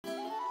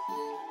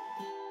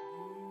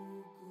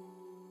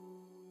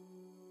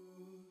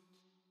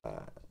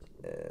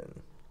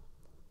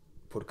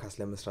ፖድካስት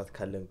ለመስራት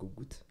ካለን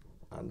ጉጉት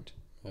አንድ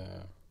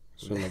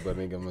እሱ ነበር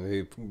ነው ገመ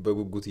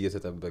በጉጉት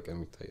እየተጠበቀ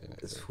የሚታይ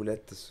ነገር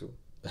ሁለት እሱ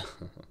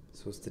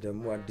ሶስት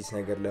ደግሞ አዲስ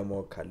ነገር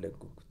ለማወቅ ካለን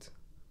ጉጉት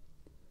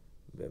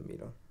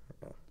በሚለው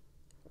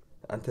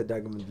አንተ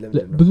ዳግም ለምን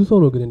ነው ብዙ ሰው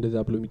ነው ግን እንደዛ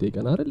ብሎ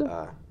የሚጠይቀን አይደለ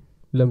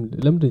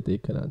ለምን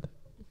ይጠይቀና አንተ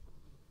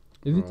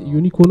እዚህ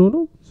ዩኒክ ሆኖ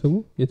ነው ስሙ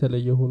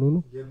የተለየ ሆኖ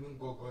ነው የምን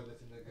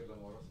ጓጓለት ነገር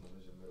ለማውራት ነው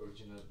መጀመሪያ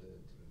ኦሪጂናል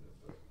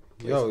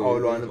ያው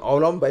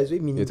አውላም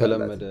ባይዞ ሚኒ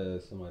የተለመደ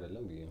ስም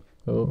አይደለም ብዬ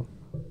ነው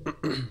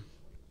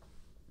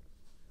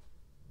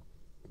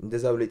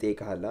እንደዛ ብሎ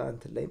ይጠይቃል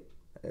አንተ ላይ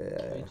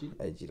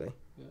አይጂ ላይ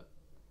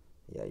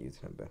ያዩት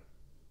ነበር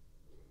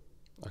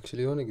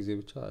actually የሆነ ጊዜ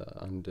ብቻ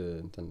አንድ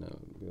እንትን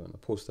የሆነ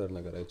ፖስተር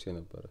ነገር አይቼ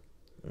ነበር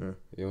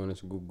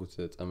የሆነች ጉጉት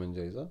ጠመንጃ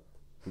ይዛ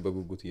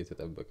በጉጉት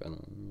እየተጠበቀ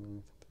ነው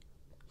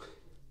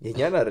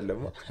የኛን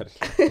አይደለም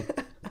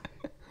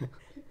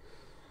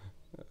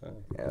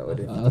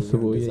ወደ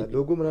አስቦ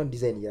ሎጎ ምናምን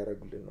ዲዛይን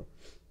ያደርጉልን ነው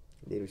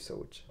ሌሎች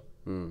ሰዎች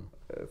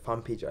ፋን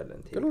ፔጅ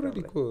አለን ቴሌግራም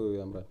ላይ እኮ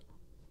ያምራል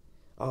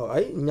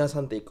አይ እኛ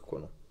ሳንጠይቅ እኮ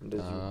ነው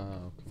እንደዚህ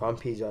ፋን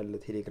ፔጅ አለ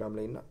ቴሌግራም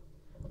ላይና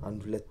አንድ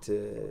ሁለት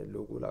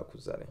ሎጎ ላኩ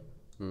እዛ ላይ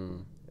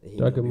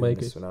ዳግም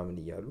ማይክ ምናምን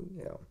ይያሉ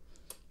ያው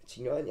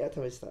እቺኛዋን ያ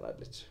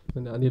ተመችታናለች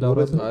እኔ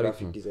ላውራት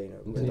ግራፊክ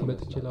ዲዛይነር እንዴ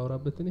መጥቼ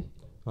ላውራበት እኔ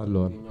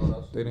አለው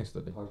ጤና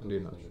ይስጥልኝ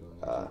እንዴት ናችሁ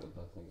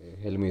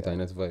ሄልሜት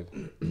አይነት ቫይብ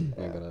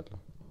ነገር አለ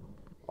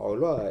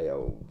አውሏ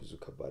ያው ብዙ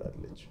ከባድ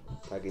አለች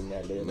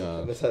ታገኛለህ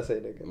ተመሳሳይ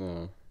ነገር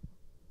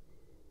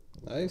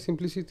አይ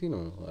ሲምፕሊሲቲ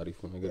ነው አሪፉ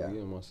ነገር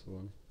ነው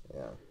ማስበው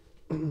ያ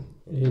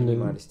ይሄን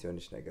ማሊስት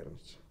የሆነች ነገር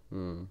ነች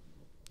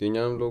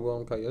የኛም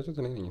ሎጎውን ካያችሁት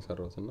እኔ ነኝ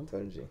ሰራውትና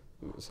ተንጂ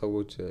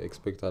ሰዎች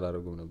ኤክስፔክት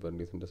አላደረጉም ነበር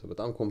እንዴት እንደሰ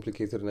በጣም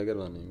ኮምፕሊኬትድ ነገር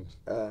ነው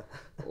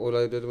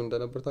ኦላይደድ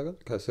እንደነበር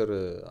ታውቃለህ ከስር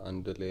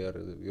አንድ ሌየር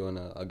የሆነ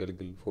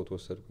አገልግል ፎቶ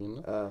ወሰድኩኝና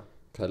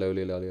ከላዩ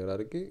ሌላ ሌየር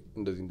አድርጌ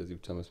እንደዚህ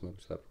ብቻ መስመር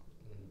ሰራው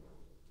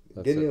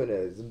ግን የሆነ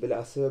ዝም ብለህ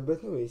አስበበት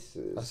ነው ወይስ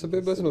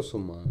አስበበት ነው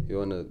ሱማ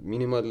የሆነ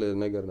ሚኒማል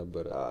ነገር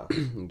ነበር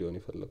እንዲሆን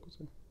የፈለኩት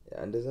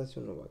እንደዛ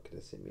ሲሆን ነው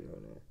ማክለስ የሚለው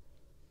ነው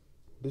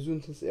ብዙ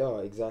እንትን ያው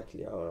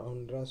ኤግዛክትሊ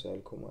አሁን ራሱ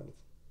ያልከው ማለት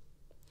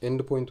ኤንድ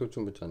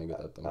ፖይንቶቹን ብቻ ነው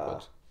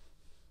የገጣጠምኳቸው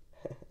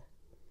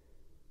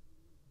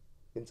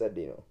እንጸዴ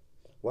ነው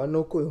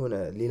ዋናው እኮ የሆነ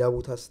ሌላ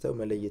ቦታ ስተው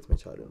መለየት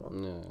መቻል ነው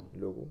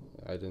ሎጎ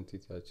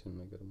አይደንቲቲያችን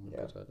ነገር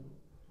መቻል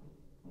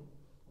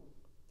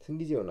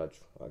እንግዲህ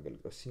ሆናችሁ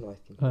አገልግሎት ሲኖ አይ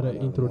ቲንክ አረ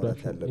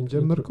ኢንትሮዳክሽን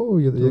እንጀምርከው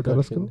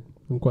የቀረስክ ነው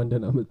እንኳን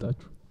ደህና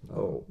መጣችሁ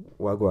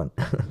ዋጓን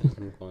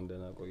እንኳን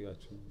ደህና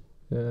ቆያችሁ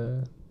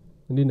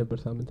እንዴት ነበር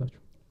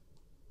ሳምንታችሁ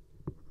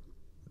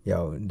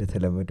ያው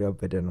እንደተለመደው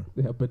ያበደ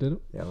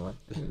ነው ያው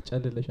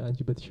ጨለለሽ አንቺ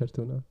በቲሸርት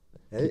ሆና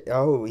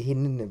ያው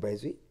ይሄንን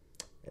ባይዙ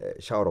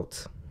ሻውሮት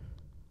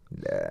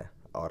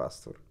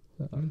ለአውራስቶር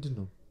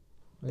ምንድነው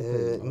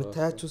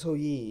የምታያቸው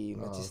ሰውዬ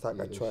መቼስ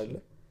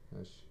ታውቃቸዋለህ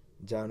እሺ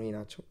ጃንዌ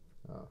ናቸው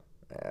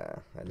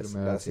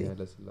ለስላሴ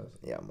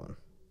ያማን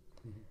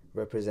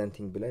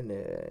ሪፕሬዘንቲንግ ብለን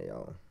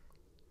ያው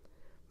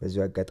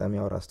በዚህ አጋጣሚ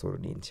አውራስቶር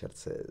ቲሸርት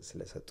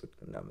ስለሰጡት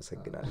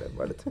እናመሰግናለን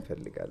ማለት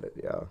እንፈልጋለን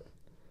ያው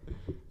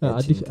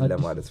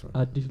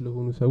አዲስ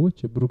ለሆኑ ሰዎች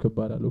ብሩክ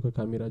እባላለሁ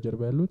ከካሜራ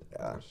ጀርባ ያሉት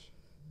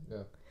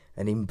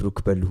እኔም ብሩክ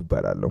በልሁ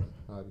እባላለሁ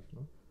አሪፍ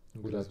ነው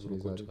እንግዳችን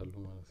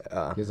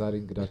የዛሬ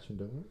እንግዳችን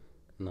ደግሞ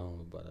ነው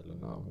እባላለሁ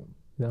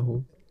ናሁ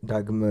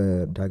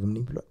ዳግም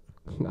ነኝ ብሏል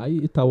አይ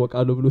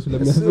ይታወቃሉ ብሎ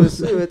ስለሚያስበስ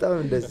በጣም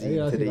እንደዚህ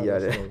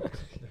ትለያለ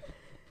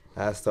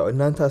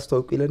እናንተ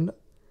አስተዋውቁ ይለና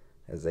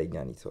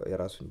እዛኛን ይተው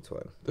የራሱን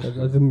ይተዋል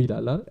ዝም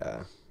ይላል አይደል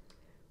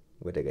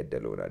ወደ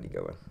ገደለው ወራ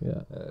ሊገባል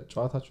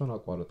ጨዋታቸውን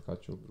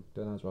አቋረጥካቸው ብሩክ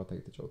ደና ጨዋታ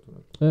እየተጫወቱ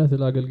ነበር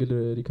ስለ አገልግል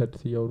ሪከርድ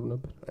ሲያወሩ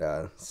ነበር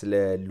ስለ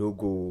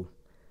ሎጎ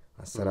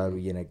አሰራሩ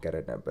እየነገረ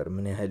ነበር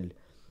ምን ያህል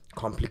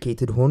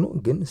ኮምፕሊኬትድ ሆኖ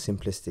ግን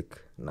ሲምፕሊስቲክ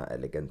እና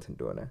ኤሌጋንት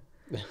እንደሆነ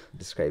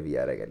ዲስክራይብ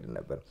ያደርጋልን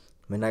ነበር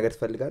መናገር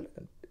ትፈልጋለህ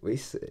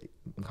ወይስ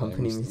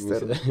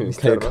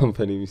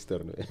ካምፓኒ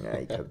ሚስተር ነው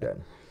አይ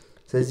ከብዳን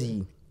ስለዚህ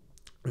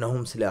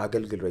ነውም ስለ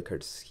አገልግል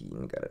ሪከርድስ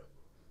ይንገረን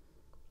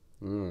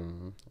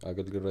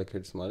አገልግል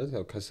ሪከርድስ ማለት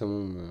ያው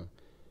ከሰሙም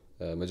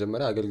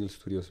መጀመሪያ አገልግል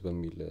ስቱዲዮስ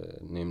በሚል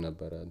ኔም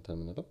ነበር እንትን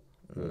ምንለው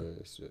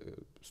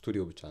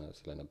ስቱዲዮ ብቻ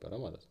ስለነበረ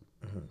ማለት ነው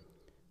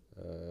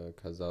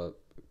ከዛ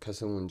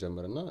ከስሙን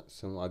ጀምርና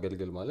ስሙ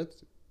አገልግል ማለት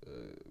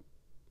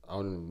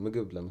አሁን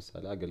ምግብ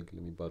ለምሳሌ አገልግል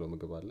የሚባለው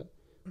ምግብ አለ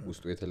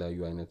ውስጡ የተለያዩ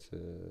አይነት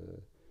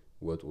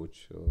ወጦች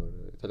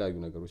የተለያዩ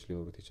ነገሮች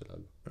ሊኖሩት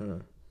ይችላሉ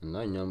እና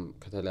እኛም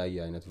ከተለያየ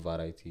አይነት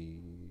ቫራይቲ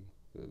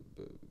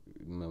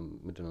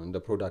ምንድነው እንደ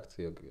ፕሮዳክት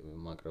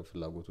ማቅረብ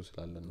ፍላጎቱ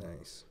ስላለን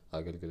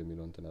አገልግል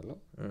የሚለው እንትን አለው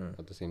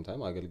at the same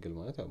time አገልግል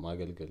ማለት ያው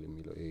ማገልገል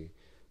የሚለው ይሄ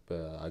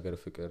በአገር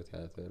ፍቅር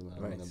ቲያትር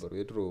ምናምን ነበሩ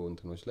የድሮ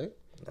እንትኖች ላይ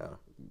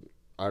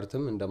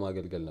አርትም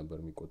እንደማገልገል ነበር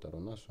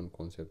የሚቆጠረውና እሱን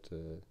ኮንሴፕት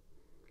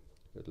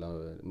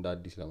እንደ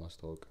አዲስ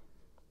ለማስተዋወቅ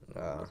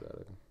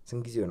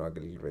ስንት ጊዜ ነው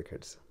አገልግል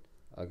ሪከርድስ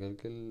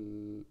አገልግል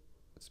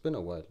it's been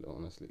a while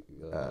honestly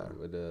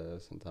ወደ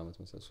ስንት አመት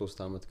መሰለኝ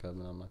 3 አመት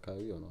ከምናምን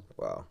አካባቢ ሆኗል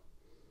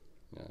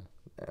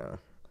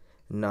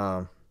እና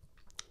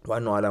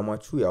ዋናው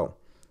አላማችሁ ያው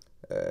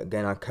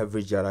ገና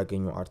ኮቨሬጅ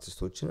ያላገኙ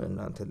አርቲስቶችን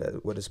እናንተ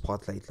ወደ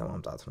ስፖትላይት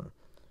ለማምጣት ነው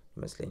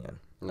ይመስለኛል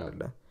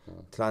አይደል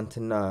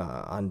ትላንትና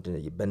አንድ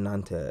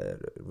በእናንተ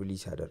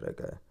ሪሊዝ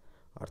ያደረገ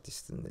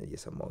አርቲስትን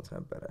እየሰማሁት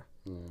ነበር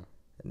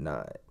እና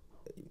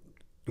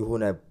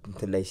የሆነ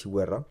እንትን ላይ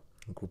ሲወራ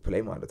ግሩፕ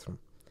ላይ ማለት ነው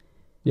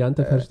ያንተ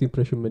ፈርስት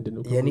ኢምፕሬሽን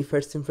ምንድነው የኔ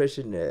ፈርስት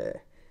ኢምፕሬሽን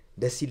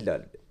ደስ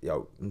ይላል ያው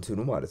እንትኑ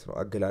ማለት ነው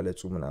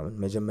አገላለጹ ምናምን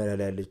መጀመሪያ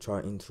ላይ ያለችው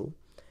ኢንትሮ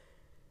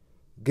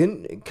ግን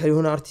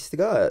ከሆነ አርቲስት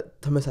ጋር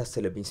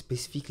ተመሳሰለብኝ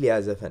ስፔሲፊክሊ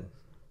ያዘፈን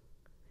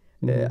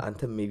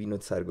አንተ ሜቢ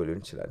ኖት ሳርጎ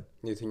ሊሆን ይችላል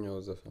የትኛው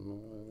ዘፈን ነው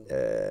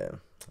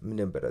ምን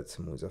ነበር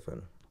ስሙ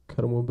ዘፈኑ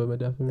ከርሞን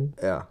በመዳፍ ነው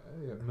ያ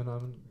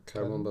ምናምን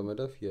ከርሞን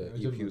በመዳፍ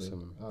የኢፒዩ ስም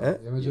ነው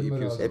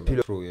የመጀመሪያው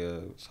ኤፒሎ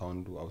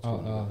የሳውንዱ አውትሮ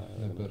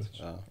ነበር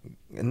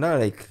እና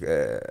ላይክ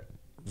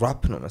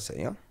ራፕ ነው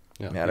መሰለኝ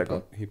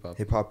የሚያደርገው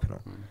ሂፕ ሆፕ ነው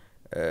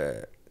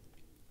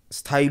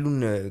ስታይሉን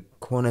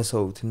ከሆነ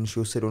ሰው ትንሽ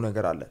የወሰደው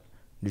ነገር አለ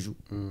ልጁ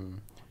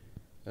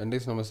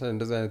እንዴት ነው መሰለኝ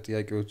እንደዛ አይነት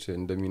ጥያቄዎች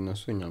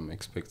እንደሚነሱ እኛም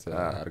ኤክስፔክት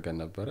አድርገን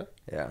ነበር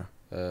ያ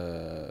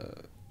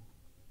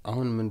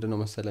አሁን ምንድነው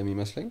መሰለኝ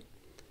የሚመስለኝ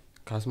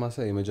ካስማሰ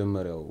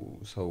የመጀመሪያው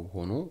ሰው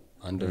ሆኖ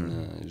አንድን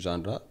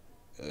ዣንራ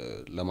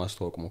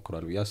ለማስተዋወቅ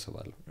ሞክሯል ብዬ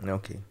አስባለሁ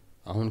ኦኬ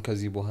አሁን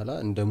ከዚህ በኋላ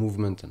እንደ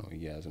ሙቭመንት ነው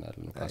እያያዝናል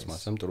ነው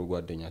ካስማሰም ጥሩ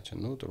ጓደኛችን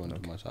ነው ጥሩ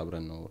ወንድማችን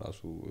አብረን ነው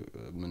ራሱ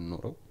ምን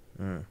ኖረው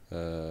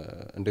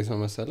እንዴት ነው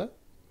መሰለ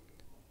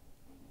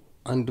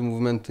አንድ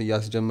ሙቭመንት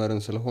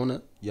ያስጀመረን ስለሆነ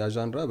ያ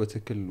ዣንራ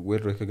በትክክል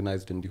ዌል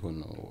ሪኮግናይዝድ እንዲሆን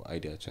ነው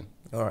አይዲያችን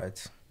ኦልራይት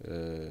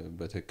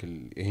በትክክል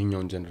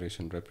ይሄኛውን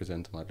ጀነሬሽን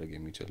ሪፕሬዘንት ማድረግ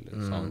የሚችል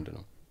ሳውንድ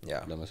ነው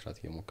ለመስራት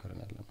እየሞከረን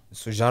ያለነው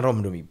እሱ ዣንራው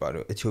ምንድነው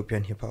የሚባለው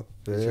ኢትዮጵያን ሂፕ ሆፕ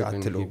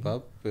አትለው ሂፕ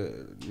ሆፕ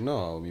ነው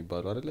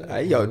የሚባለው አይደለ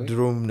አይ ያው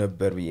ድሮም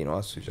ነበር ብዬ ነው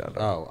እሱ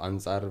ዣንራ አዎ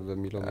አንጻር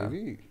በሚለው ሜቢ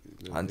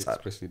አንጻር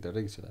ኤክስፕሬስ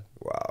ሊደረግ ይችላል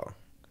ዋው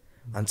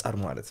አንጻር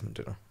ማለት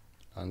ምንድነው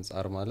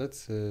አንጻር ማለት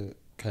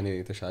ከኔ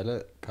የተሻለ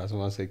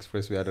ካስማስ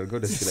ኤክስፕሬስ ቢያደርገው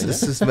ደስ ይለኛል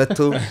እሱስ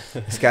መጥቶ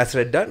እስኪ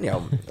አስረዳን ያው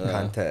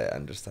ካንተ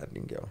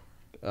አንደርስታንዲንግ ያው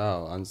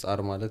አዎ አንጻር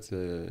ማለት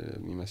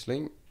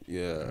የሚመስለኝ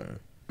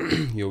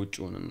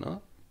የውጭውንና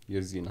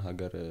የዚህን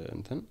ሀገር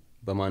እንትን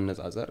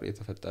በማነጻጸር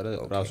የተፈጠረ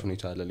ራሱን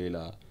የቻለ ሌላ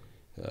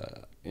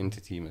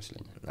ኤንቲቲ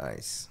ይመስለኛል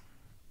ናይስ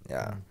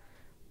ያ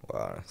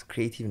ዋው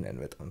ክሪኤቲቭ ነን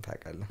በጣም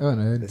ታውቃለህ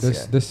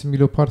ደስ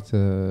የሚለው ፓርት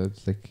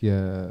ላይክ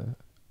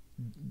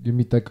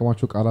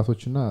የሚጠቀማቸው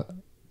ቃላቶችና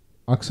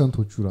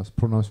አክሰንቶቹ ራስ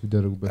ፕሮናንስ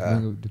ቢደረጉበት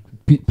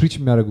ፕሪች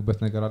የሚያደርጉበት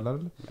ነገር አለ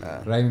አይደል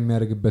ራይም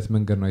የሚያደርግበት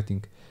መንገድ ነው አይ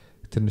ቲንክ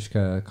ትንሽ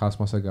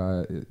ከካስማሰ ጋር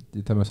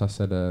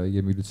የተመሳሰለ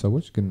የሚሉት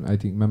ሰዎች ግን አይ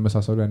ቲንክ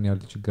መመሳሰሉ ያን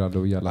ያህል ችግር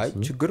አለው ይያላስ አይ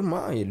ችግርማ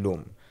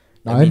የለውም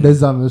አይ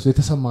እንደዛ ነው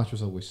የተሰማቸው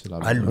ሰዎች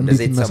ስላሉ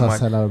እንዴት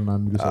ይመሳሰላልና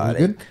የሚሉት ሰዎች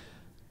ግን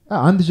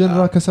አንድ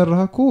ጀነራ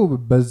ከሰራህኮ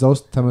በዛ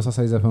ውስጥ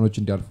ተመሳሳይ ዘፈኖች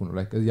እንዲያልፉ ነው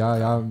ላይክ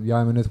ያ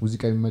አይነት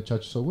ሙዚቃ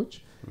የሚመቻቸው ሰዎች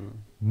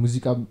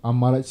ሙዚቃ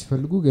አማራጭ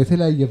ሲፈልጉ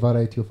የተለያየ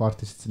ቫራይቲ ኦፍ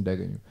አርቲስትስ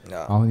እንዳገኙ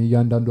አሁን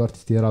እያንዳንዱ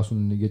አርቲስት የራሱን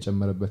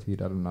እየጨመረበት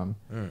ይሄዳልና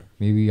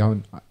ሜቢ አሁን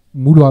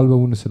ሙሉ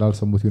አልበሙን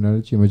ስላልሰሙት ይሆናል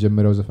እንጂ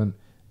የመጀመሪያው ዘፈን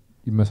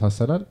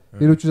ይመሳሰላል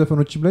ሌሎቹ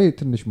ዘፈኖችም ላይ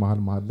ትንሽ መሃል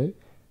ላይ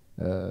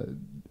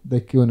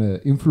ላይክ የሆነ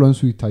ኢንፍሉዌንሱ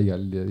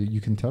ይታያል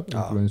you can tell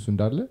ኢንፍሉዌንሱ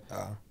እንዳለ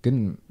ግን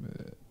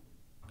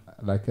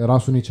ላይክ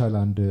ራሱን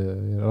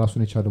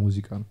የቻለ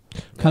ሙዚቃ ነው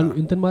ካሉ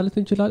እንትን ማለት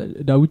እንችላለን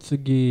ዳዊት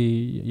ጽጌ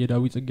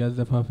የዳዊት ጽጌ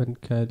አዘፋፈን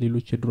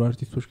ከሌሎች የድሮ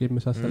አርቲስቶች ጋር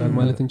ይመሳሰላል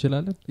ማለት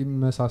እንችላለን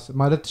ይመሳሰል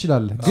ማለት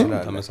ትችላለህ ግን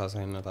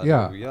ተመሳሳይነት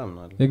አለው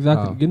ያምናል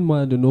ኤግዛክትሊ ግን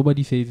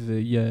nobody says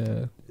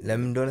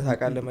ለምን እንደሆነ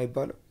ታውቃለህ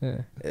ማይባለው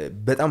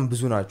በጣም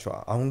ብዙ ናቸው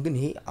አሁን ግን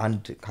ይሄ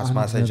አንድ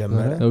ካስማሰ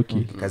ጀመረ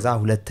ከዛ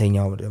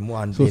ሁለተኛው ደግሞ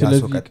አንድ ሌላ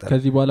ሰው ቀጠለ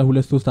ከዚህ በኋላ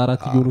 2 3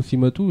 4 እየሆኑ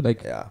ሲመጡ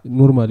ላይክ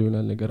ኖርማል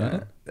ይሆናል ነገር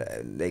አይደል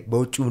ላይክ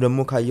በውጭው ደግሞ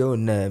ካየው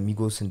እነ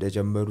ሚጎስ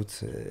እንደጀመሩት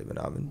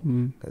ምናምን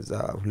ከዛ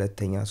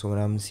ሁለተኛ ሰው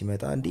ምናምን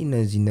ሲመጣ እንዴ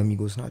እነዚህ እነ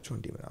ሚጎስ ናቸው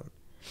እንዴ ምናምን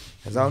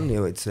ከዛውን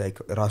it's like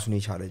ራሱን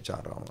የቻለ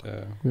ጃራ ነው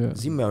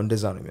እዚህም ያው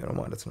እንደዛ ነው የሚሆነው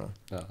ማለት ነው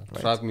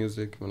ትራፕ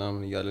ሚውዚክ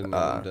ምናምን እያልን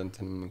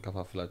እንደንትን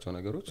ከፋፍላቸው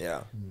ነገሮች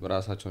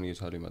በራሳቸውን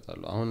እየቻሉ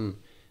ይመጣሉ አሁን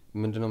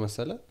ምንድነው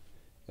መሰለ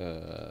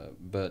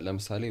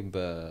ለምሳሌ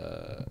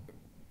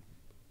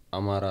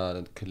በአማራ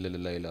ክልል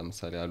ላይ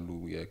ለምሳሌ ያሉ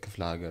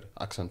የክፍለ ሀገር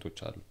አክሰንቶች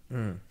አሉ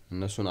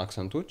እነሱን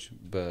አክሰንቶች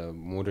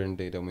በሞደርን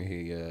ዴይ ደግሞ ይሄ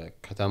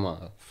የከተማ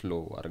ፍሎ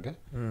አድርገ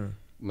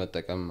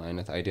መጠቀም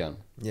አይነት አይዲያ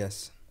ነው yes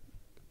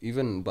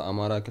ኢቭን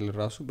በአማራ ክልል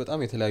ራሱ በጣም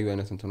የተለያዩ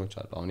አይነት እንትኖች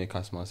አሉ አሁን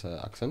የካስማሰ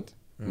አክሰንት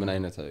ምን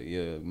አይነት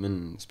ምን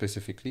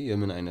ስፔሲፊክሊ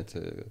የምን አይነት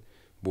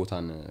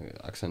ቦታን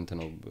አክሰንት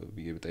ነው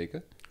ብጠይቀ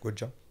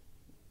ጎጃም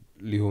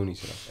ሊሆን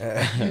ይችላል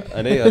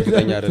እኔ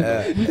እርግጠኛ አይደለም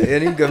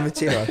እኔም ገምቼ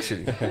ነው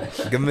actually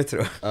ግምት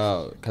ነው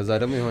ከዛ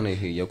ደግሞ የሆነ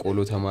ይሄ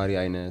የቆሎ ተማሪ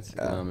አይነት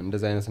ምናምን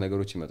እንደዛ አይነት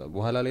ነገሮች ይመጣሉ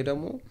በኋላ ላይ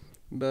ደግሞ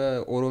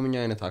በኦሮምኛ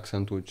አይነት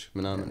አክሰንቶች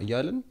ምናምን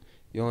እያልን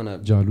የሆነ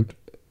ጃሉድ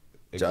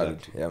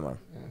ያማን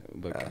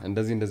በቃ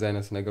እንደዚህ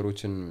አይነት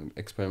ነገሮችን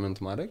ኤክስፔሪመንት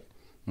ማድረግ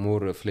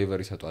ሞር ፍሌቨር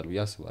ይሰጣል ብዬ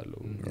አስባለሁ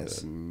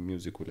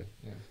ሚውዚኩ ላይ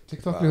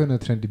ቲክቶክ ላይ የሆነ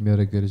ትሬንድ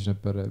የሚያደርግ ልጅ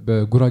ነበር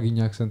በጉራግኛ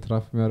አክሰንት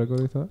ራፍ የሚያደርገው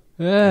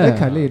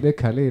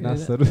ለካሌ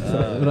ናሰሩ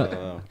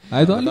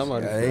አይቷል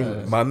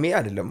ማሜ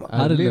አይደለም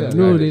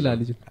ነው ሌላ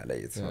ልጅ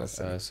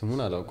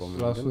ስሙን አላውቀውም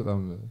ራሱ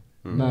በጣም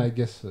እና I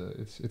guess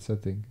it's a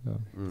thing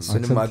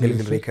እሱንም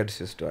አገልግል ሬከርድስ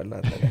ይወስደዋል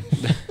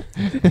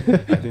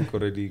I think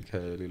already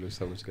ከሌሎች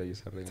ሰዎች ጋር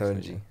እየሰራ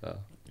ይመስላል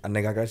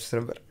አነጋጋሪዎች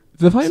ነበር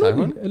ዘፋኝ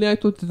ነው እኔ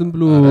አይቶት ዝም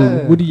ብሎ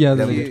ሙድ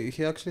ያዘ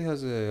he actually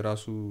has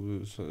ራሱ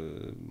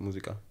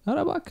ሙዚቃ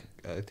አረባክ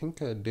I think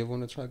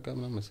Devon Track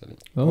ምናምን መሰለኝ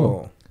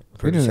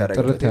ፕሮዲዩስ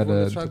ያደረገው Devon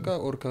Track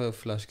ኦር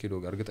ከፍላሽ ኪሎ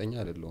ጋር እርግጠኛ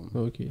አይደለሁም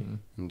ኦኬ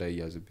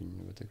እንዳይያዝብኝ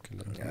በትክክል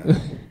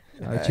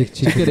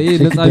ችግር ይሄ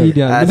ነፃ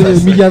ሚዲያ ምን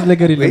የሚያዝ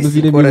ነገር የለም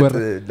እዚህ ነው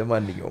የሚወራ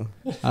ለማንኛውም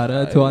ኧረ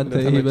ተው አንተ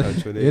ይሄ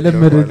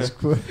የለመደች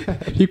እኮ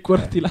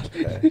ይቆርጥ ይላል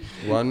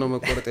ዋናው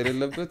መቆረጥ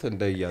የሌለበት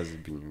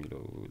እንዳይያዝብኝ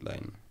የሚለው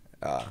ላይን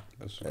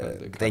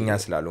እርግጠኛ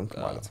ስላልሆንክ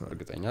ማለት ነው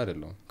እርግጠኛ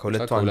አይደለሁም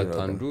ከሁለቱ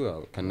አንዱ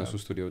ከነሱ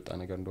ስቱዲዮ ወጣ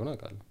ነገር እንደሆነ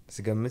አውቃለሁ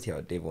ስገምት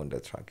ያው Devon the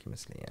Track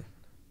ይመስለኛል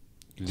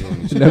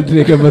ለምን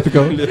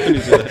የገመትከው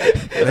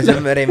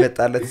መጀመሪያ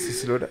የመጣለት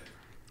ስለሆነ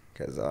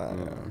ከዛ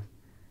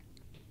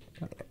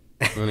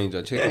ምን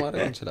እንጃ ቼክ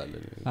ማድረግ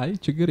እንችላለን አይ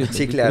ችግር የለም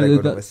ቼክ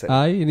ላደርገው ነው መሰለኝ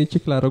አይ እኔ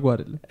ቼክ ላደርገው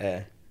አይደለም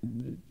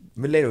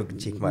ምን ላይ ነው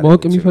ቼክ ማድረግ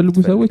ማወቅ የሚፈልጉ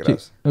ሰዎች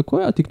እኮ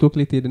ቲክቶክ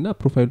ላይ ትሄድና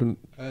ፕሮፋይሉን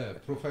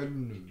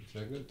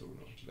ነገር ጥሩ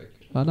ነው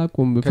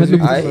አላቆም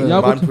ፈልጉ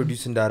ማን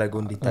ፕሮዲዩስ እንዳደረገው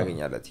እንዴት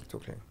ታገኛለህ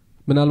ቲክቶክ ላይ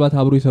ምናልባት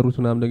አብሮ የሰሩት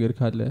ምናምን ነገር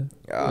ካለ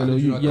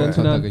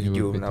ያንተና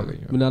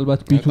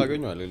ምናልባት ቢቱ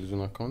ታገኛለህ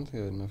ልጁን አካውንት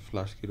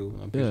ፍላሽ ኪሎ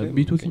ምናምን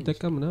ቢቱ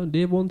ሲጠቀም ምናምን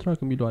Devon Track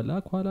የሚለው አለ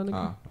አኳላ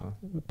ነገር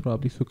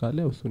ፕሮባብሊ እሱ ካለ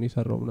እሱን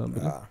የሰራው ምናምን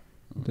ብለ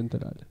እንትን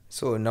ትላለህ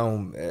ሶ ናው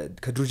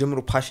ከድሮ ጀምሮ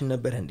ፓሽን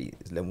ነበር እንዴ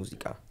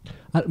ለሙዚቃ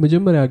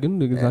መጀመሪያ ግን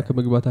እዛ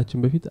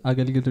ከመግባታችን በፊት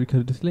አገልግል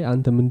ሪከርድስ ላይ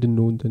አንተ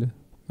ምንድነው እንትን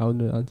አሁን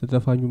አንተ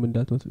ዘፋኙ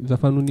ምንዳት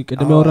ዘፋኑን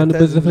ቀደም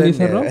ያወራንበት ዘፈን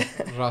የሰራው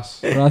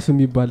ራስ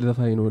የሚባል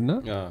ዘፋኝ ነውና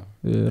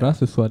ራስ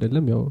እሱ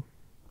አይደለም ያው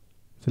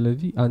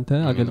ስለዚህ አንተ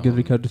አገልግል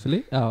ሪከርድስ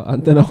ላይ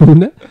አንተ ነው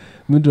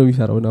ምንድነው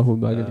የሚሰራው ነው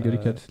አገልግል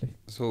ሪከርድስ ላይ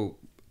ሶ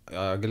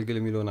አገልግል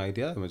የሚለውን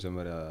አይዲያ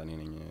መጀመሪያ እኔ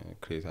ነኝ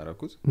ክሬት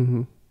አደረኩት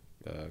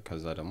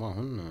ከዛ ደግሞ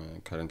አሁን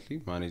currently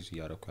ማኔጅ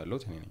ያደረኩ ያለው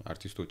እኔ ነኝ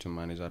አርቲስቶችን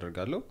ማኔጅ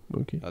አደርጋለሁ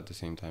at the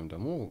same time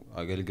ደግሞ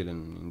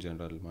አገልግልን in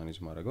general ማኔጅ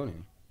ማድረገው እኔ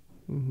ነኝ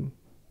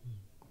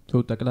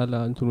ጠቅላላ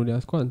እንትኑን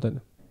ያስኳ አንተ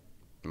ነህ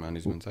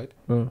ማኔጅመንት ሳይድ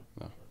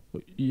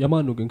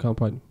የማን ነው ግን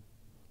ካምፓኒ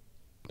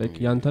like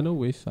ያንተ ነው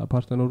ወይስ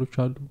ፓርትነሮች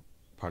አሉ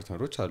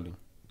ፓርትነሮች አሉኝ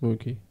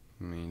ኦኬ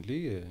mainly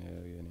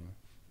የኔ ነው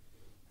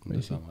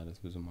እንደዛ ማለት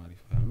ብዙ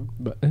ማሪፍ ነው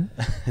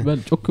በል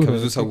ጮክ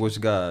ብዙ ሰዎች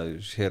ጋር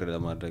ሼር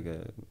ለማድረግ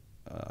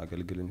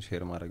አገልግልን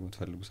ሼር ማድረግ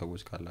የምትፈልጉ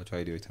ሰዎች ካላችሁ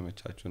አይዲያው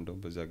የተመቻችሁ እንደው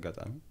በዚህ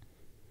አጋጣሚ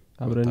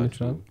አብረን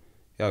እንስራው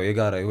ያው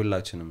የጋራ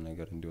የሁላችንም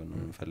ነገር እንዲሆን ነው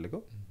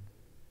የምፈልገው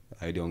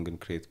አይዲያውን ግን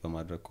ክሬት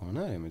በማድረግ ከሆነ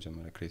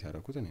የመጀመሪያ ክሬት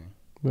ያደረኩት እኔ ነኝ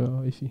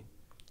አይ ሲ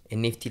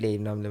NFT ላይ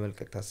ምናምን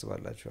ለመልቀቅ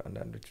ታስባላችሁ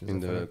አንዳንዶቹ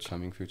in the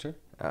coming future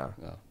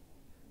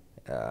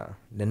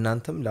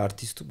ለእናንተም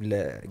ለአርቲስቱ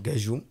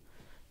ለገዢውም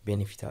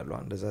ቤኔፊት አለው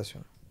እንደዛ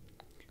ሲሆን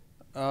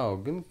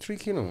ግን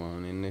ትሪኪ ነው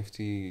አሁን NFT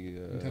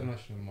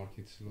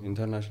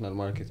ኢንተርናሽናል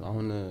ማርኬት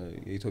አሁን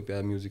የኢትዮጵያ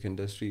ሚውዚክ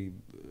ኢንደስትሪ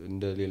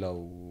እንደ ሌላው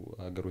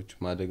ሀገሮች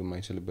ማደግ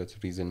የማይችልበት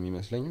ሪዝን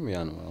የሚመስለኝም ያ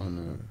ነው አሁን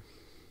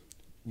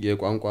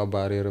የቋንቋ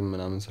ባሪየርም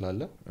ምናምን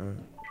ስላለ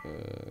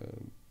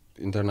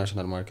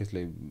ኢንተርናሽናል ማርኬት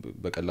ላይ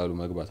በቀላሉ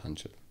መግባት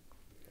አንችልም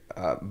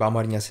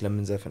በአማርኛ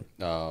ስለምንዘፍን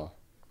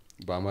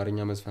በአማርኛ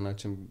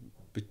መዝፈናችን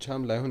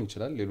ብቻም ላይሆን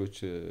ይችላል ሌሎች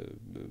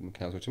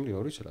ምክንያቶችም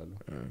ሊኖሩ ይችላሉ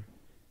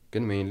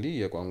ግን ሜንሊ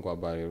የቋንቋ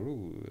ባሪየሩ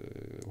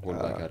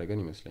ሆልባክ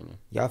ያደረገን ይመስለኛል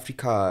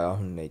የአፍሪካ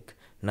አሁን ላይክ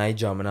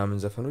ናይጃ ምናምን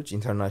ዘፈኖች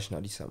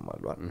ኢንተርናሽናል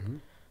ይሰማሉ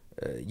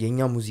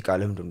የኛ ሙዚቃ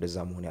ለምንድን ነው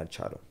እንደዛ መሆን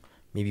ያልቻለው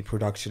ሜቢ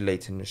ፕሮዳክሽን ላይ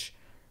ትንሽ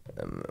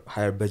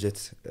ሃየር በጀት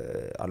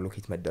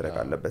አሎኬት መደረግ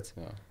አለበት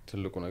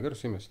ትልቁ ነገር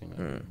እሱ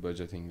ይመስለኛል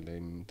በጀቲንግ ላይ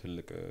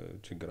ትልቅ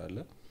ችግር አለ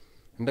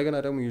እንደገና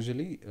ደግሞ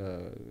ዩዥሊ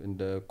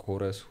እንደ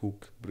ኮረስ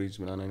ሁክ ብሪጅ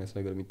ምናምን አይነት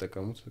ነገር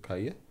የሚጠቀሙት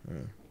ካየ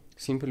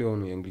ሲምፕል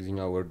የሆኑ የእንግሊዝኛ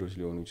ወርዶች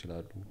ሊሆኑ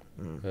ይችላሉ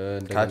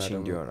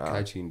እንደገና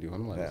ካቺ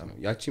እንዲሆን ማለት ነው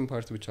ያቺን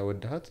ፓርት ብቻ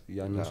ወደሃት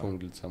ያንን ሶንግ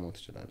ልትሰማው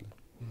ትችላለህ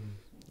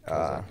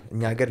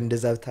እኛ ሀገር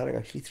እንደዛ ብታረግ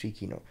actually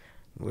tricky ነው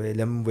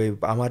ለምን ወይ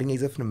በአማርኛ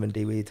ይዘፍንም እንደ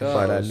ወይ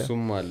ተባላለ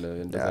እሱም አለ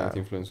እንደዛ አይነት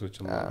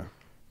ኢንፍሉዌንሶችም አሉ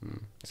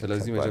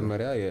ስለዚህ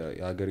መጀመሪያ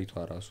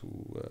የሀገሪቷ ራሱ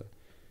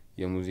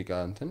የሙዚቃ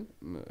እንትን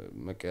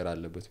መቀየር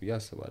አለበት ብዬ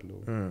አስባለሁ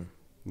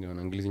የሆነ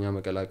እንግሊዝኛ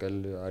መቀላቀል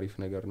አሪፍ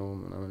ነገር ነው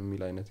ምናምን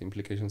የሚል አይነት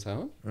ኢምፕሊኬሽን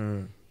ሳይሆን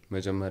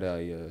መጀመሪያ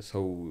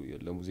የሰው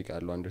ለሙዚቃ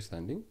ያለው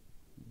አንደርስታንዲንግ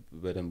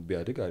በደንብ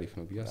ቢያድግ አሪፍ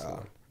ነው ብዬ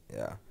አስባለሁ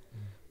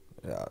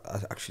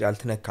actually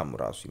አልተነካም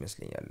ራሱ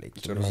ይመስለኛል like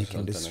ሙዚክ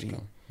ኢንደስትሪ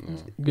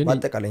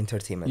በአጠቃላይ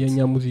ኢንተርቴይንመንት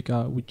የኛ ሙዚቃ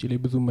ውጪ ላይ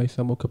ብዙ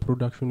የማይሰማው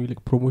ከፕሮዳክሽኑ ይልቅ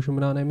ፕሮሞሽን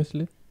ምናምን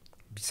አይመስልም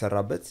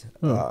ቢሰራበት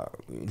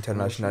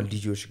ኢንተርናሽናል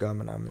ዲጂዎች ጋር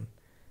ምናምን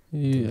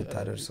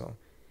ታደርሰው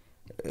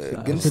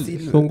ግን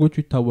ስቲል ሶንጎቹ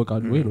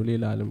ይታወቃሉ ወይ ነው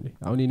ሌላ ዓለም ላይ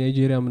አሁን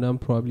የናይጄሪያ ምናምን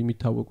ፕሮባብሊ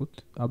የሚታወቁት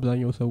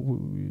አብዛኛው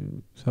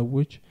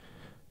ሰዎች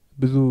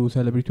ብዙ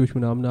ሴሌብሪቲዎች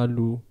ምናምን አሉ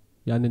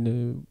ያንን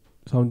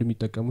ሳውንድ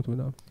የሚጠቀሙት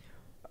ምናምን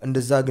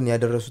እንደዛ ግን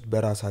ያደረሱት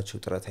በራሳቸው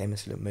ጥረት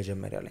አይመስልም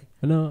መጀመሪያ ላይ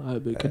እና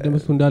ቀደም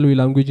እሱ እንዳለው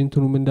የላንጉዌጅ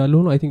እንትኑም እንዳለው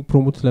ነው አይ ቲንክ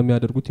ፕሮሞት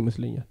ስለሚያደርጉት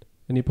ይመስለኛል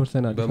እኔ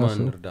ፐርሰናሊ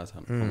በማን እርዳታ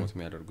ነው ፕሮሞት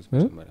የሚያደርጉት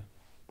መጀመሪያ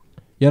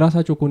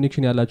የራሳቸው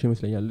ኮኔክሽን ያላቸው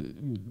ይመስለኛል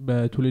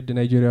በትውልድ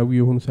ናይጄሪያዊ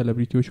የሆኑ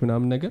ሴሌብሪቲዎች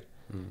ምናምን ነገር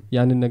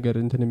ያንን ነገር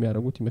እንትን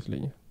የሚያደርጉት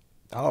ይመስለኛል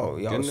አዎ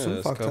ያው እሱ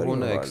ፋክተር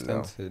ነው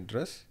ኤክስተንት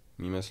ድረስ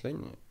የሚመስለኝ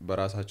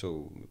በራሳቸው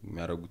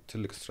የሚያደርጉት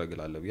ትልቅ ስትራግል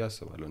አለ ብዬ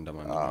አስባለሁ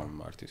እንደማንኛውም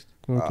አርቲስት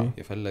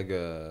የፈለገ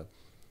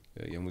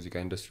የሙዚቃ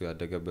ኢንዱስትሪ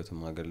ያደገበትም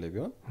ሀገር ላይ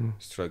ቢሆን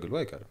ስትራግሉ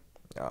አይቀርም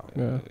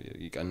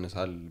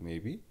ይቀንሳል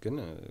ሜቢ ግን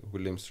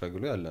ሁሌም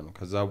ስትራግሉ ያለ ነው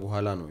ከዛ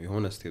በኋላ ነው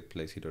የሆነ ስቴፕ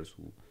ላይ ሲደርሱ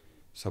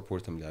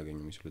ሰፖርትም ሊያገኙ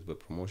የሚችሉት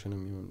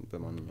በፕሮሞሽንም ይሁን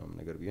በማንኛውም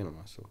ነገር ብዬ ነው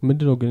ማስበው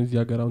ምንድነው ግን እዚህ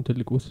ሀገር አሁን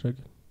ትልቁ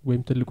ስትራግል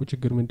ወይም ትልቁ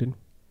ችግር ምንድነው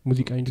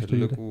ሙዚቃ ኢንዱስትሪ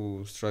ትልቁ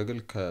ስትራግል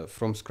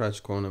ከፍሮም ስክራች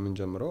ከሆነ ምን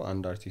ጀምረው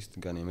አንድ አርቲስት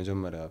ጋር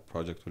የመጀመሪያ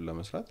ፕሮጀክቱን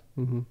ለመስራት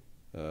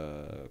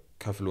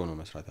ከፍሎ ነው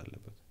መስራት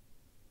ያለበት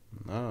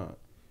እና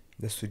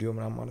ለስቱዲዮ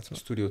ምናምን ማለት ነው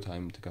ስቱዲዮ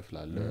ታይም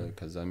ትከፍላለ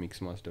ከዛ ሚክስ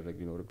ማስደረግ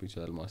ሊኖርብህ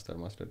ይችላል ማስተር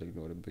ማስደረግ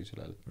ሊኖርብህ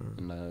ይችላል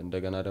እና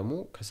እንደገና ደግሞ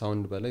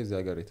ከሳውንድ በላይ እዚህ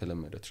ሀገር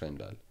የተለመደ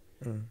ትሬንድ አለ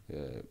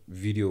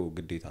ቪዲዮ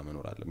ግዴታ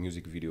መኖር አለ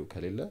ሚውዚክ ቪዲዮ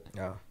ከሌለ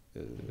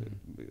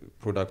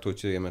ፕሮዳክቶች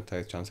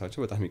የመታየት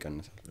ቻንሳቸው በጣም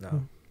ይቀንሳል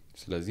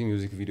ስለዚህ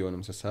ሚውዚክ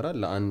ቪዲዮንም ሲሰራ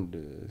ለአንድ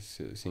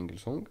ሲንግል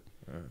ሶንግ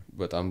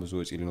በጣም ብዙ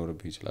ወጪ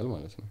ሊኖርብህ ይችላል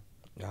ማለት ነው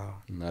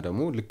እና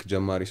ደግሞ ልክ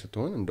ጀማሪ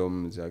ስትሆን እንደውም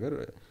እዚህ ሀገር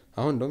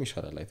አሁን እንደውም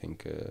ይሻላል አይ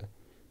ቲንክ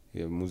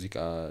የሙዚቃ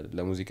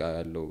ለሙዚቃ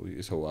ያለው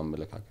ሰው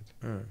አመለካከት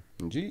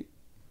እንጂ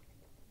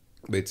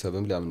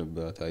ቤተሰብም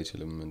ሊያምንበት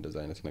አይችልም እንደዛ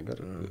አይነት ነገር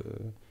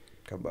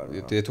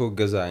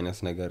የተወገዘ አይነት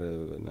ነገር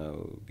ነው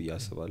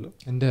ብያስባለሁ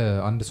እንደ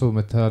አንድ ሰው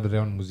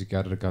መተዳደሪያውን ሙዚቃ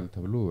ያደርጋል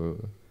ተብሎ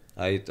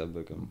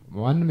አይጠበቅም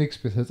ማንም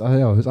ኤክስፔክት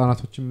ያው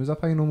ህፃናቶችም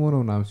ዘፋኝ ነው ሆነው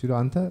ምናምን ሲሉ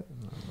አንተ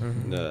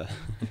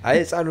አይ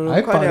ህፃኑ ነው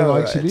እንኳን ያው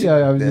actually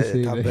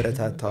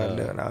ታበረታታዋለ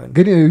ምናምን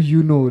ግን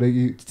you know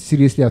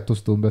seriously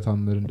አትወስደውም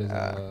በታምር እንደዛ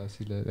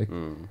ሲለ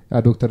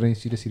ያ ዶክተር ነኝ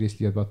ሲለ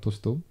seriously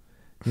አትወስደውም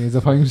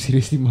የዘፋኙ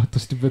seriously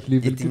ማትወስድበት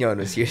ሌቭል የትኛው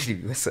ነው seriously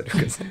ቢወሰደው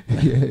ከዛ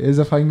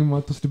የዘፋኙ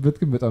ማትወስድበት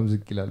ግን በጣም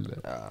ዝቅ ይላል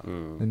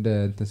እንደ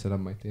እንትን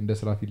ስለማይታይ እንደ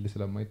ስራ ፊልድ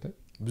ስለማይታይ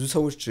ብዙ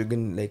ሰዎች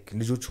ግን ላይክ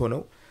ልጆች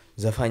ሆነው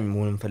ዘፋኝ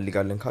መሆን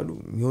እንፈልጋለን ካሉ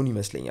ሚሆን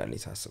ይመስለኛል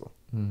እሳስበው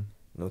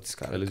ኖቲስ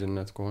ካለ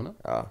ልጅነት ከሆነ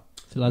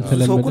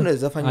ስላልተለመደ ሰው ግን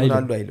ዘፋኝ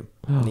ይሆናሉ አይልም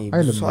እኔ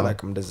ብዙ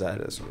አላቅም እንደዛ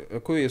ያለ ሰው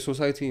እኮ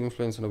የሶሳይቲ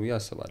ኢንፍሉዌንስ ነው ብዬ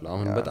አስባለሁ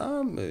አሁን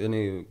በጣም እኔ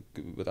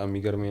በጣም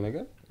የሚገርመኝ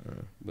ነገር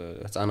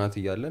በህፃናት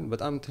እያለን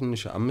በጣም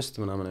ትንሽ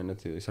 5 ምናምን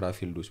አይነት የሥራ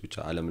ፊልዶች ብቻ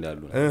ዓለም ላይ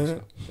ያሉ ናቸው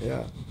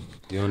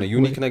የሆነ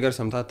ዩኒክ ነገር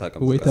ሰምታት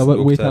ታቀም ወይ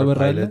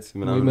ታበራለት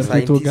ወይ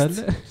ሳይንቲስት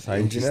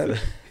ኢንጂነር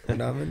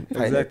ምናምን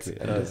ፓይለት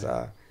እንደዛ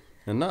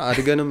እና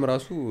አድገንም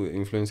ራሱ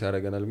ኢንፍሉዌንስ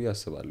ያደርገናል ብዬ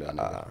አስባለሁ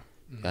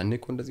ያኔ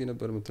እኮ እንደዚህ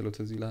ነበር የምትለው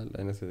ተዚህ ይላል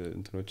አይነት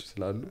እንትኖች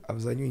ስላሉ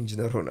አብዛኛው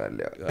ኢንጂነር ሆናል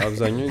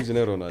አብዛኛው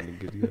ኢንጂነር ሆናል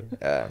እንግዲህ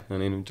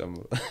እኔንም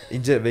ጨምሮ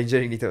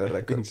በኢንጂነሪንግ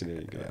የተመረቀው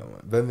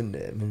በምን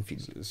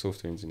ፊልድ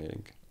ሶፍትዌር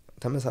ኢንጂነሪንግ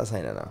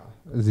ተመሳሳይ ነና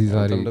እዚህ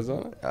ዛሬ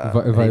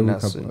ቫይቡ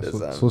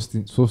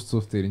ሶስት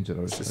ሶፍትዌር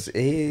ኢንጂነሮች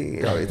ይሄ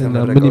ያው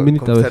የተመረቀው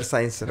ኮምፒውተር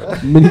ሳይንስ ነው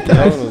ምን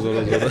ይጣው ነው ዞሮ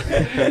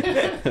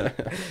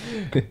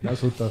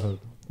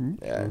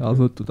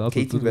አስወጡት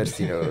ኬት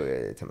ዩኒቨርሲቲ ነው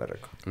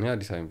የተመረቀው እኔ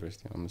አዲስ አበባ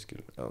ዩኒቨርሲቲ 5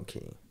 ኪሎ ኦኬ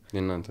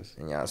የእናንተስ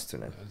እኛ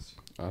አስቱነን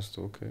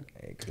ኦኬ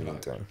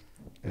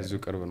እዚሁ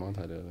ቅርብ ነው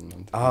ታዲያ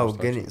እናንተ አዎ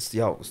ግን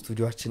ያው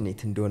ስቱዲዮአችን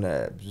የት እንደሆነ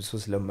ብዙ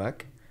ሰው ስለማያውቅ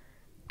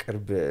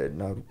ቅርብ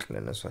እና ሩቅ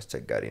ለነሱ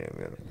አስቸጋሪ ነው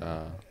የሚሆነው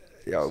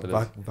ያው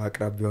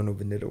በአቅራቢያው ነው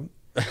ብንለው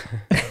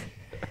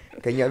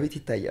ከኛ ቤት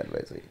ይታያል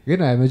ባይዘይ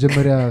ግን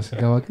መጀመሪያ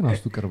ስጋባ ግን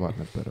አስቱ ቅርብ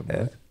አልነበረም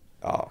ማለት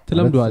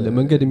ተለምዷል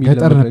መንገድ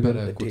የሚለምድ ነገር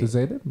ኮትዛ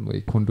አይደል ወይ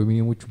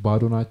ኮንዶሚኒየሞቹ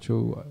ባዶ ናቸው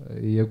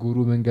የጉሩ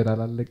መንገድ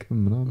አላለቅም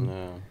ምናምን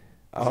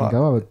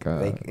ስጋባ በቃ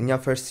እኛ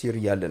ፈርስት ይር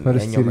ያለን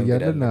ያኛው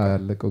መንገድ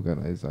ያለቀው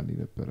ገና ይዛል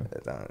ነበር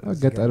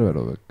ገጠር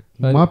በለው በቃ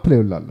ማፕ ላይ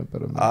ይላል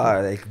ነበር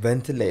ላይክ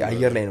በእንትን ላይ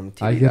አየር ላይ ነው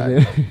የምትይላል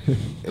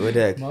ወደ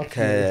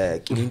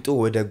ከቂሊንጦ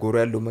ወደ ጎሮ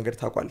ያለው መንገድ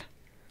ታቋል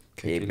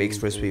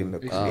በኤክስፕሬስ ዌይ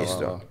መቆየስ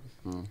ነው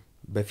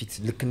በፊት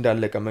ልክ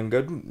እንዳለቀ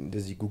መንገዱ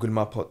እንደዚህ ጉግል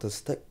ማፕ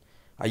አውጥተህ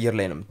አየር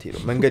ላይ ነው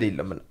የምትሄደው መንገድ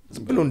የለም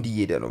ዝም ብሎ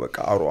እንዲሄደ ነው በቃ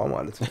አሮዋ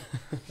ማለት ነው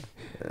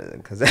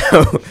ከዛ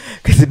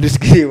ከትንሽ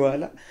ጊዜ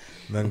በኋላ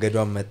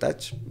መንገዷን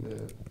መጣች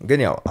ግን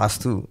ያው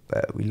አስቱ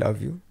we love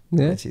you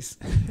ነቺስ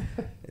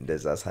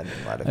እንደዛ ሳን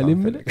ማለት ነው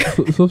እኔም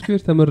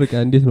ሶፍትዌር ተመረቀ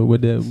እንዴት ነው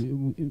ወደ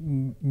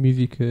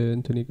ሚውዚክ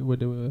እንትን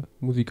ወደ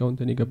ሙዚቃው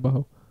እንትን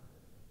የገባኸው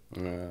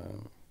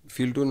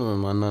ፊልዱን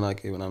ማናናቄ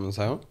ምናምን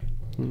ሳይሆን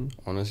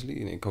honestly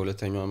እኔ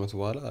ከሁለተኛው አመት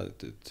በኋላ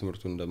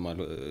ትምርቱ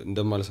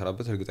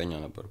እንደማልሰራበት እርግጠኛ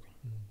ነበርኩ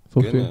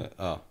ግን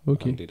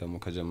አንዴ ደግሞ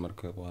ከጀመርኩ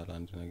በኋላ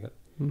አንድ ነገር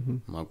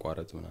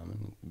ማቋረጥ ምናምን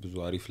ብዙ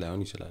አሪፍ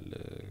ላይሆን ይችላል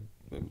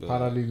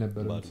ፓራሌል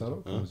ነበር የምትሰራው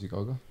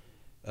ሙዚቃው ጋር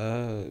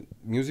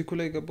ሚውዚኩ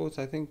ላይ ገባሁት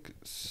አይ ቲንክ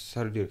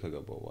ሰርድ ይር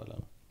ከገባሁ በኋላ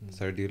ነው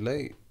ሰርድ ይር ላይ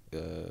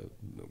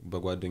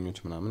በጓደኞች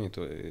ምናምን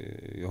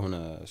የሆነ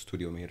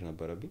ስቱዲዮ መሄድ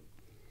ነበረብኝ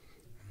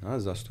እና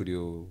እዛ ስቱዲዮ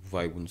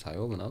ቫይቡን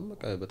ሳይው ምናምን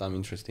በጣም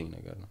ኢንትረስቲንግ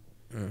ነገር ነው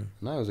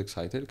እና I was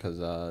excited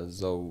ከዛ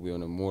እዛው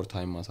የሆነ ሞር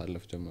ታይም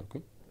ማሳለፍ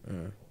ጀመርኩኝ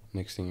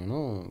next thing you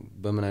know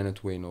በምን አይነት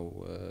ወይ ነው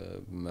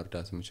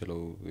መርዳት የምችለው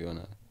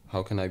የሆነ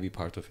how can I be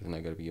part of it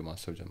ነገር ብዬ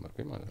ማሰብ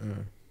ጀመርኩኝ ማለት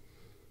ነው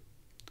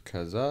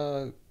ከዛ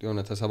የሆነ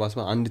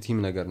ተሰባስበን አንድ ቲም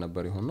ነገር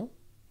ነበር ይሆነው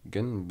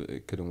ግን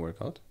couldn't work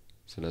out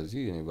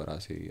ስለዚህ እኔ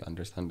በራሴ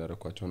አንደርስታንድ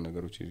ያደረኳቸውን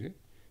ነገሮች ይዤ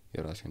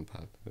የራሴን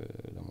ፓት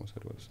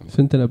ለመውሰድ ወሰንኩ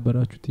ስንት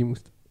ነበራችሁ ቲም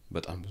ውስጥ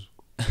በጣም ብዙ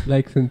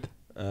ላይክ ስንት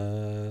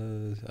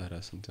አራ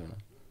ስንት ነው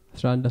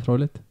 11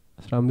 12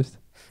 15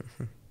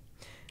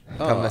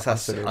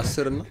 ከመሳሰሉ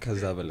 10 እና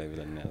ከዛ በላይ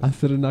ብለን ያዝ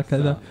 10 እና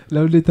ከዛ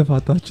ለምን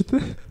ተፋታችሁት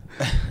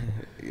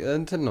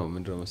እንትን ነው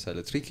ምንድነው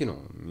መሰለህ ትሪኪ ነው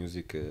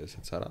ሚውዚክ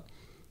ስትሰራ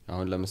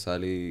አሁን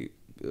ለምሳሌ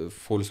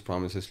ፎልስ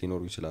ፕሮሚሰስ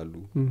ሊኖሩ ይችላሉ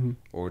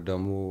ኦር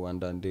ደግሞ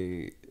አንዳንዴ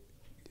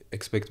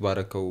ኤክስፔክት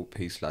ባረከው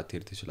ፔስ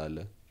ላትሄድ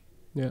ትችላለህ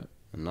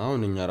እና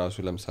አሁን እኛ ራሱ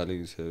ለምሳሌ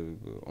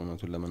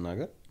እውነቱን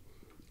ለመናገር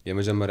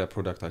የመጀመሪያ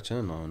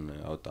ፕሮዳክታችንን አሁን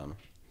አወጣ ነው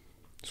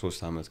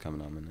 3 አመት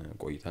ከምናምን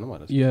ቆይተን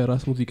ማለት ነው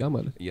የራስ ሙዚቃ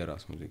ማለት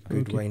የራስ ሙዚቃ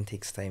good wine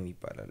takes time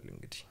ይባላል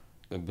እንግዲህ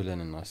ብለን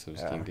እናስብ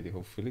እስኪ እንግዲህ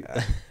ሆፕፉሊ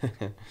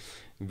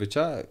ብቻ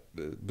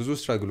ብዙ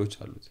ስትራግሎች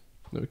አሉት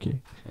ኦኬ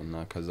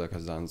እና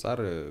ከዛ አንፃር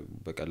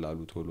በቀላሉ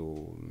ቶሎ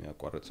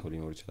የሚያቋርጥ ሰው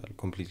ሊኖር ይችላል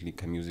ኮምፕሊትሊ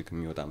ከሚውዚክ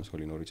የሚወጣም ሰው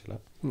ሊኖር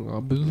ይችላል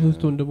ብዙ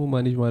ሰው ደግሞ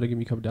ማኔጅ ማድረግ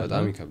የሚከብዳል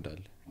በጣም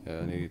ይከብዳል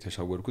እኔ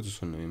ተሻወርኩት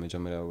እሱን ነው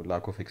የመጀመሪያው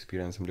ላክ ኦፍ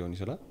ኤክስፒሪየንስም ሊሆን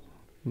ይችላል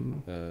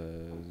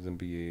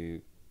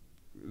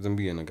ዝም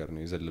ብዬ ነገር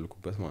ነው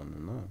የዘለልኩበት ማለት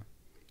ነውና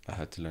I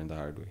had to learn the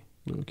hard way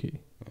ኦኬ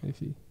አይ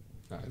ሲ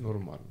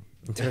ኖርማል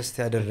ኢንትረስት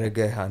ያደረገ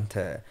አንተ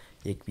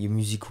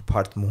የሚውዚኩ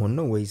ፓርት መሆን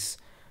ነው ወይስ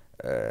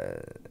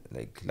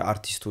ላይክ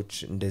ለአርቲስቶች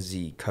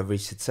እንደዚህ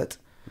ከቨሬጅ ስትሰጥ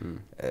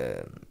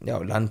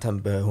ያው ላንተም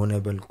በሆነ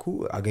በልኩ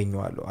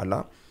አገኘዋለሁ አላ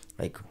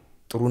ላይክ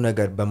ጥሩ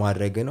ነገር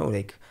በማድረግ ነው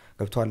ላይክ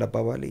ገብቷል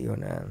አባባሌ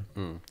የሆነ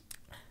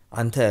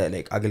አንተ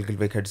ላይክ አገልግል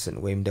ሬከርድስን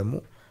ወይም ደግሞ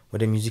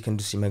ወደ ሚውዚክ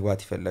ኢንዱስትሪ መግባት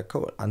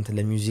ይፈልከው አንተ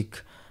ለሚውዚክ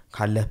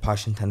ካለ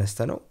ፓሽን ተነስተ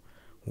ነው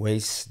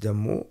ወይስ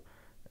ደግሞ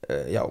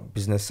ያው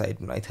ቢዝነስ ሳይድ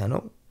ነው አይተ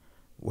ነው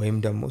ወይም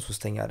ደግሞ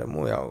ሶስተኛ ደግሞ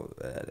ያው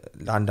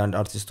ለአንዳንድ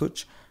አርቲስቶች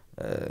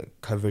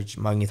coverage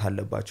ማግኘት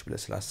አለባችሁ ብለ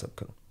ስላሰብክ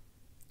ነው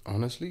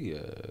honestly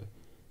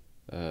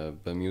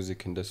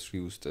በሚውዚክ ኢንዱስትሪ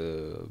ውስጥ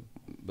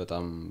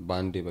በጣም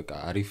ባንዴ በቃ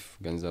አሪፍ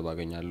ገንዘብ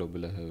አገኛለሁ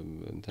ብለ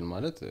እንትን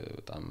ማለት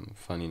በጣም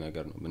ፋኒ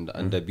ነገር ነው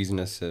እንደ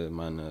ቢዝነስ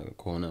ማን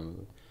ከሆነ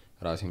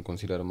ራሴን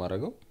ኮንሲደር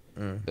ማድረገው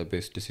the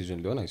best decision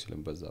ሊሆን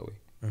አይችልም በዛ ወይ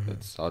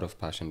it's out of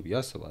passion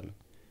ቢያስባለሁ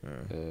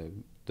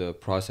the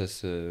process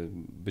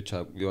ብቻ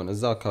ሊሆን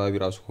እዛ አካባቢ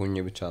ራሱ ሆኜ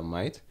ብቻ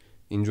ማየት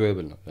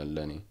enjoyable ነው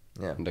ለኔ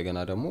እንደገና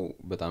ደግሞ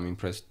በጣም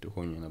ኢምፕሬስድ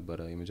ሆኜ ነበር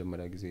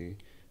የመጀመሪያ ጊዜ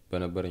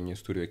በነበረኝ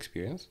ስቱዲዮ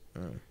ኤክስፒሪየንስ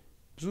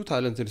ብዙ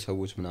ታለንትድ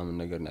ሰዎች ምናምን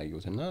ነገር ነው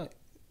ያዩትና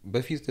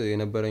በፊት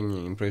የነበረኝ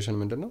ኢምፕሬሽን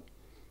ምንድነው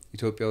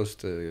ኢትዮጵያ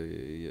ውስጥ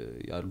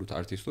ያሉት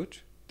አርቲስቶች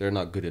they're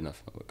not good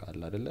enough ነው በቃ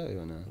አይደለ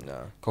የሆነ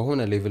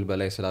ከሆነ ሌቭል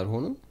በላይ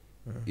ስላልሆኑ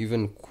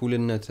ኢቭን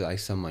ኩልነት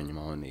አይሰማኝም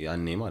አሁን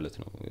ያኔ ማለት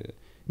ነው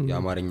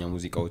የአማርኛ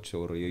ሙዚቃዎች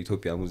ወር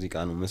የኢትዮጵያ ሙዚቃ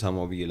ነው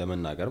መሳማው ብዬ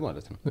ለመናገር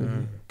ማለት ነው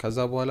ከዛ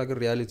በኋላ ግን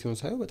ሪያሊቲውን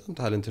ሳይው በጣም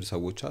ታለንትድ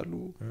ሰዎች አሉ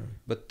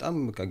በጣም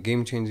በቃ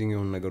ጌም ቼንጂንግ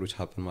የሆኑ ነገሮች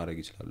ሃፕን ማድረግ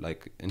ይችላል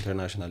ላይክ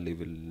ኢንተርናሽናል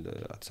ሌቭል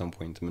at some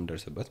point ምን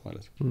ደርስበት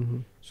ማለት ነው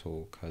ሶ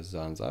ከዛ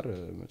አንፃር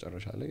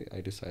መጨረሻ ላይ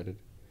I decided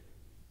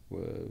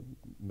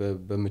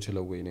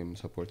በመችለው ወይ ነኝ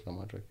ሰፖርት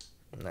ለማድረግ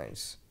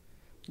ናይስ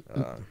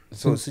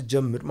ሶ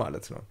ስጀምር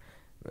ማለት ነው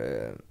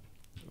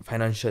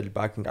ፋይናንሻል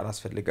ባኪንግ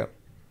አላስፈልገም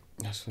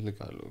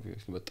ያስፈልጋል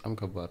ኦብቪየስሊ በጣም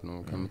ከባድ ነው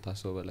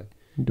ከምታስበው በላይ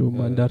እንደውም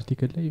አንድ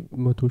አርቲክል ላይ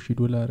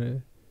 $100,000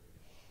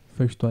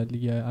 ፈጅቷል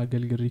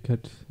የአገልግል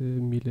ሪከርድ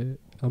የሚል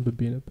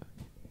አንብቤ ነበር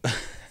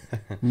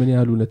ምን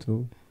ያህል እውነት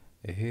ነው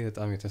ይሄ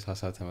በጣም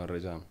የተሳሳተ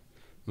መረጃ ነው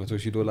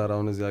 $100,000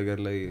 አሁን እዚህ ሀገር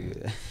ላይ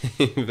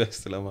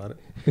ኢንቨስት ለማድረግ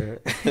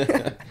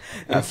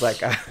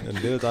አሳቃ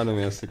እንዴ በጣም ነው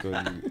የሚያስቀው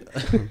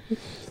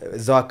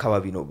እዛው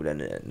አካባቢ ነው ብለን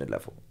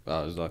እንለፈው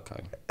እዛው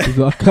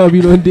አካባቢ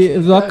ነው እንዴ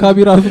እዛው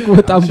አካባቢ ራሱ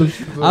በጣም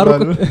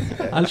አርቁ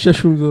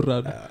አልሸሹም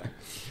ዞራሉ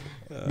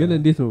ግን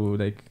እንዴት ነው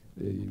ላይክ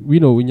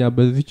ዊ ኖ እኛ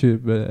በዚች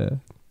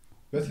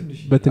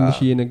በትንሽ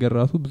ነገር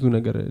ራሱ ብዙ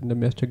ነገር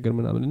እንደሚያስቸግር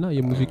ምናምንና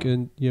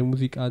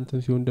የሙዚቃ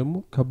እንትን ሲሆን ደግሞ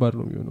ከባድ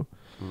ነው የሚሆነው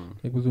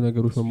ብዙ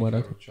ነገሮች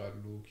መሟላት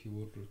አሉ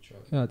ኪቦርዶች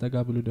አሉ ያ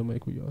ጠጋ ብሎ ደግሞ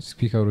አይቆያው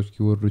ስፒከሮች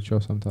ኪቦርዶች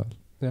ሰምታል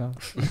ያ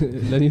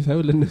ለኔ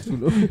ሳይሆን ለነሱ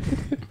ነው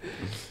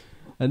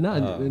እና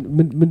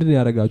ምንድነው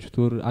ያረጋችሁት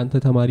ወር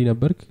አንተ ተማሪ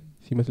ነበርክ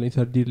ሲመስለኝ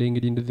ሰርዲር ላይ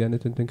እንግዲህ እንደዚህ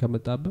አይነት እንትን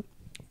ከመጣበ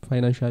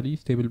ፋይናንሻሊ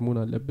ስቴብል መሆን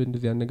አለበት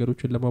እንደዚህ አይነት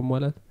ነገሮችን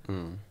ለማሟላት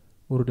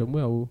ወር ደግሞ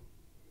ያው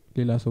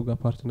ሌላ ሰው ጋር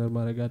ፓርትነር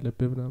ማድረግ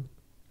አለበት ምናምን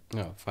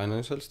ያ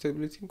ፋይናንሻል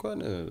ስቴቢሊቲ እንኳን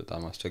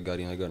በጣም አስቸጋሪ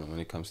ነገር ነው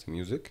when it comes to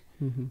music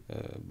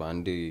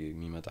ባንዴ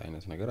የሚመጣ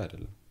አይነት ነገር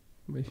አይደለም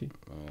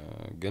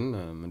ግን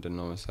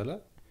ምንድነው መሰለ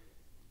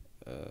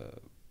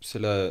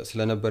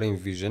ስለነበረኝ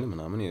ቪዥን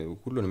ምናምን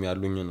ሁሉንም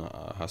ያሉኝን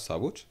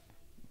ሐሳቦች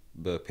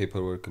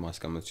በፔፐር ወርክ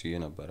ማስቀመጥ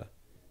ይችላል ነበር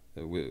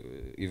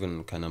ኢቭን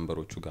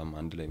ከነምበሮቹ ጋር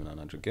አንድ ላይ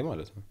ምናምን አድርጌ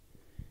ማለት ነው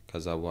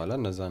ከዛ በኋላ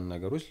እነዛን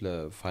ነገሮች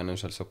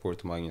ለፋይናንሻል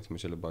ሰፖርት ማግኘት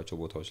የምችልባቸው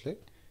ቦታዎች ላይ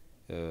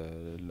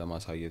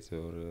ለማሳየት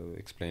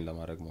ኤክስፕሌን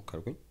ለማድረግ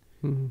ሞከርኩኝ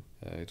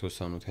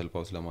የተወሰኑት ሄልፕ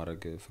አውት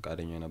ለማድረግ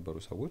ፍቃደኛ የነበሩ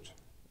ሰዎች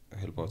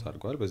ሄልፕ አውት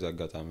አድርገዋል በዚህ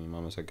አጋጣሚ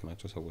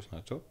ማመሰግናቸው ሰዎች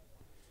ናቸው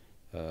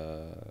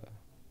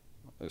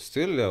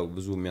ስቲል ያው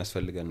ብዙ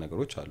የሚያስፈልገን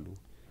ነገሮች አሉ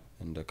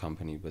እንደ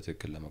ካምፓኒ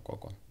በትክክል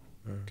ለመቋቋም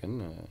ግን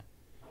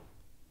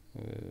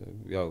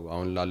ያው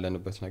አሁን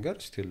ላለንበት ነገር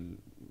ስቲል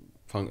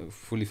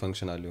fully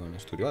functional የሆነ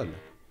ስቱዲዮ አለ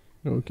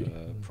ኦኬ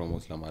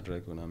ፕሮሞት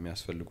ለማድረግ እና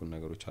የሚያስፈልጉ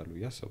ነገሮች አሉ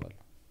ያስባሉ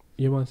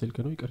የማን ስልክ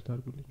ነው ይቅርታ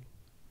አድርጉልኝ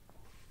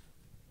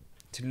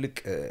ትልቅ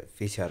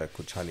ፌስ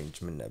ያረኩት ቻሌንጅ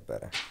ምን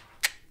ነበረ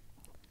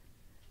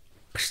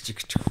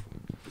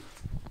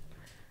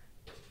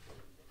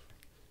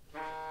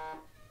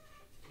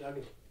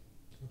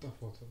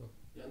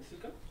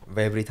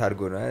ቫይብሬት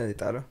አድርጎ ነው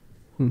የጣለው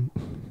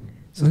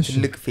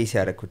ትልቅ ፌስ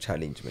ያረኩት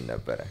ቻሌንጅ ምን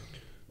ነበረ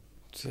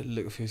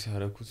ትልቅ ፌስ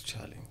ያረኩት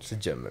ቻሌንጅ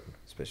ስጀምር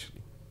ስፔሻሊ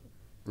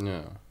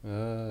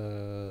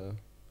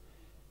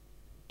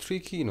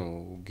ትሪኪ ነው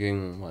ጌሙ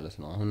ማለት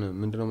ነው አሁን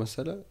ምንድነው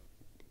መሰለ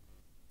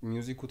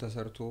ሚውዚኩ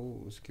ተሰርቶ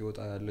እስኪወጣ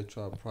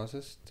ያለችው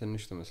ፕሮሰስ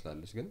ትንሽ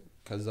ትመስላለች ግን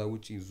ከዛ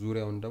ውጪ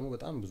ዙሪያውን ደግሞ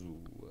በጣም ብዙ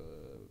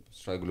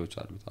ስትራግሎች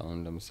አሉት አሁን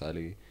ለምሳሌ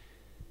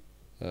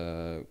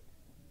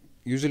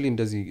usually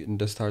እንደዚህ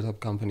እንደ ስታርትአፕ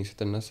ካምፓኒ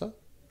ስትነሳ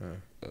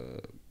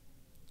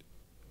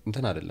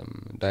እንትን አይደለም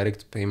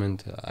ዳይሬክት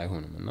ፔመንት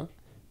አይሆንምና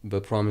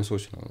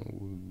በፕሮሚሶች ነው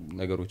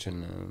ነገሮችን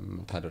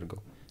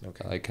ታደርገው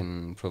I can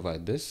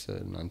provide this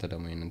እናንተ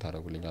ደግሞ ይሄንን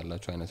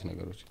ታደርጉልኛላችሁ አይነት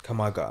ነገሮች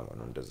ከማጋ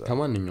ነው እንደዛ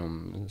ከማንኛውም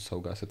ሰው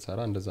ጋር ስትሰራ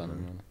እንደዛ ነው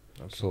የሚሆነው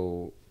ሶ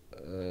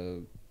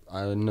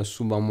እነሱ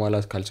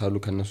ማሟላት ካልቻሉ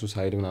ከነሱ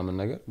ሳይድ ምናምን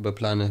ነገር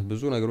በፕላንህ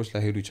ብዙ ነገሮች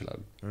ላይ ሄዱ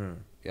ይችላሉ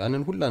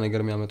ያንን ሁላ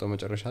ነገር የሚያመጣው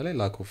መጨረሻ ላይ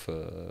lack of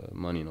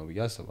money ነው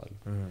ያስባሉ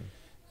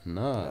እና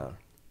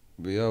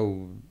ያው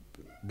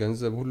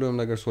ገንዘብ ሁሉንም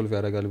ነገር ሶልቭ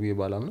ያደርጋል ብዬ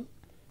ባላምነው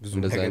ብዙ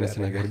እንደዛ አይነት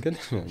ነገር ግን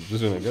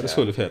ብዙ ነገር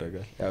ሶልቭ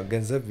ያደርጋል ያው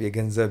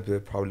የገንዘብ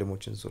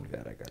ፕሮብሌሞችን ሶልቭ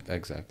ያደርጋል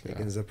ኤግዛክትሊ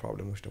የገንዘብ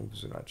ፕሮብሌሞች ደግሞ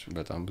ብዙ ናቸው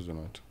በጣም ብዙ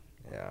ናቸው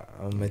ያ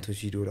አሁን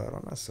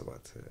 $100,000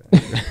 አስባት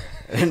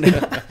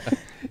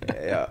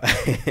ያ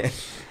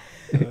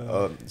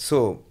ሶ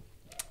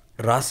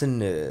ራስን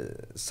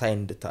ሳይን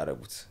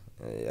እንድታረጉት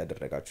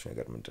ያደረጋችሁ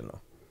ነገር ምንድነው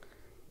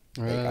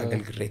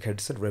አገልግል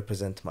ሬከርድስን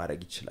ሪፕሬዘንት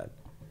ማድረግ ይችላል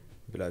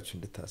ብላችሁ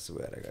እንድታስቡ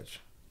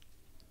ያደረጋችሁ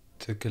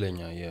ትክክለኛ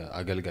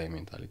የአገልጋይ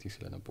ሜንታሊቲ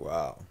ስለነበር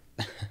ዋው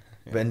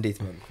በእንዴት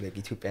መልኩ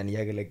ለኢትዮጵያን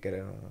ያገለገለ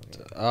ነው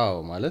አዎ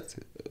ማለት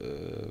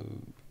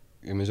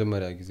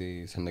የመጀመሪያ ጊዜ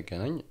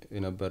ስንገናኝ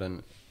የነበረን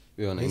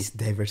የሆነ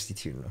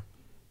ዳይቨርሲቲ ነው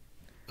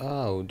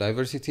አዎ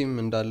ዳይቨርሲቲም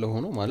እንዳለ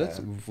ሆኖ ማለት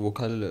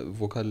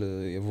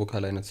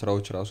የቮካል አይነት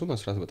ስራዎች ራሱ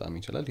መስራት በጣም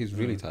ይችላል he's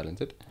really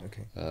talented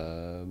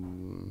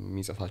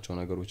የሚጽፋቸው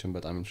ነገሮችን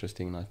በጣም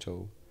ኢንትረስቲንግ ናቸው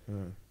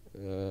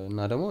እና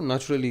ደግሞ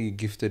ናቹራሊ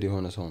ጊፍትድ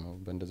የሆነ ሰው ነው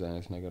በእንደዛ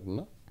አይነት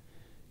ነገርና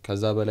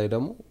ከዛ በላይ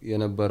ደግሞ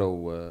የነበረው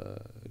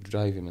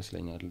ድራይቭ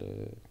ይመስለኛል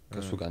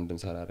ከሱ ጋር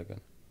እንድንሰራ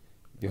ያደረገን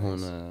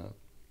የሆነ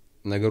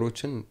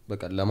ነገሮችን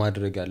በቃ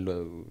ለማድረግ ያለው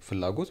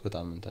ፍላጎት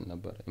በጣም እንትን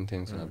ነበር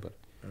ኢንቴንስ ነበር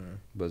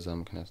በዛ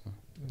ምክንያት ነው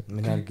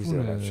ምን ያህል ጊዜ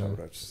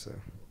አብራችሁ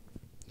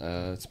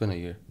it's been a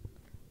year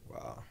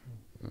wow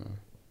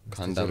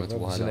ከአንድ አመት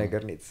በኋላ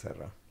ነገር ነው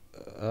የተሰራ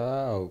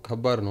አዎ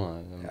ከባድ ነው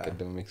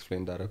ቀደም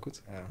ኤክስፕሌን እንዳደረኩት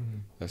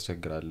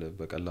ያስቸግራል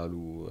በቀላሉ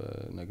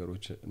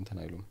ነገሮች እንትን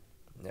አይሉም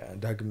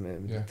ዳግም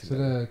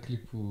ስለ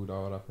ክሊፑ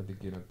ላወራ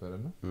ፈልጌ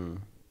ነበርና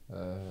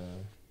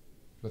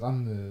በጣም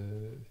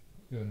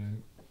የሆነ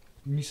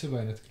ሚስብ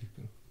አይነት ክሊፕ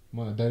ነው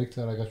ማለት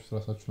ዳይሬክተር አጋችሁ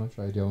ራሳችሁ ናችሁ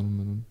አይዲያውን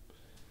ምኑን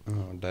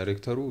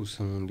ዳይሬክተሩ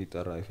ስሙ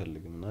እንዲጠራ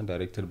አይፈልግምና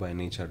ዳይሬክተድ ባይ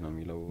ኔቸር ነው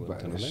የሚለው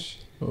እንትን ላይ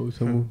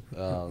ስሙ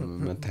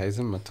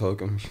መታየዝም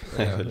መታወቅም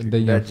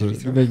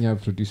እንደኛ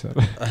ፕሮዲዩሰር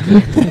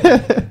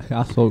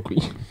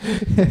አስታውቁኝ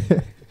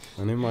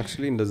እኔም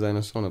አክቹሊ እንደዛ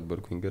አይነት ሰው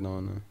ነበርኩኝ ግን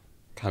አሁን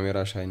ካሜራ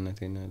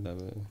ሻይነቴን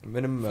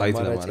ምንም ፋይት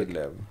ማለት ለማድረግ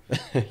የለም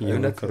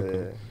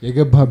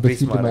የገባበት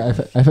ፊልም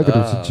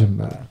አይፈቅድም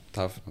ሲጀምር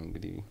ታፍ ነው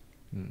እንግዲህ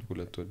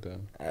ሁለት ወደ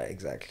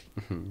ኤግዛክትሊ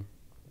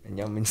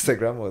እኛም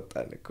ኢንስታግራም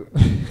ወጣን እኮ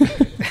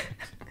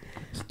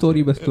ስቶሪ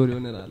በስቶሪ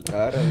ሆነናል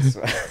አረ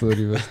ስቶሪ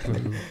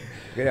በስቶሪ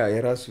ግን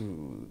የራሱ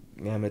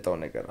የሚያመጣው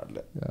ነገር አለ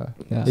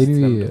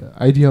ኤኒዌይ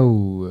አይዲያው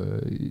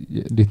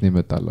እንዴት ነው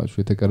የመጣላችሁ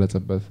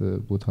የተቀረጸበት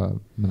ቦታ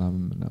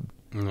ምናምን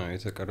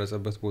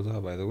የተቀረጸበት ቦታ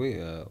by the way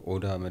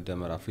ኦዳ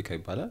መደመር አፍሪካ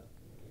ይባላል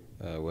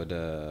ወደ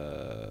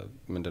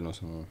ምንድነው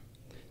ስሙ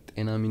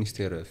ጤና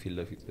ሚኒስቴር ፊት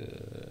ለፊት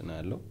ነው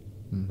ያለው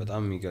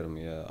በጣም የሚገርም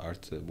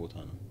የአርት ቦታ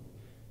ነው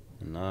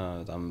እና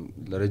በጣም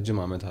ለረጅም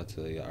አመታት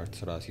የአርት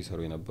ስራ ሲሰሩ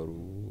የነበሩ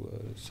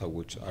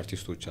ሰዎች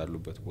አርቲስቶች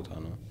ያሉበት ቦታ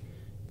ነው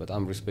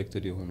በጣም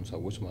ሪስፔክትድ የሆኑ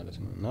ሰዎች ማለት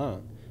ነው እና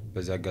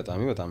በዚህ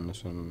አጋጣሚ በጣም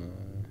እነሱን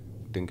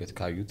ድንገት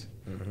ካዩት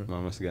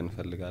ማመስገን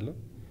ፈልጋለሁ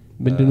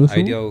ምንድነው ስሙ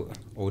አይዲያው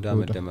ኦዳ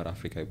መደመር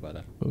አፍሪካ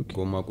ይባላል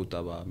ጎማ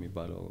ቁጣባ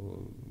የሚባለው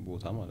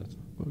ቦታ ማለት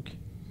ነው ኦኬ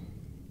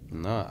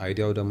እና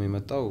አይዲያው ደግሞ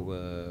የመጣው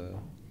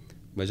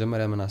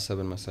መጀመሪያ ምን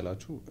አሰብን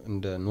መሰላችሁ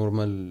እንደ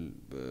ኖርማል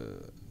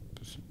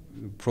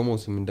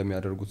ፕሮሞትም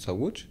እንደሚያደርጉት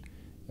ሰዎች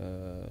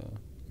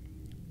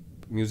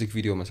ሚውዚክ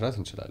ቪዲዮ መስራት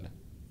እንችላለን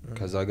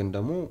ከዛ ግን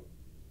ደግሞ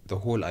the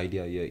whole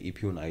idea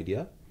የኢፒውን አይዲያ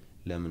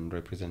ለምን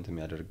ሪፕሬዘንት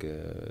የሚያደርግ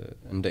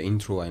እንደ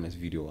ኢንትሮ አይነት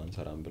ቪዲዮ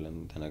አንሰራም ብለን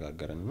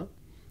ተነጋገረንና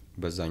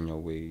በዛኛው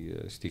ወይ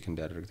ስቲክ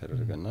እንዲያደርግ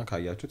ተደረገና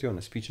ካያችሁት የሆነ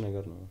ስፒች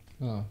ነገር ነው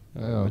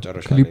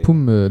መጨረሻ ክሊፑም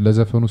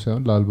ለዘፈኑ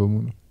ሳይሆን ለአልበሙ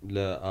ነው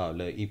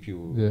ለኢፒዩ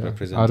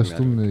ሪፕሬዘንት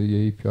አርስቱም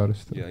የኢፒዩ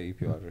አርስት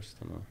የኢፒዩ አርስት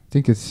ነው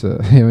think it's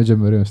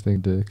የመጀመሪያው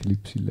ስታይል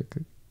ክሊፕ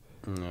ሲለቀቅ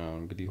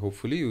እንግዲህ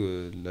ሆፕፉሊ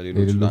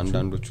ለሌሎች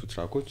ለአንዳንዶቹ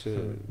ትራኮች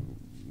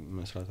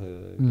መስራት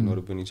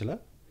ሊኖርብን ይችላል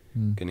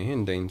ግን ይሄ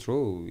እንደ ኢንትሮ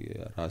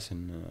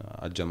የራስን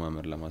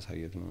አጀማመር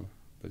ለማሳየት ነው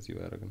በዚህ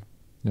ያደረግ ነው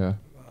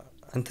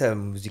አንተ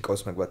ሙዚቃ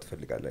ውስጥ መግባት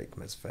ትፈልጋለህ like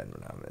መዝፈን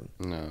ምናምን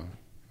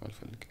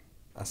አልፈልግም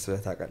አስበህ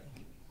ታውቃለህ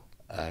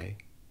አይ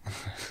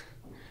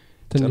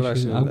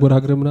ትንሽ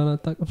አጎራግረ ምናምን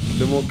አታውቅም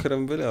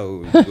ልሞክርም ብል ያው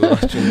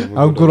ጆሮአችን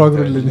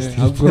አጎራግረልን እስቲ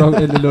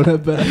አጎራግረልን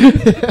ነበር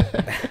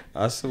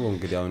አስበው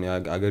እንግዲህ አሁን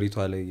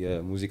አገሪቷ ላይ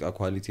የሙዚቃ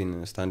ኳሊቲን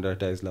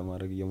ስታንዳርዳይዝ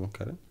ለማድረግ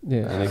እየሞከረን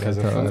እኔ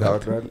ከዘፈን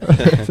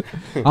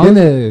አሁን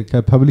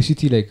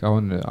ከፐብሊሲቲ ላይ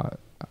አሁን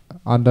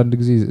አንዳንድ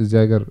ጊዜ እዚህ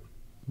ሀገር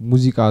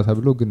ሙዚቃ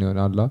ተብሎ ግን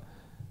ይሆናል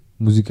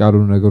ሙዚቃ ያሉ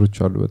ነገሮች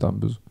አሉ በጣም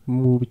ብዙ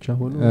ብቻ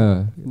ሆኖ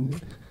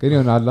ግን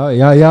ይሆናል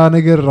ያ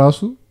ነገር ራሱ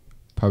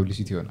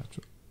ፐብሊሲቲ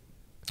ይሆናቸው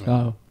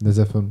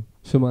ለዘፈኑ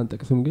ስም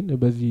አንጠቅስም ግን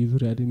በዚህ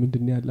ዙሪያ ላይ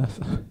ምንድነው ያለ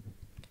ሐሳብ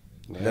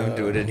ለምን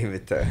ወደኔ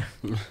መጣ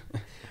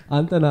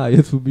አንተና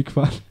የሱ ቢግ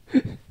ፋን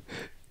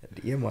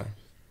የማን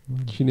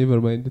ሺ ኔቨር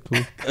ማይንድ ቱ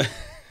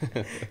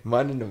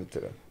ማን ነው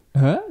የምትለው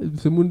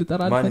ስሙን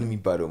እንጠራለን ማን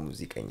የሚባለው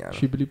ሙዚቀኛ ነው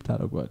ሺ ብሊፕ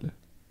ታረጋዋለህ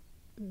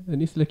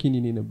እኔ ስለ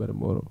ኪኒኔ ነበር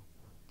የማወራው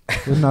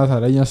እና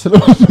ታዲያ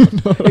ስለሆነ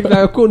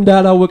እኮ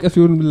እንዳላወቀ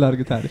ሲሆን ምን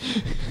ላድርግ ታዲያ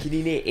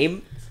ኪኒኔ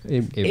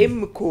ኤም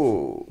እኮ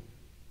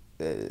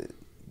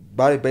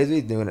ባይዘይ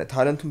የሆነ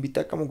ታለንቱን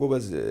ቢጠቀመው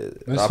ጎበዝ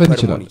ራፐር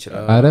መሆን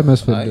ይችላል አረ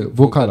መስፈን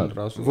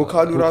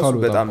ቮካሉ ራሱ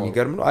በጣም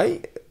የሚገርም ነው አይ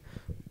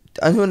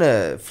የሆነ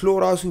ፍሎ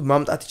ራሱ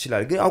ማምጣት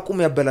ይችላል ግን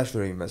አቁም ያበላሽ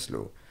ነው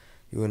የሚመስለው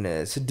የሆነ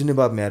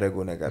ስድንባብ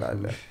የሚያደርገው ነገር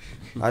አለ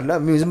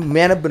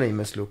የሚያነብ ነው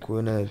የሚመስለው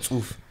የሆነ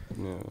ጽሁፍ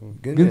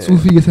ግን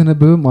ጽሁፍ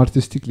እየተነበበም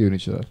አርቲስቲክ ሊሆን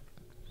ይችላል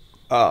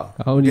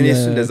አሁን ግን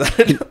እሱ እንደዛ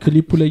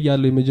ክሊፑ ላይ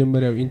ያለው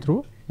የመጀመሪያው ኢንትሮ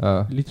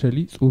ሊትራሊ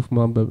ጽሁፍ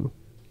ማንበብ ነው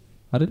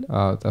አይደል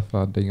ጠፋ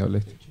አንደኛው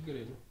ላይ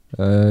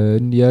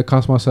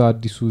የካስማሳ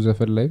አዲሱ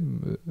ዘፈን ላይ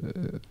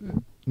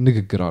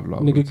ንግግር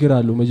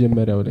አለው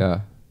መጀመሪያው ላይ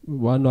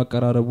ዋናው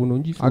አቀራረቡ ነው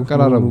እንጂ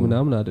አቀራረቡ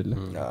ምናምን አይደለም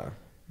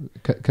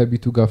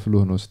ከቢቱ ጋር ፍሎ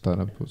ነው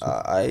ስታነበው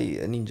አይ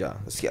እንጃ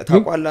እስኪ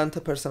ታቋላ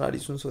አንተ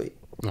ፐርሰናሊቲውን ሶይ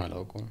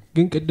አላውቀውም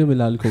ግን ቅድም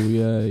ላልከው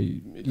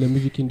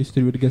ለሙዚክ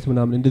ኢንዱስትሪ እድገት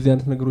ምናምን እንደዚህ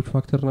አይነት ነገሮች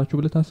ፋክተር ናቸው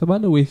ብለህ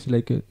ታስባለህ ወይስ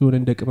ላይክ የሆነ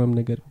እንደ ቅመም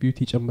ነገር ቢዩቲ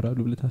ይጨምራሉ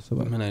ብለህ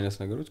ታስባለህ ምን አይነት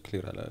ነገሮች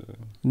ክሊር አላለ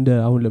እንደ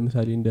አሁን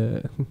ለምሳሌ እንደ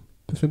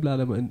ስም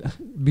ላለም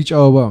ቢጫ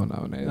አበባ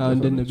ምናምን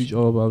እንደነ ቢጫ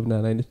አበባ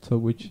ምናምን አይነት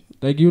ሰዎች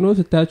ላይክ ዩ ኖ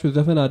ስታያቸው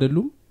ዘፈን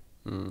አይደሉም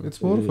it's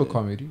more for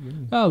comedy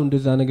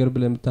እንደዛ ነገር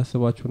ብለህ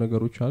የምታስባቸው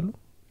ነገሮች አሉ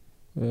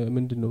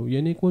ምንድነው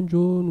የኔ ቆንጆ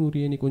ኑሪ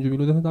የኔ ቆንጆ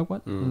ቢሎ ዘፈን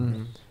ታቋል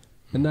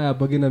እና ያ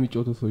በገና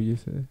የሚጫወተው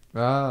ሰውዬስ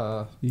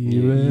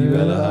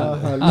ይበላ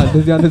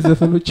እንደዚህ አይነት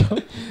ዘፈኖች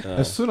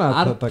እሱን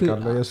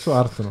አታውቃለህ የሱ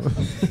አርት ነው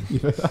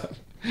ይበላል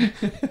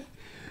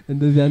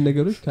እንደዚህ አይነት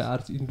ነገሮች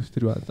ከአርት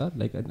ኢንዱስትሪው አንፃር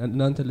ላይክ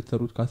እናንተ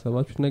ልትሰሩት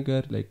ካሰባችሁት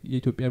ነገር ላይክ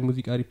የኢትዮጵያ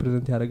ሙዚቃ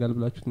ሪፕሬዘንት ያደርጋል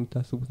ብላችሁት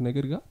የምታስቡት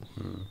ነገር ጋር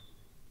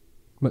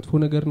መጥፎ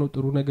ነገር ነው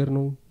ጥሩ ነገር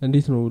ነው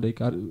እንዴት ነው ላይክ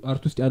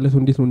አርት ውስጥ ያለ ሰው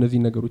እንዴት ነው እነዚህ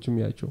ነገሮች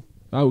የሚያያቸው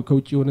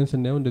ከውጪ ሆነን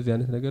ስናየው እንደዚህ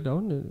አይነት ነገር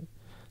አሁን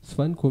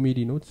ስፋን ኮሜዲ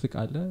ነው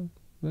ትስቃለህ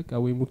በቃ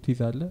ወይ ሙድ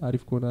ትይዛለህ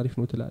አሪፍ ከሆነ አሪፍ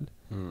ነው ትላለህ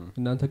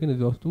እናንተ ግን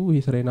እዛው ውስጥ ይሄ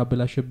ስራዬን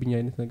አበላሸብኝ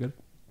አይነት ነገር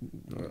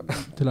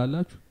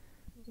ትላላችሁ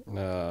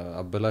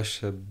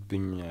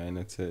አበላሸብኝ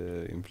አይነት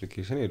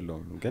ኢምፕሊኬሽን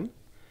የለውም ግን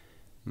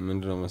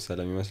ምንድነው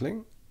መሰለኝ የሚመስለኝ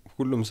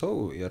ሁሉም ሰው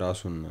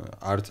የራሱን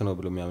አርት ነው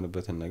ብሎ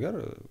የሚያምንበትን ነገር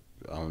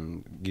አሁን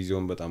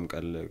ጊዜውን በጣም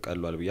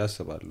ቀሏል ብዬ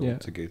አስባለሁ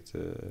to get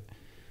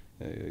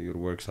your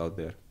works out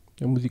there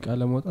ሙዚቃ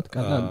ለማውጣት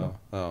ቀላል ነው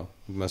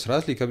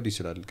መስራት ሊከብድ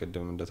ይችላል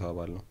ቀደም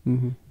እንደተባባል ነው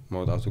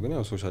ማውጣቱ ግን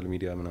ያው ሶሻል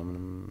ሚዲያ ምናምን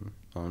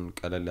አሁን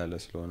ቀለል ያለ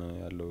ስለሆነ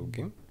ያለው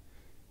ጌም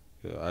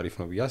አሪፍ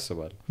ነው ብዬ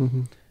አስባለሁ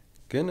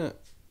ግን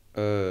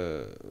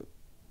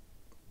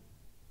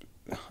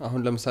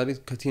አሁን ለምሳሌ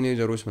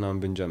ከቲኔጀሮች ምናምን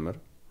ብንጀምር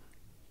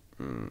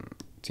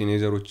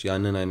ቲኔጀሮች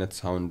ያንን አይነት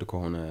ሳውንድ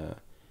ከሆነ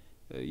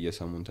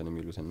እየሰሙ እንትን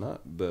የሚሉትና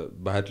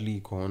በባድሊ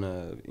ከሆነ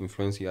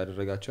ኢንፍሉዌንስ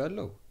ያደረጋቸው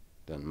ያለው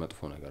ደን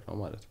መጥፎ ነገር ነው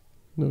ማለት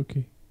ነው ኦኬ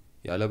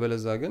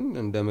ያለበለዛ ግን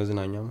እንደ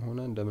መዝናኛም ሆነ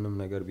እንደምንም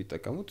ነገር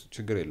ቢጠቀሙት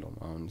ችግር የለውም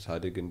አሁን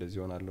ሳድግ እንደዚህ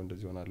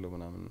ሆናለሁ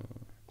ምናምን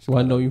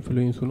ዋናው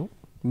ኢንፍሉዌንሱ ነው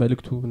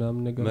መልክቱ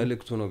ምናምን ነገር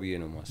መልክቱ ነው ብዬ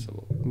ነው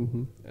ማስበው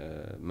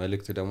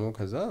መልክት ደግሞ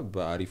ከዛ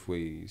በአሪፍ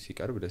ወይ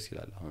ሲቀርብ ደስ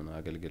ይላል አሁን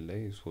አገልግል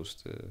ላይ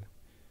 3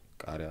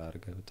 ቃሪያ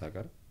አርገህ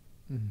ብታቀርብ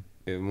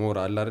ሞር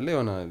አለ አይደለ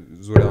የሆነ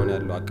ዙሪያውን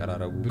ያለው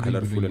አቀራረቡ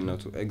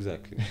ከለርፉልነቱ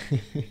ኤግዛክትሊ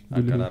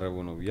አቀራረቡ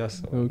ነው ብዬ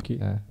አስባለሁ ኦኬ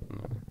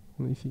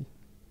እሺ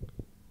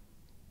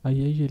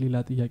አያይዤ ሌላ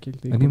ጥያቄ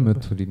ልጠይቅ እኔ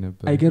መጥቶልኝ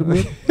ነበር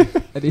አይገርምም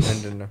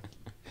ምንድነው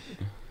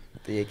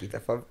ጥያቄ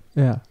ጠፋ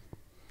ያ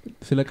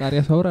ስለ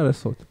ቃሪያ ሳውራ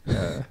ረሳሁት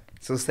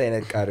 3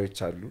 አይነት ቃሪያዎች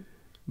አሉ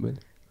ምን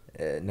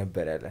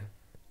ነበር ያለ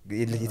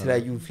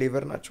የተለያዩ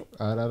ፍሌቨር ናቸው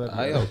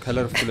አያው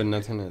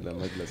ከለርፉልነትን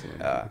ለመግለጽ ነው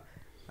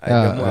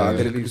ደግሞ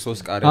አገልግል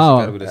 3 ቃሪያ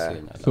ሲቀርብ ደስ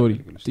ይላል ሶሪ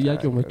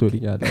ጥያቄው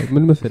መጥቶልኛል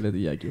ምን መሰለ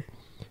ጥያቄው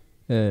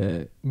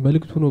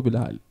መልክቱ ነው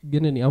ብለሃል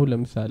ግን እኔ አሁን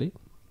ለምሳሌ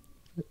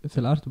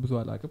ስለ አርት ብዙ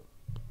አላውቅም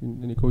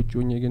እኔ ከውጭ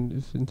ሆኜ ግን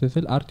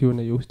እንትን አርት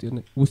የሆነ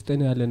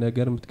ውስጤን ያለ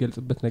ነገር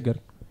የምትገልጽበት ነገር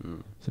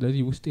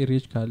ስለዚህ ውስጤ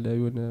ሬጅ ካለ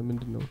የሆነ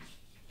ምንድነው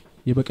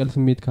የበቀል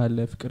ስሜት ካለ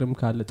ፍቅርም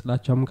ካለ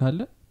ጥላቻም ካለ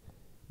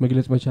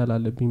መግለጽ መቻል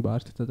አለብኝ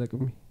በአርት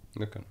ተጠቅሜ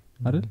ልክ ነው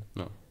አይደል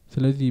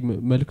ስለዚህ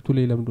መልክቱ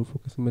ላይ ለምዶ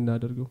ፎከስ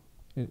የምናደርገው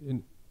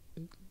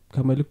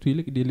ከመልክቱ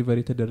ይልቅ ዴሊቨሪ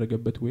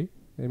የተደረገበት ወይ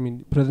አይ ሚን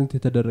ፕሬዘንት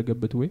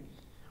የተደረገበት ወይ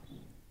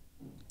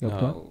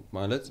ገብቷል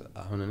ማለት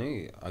አሁን እኔ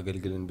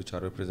አገልግልን ብቻ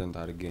ሪፕሬዘንት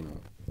አድርጌ ነው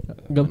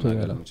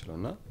ገብቶኛል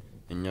እና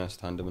እኛ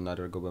ስታንድ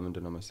የምናደርገው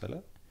በምንድነው መሰለ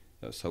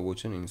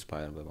ሰዎችን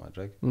ኢንስፓየር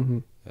በማድረግ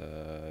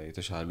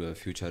የተሻለ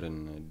ፊውቸርን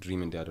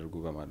ድሪም እንዲያደርጉ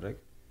በማድረግ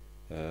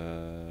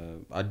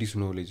አዲስ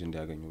ኖሌጅ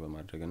እንዲያገኙ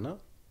በማድረግና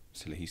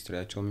ስለ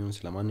ሂስትሪያቸውም ይሁን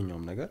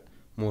ስለማንኛውም ነገር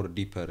ሞር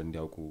ዲፐር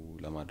እንዲያውቁ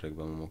ለማድረግ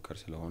በመሞከር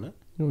ስለሆነ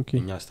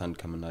እኛ ስታንድ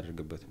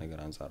ከምናደርግበት ነገር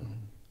አንፃር ነው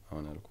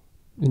አሁን ያልኩ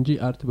እንጂ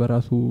አርት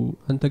በራሱ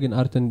አንተ ግን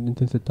አርትን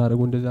እንትን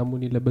ስታደርጉ እንደዛ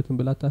መሆን የለበትም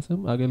ብላ ታስብ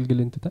አገልግል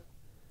እንትታ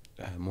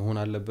መሆን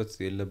አለበት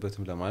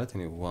የለበትም ለማለት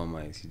እኔ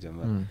ዋማይ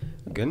ሲጀመር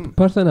ግን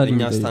ፐርሰናል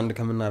እኛ ስታንድ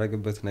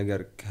ከምናደርግበት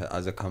ነገር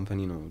አዘ ካምፓኒ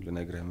ነው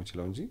ልነግርህ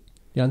የምችለው እንጂ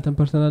ያንተን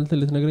ፐርሰናል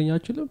ልትነግረኝ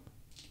አትችልም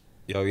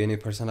ያው የኔ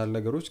ፐርሰናል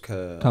ነገሮች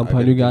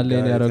ከካምፓኒው ጋር ላይ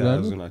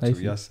ያረጋሉ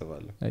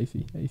ያስባለሁ አይሲ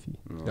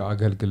ያው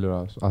አገልግል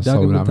ራሱ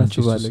አሳውና ምንጭ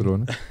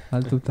ስለሆነ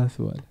አንተ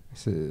ታስባለህ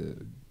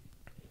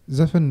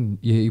ዘፈን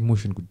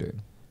የኢሞሽን ጉዳይ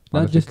ነው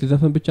not just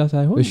ዘፈን ብቻ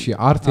ሳይሆን እሺ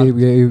አርት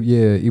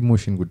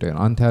የኢሞሽን ጉዳይ ነው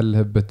አንተ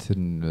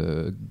ያለህበትን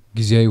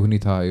ጊዜያዊ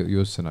ሁኔታ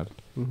ይወስናል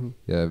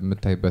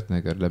የምታይበት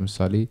ነገር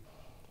ለምሳሌ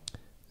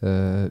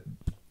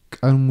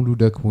ቀን ሙሉ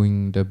ደክሞኝ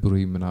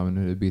ደብሮኝ ምናምን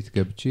ቤት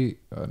ገብቼ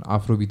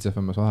አፍሮቢት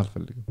ዘፈን መስማት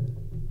አልፈልግም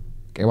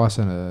ቀባሰ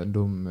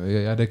እንደውም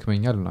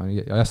ያደክመኛል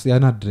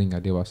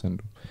ያናድረኛል የባሰ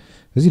እንደው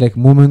እዚህ ላይክ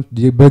ሞመንት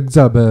በግዛ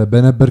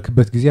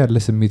በነበርክበት ጊዜ ያለ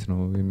ስሜት ነው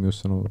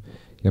የሚወስነው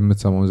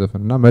የምትሰማው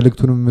ዘፈንና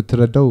መልእክቱንም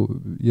የምትረዳው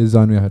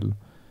የዛኑ ያህል ነው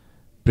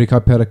ብሬክ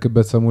አፕ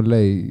ያረክበት ሰሞን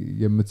ላይ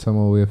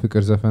የምትሰማው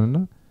የፍቅር ዘፈንና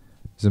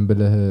ዝም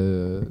ብለህ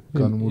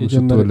ቀኑ ሙሉ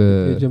ስትወለ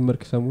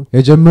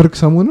የጀመርክ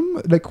ሰሞንም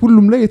ላይክ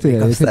ሁሉም ላይ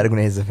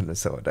የተያደርጉና የዘፈን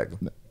ሰው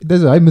ዳግም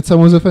እንደዛ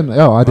የምትሰማው ዘፈን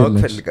ያው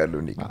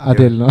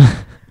አይደል ነው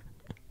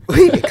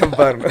ወይ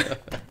ከባድ ነው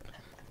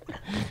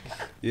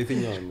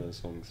የትኛው ነው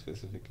ሶንግ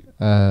ስፔሲፊካሊ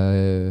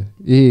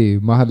ይሄ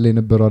መሀል ላይ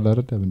ነበረው አለ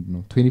አይደል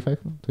ምንድነው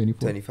 25 ነው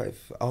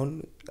 25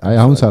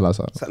 አሁን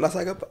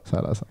 30 ገባ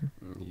 30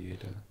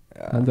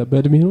 አንተ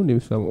በእድሜ ነው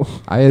እንደምሰማው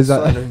አይዛ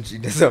ነው እንጂ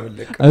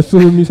ደዛምልክ እሱ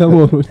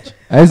የሚሰማው ነው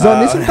አይዛ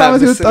ነው ስንት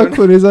አመት ይወጣ እኮ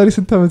ነው የዛሬ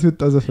ስንት አመት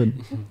ይወጣ ዘፈን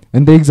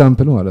እንደ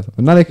ኤግዛምፕል ማለት ነው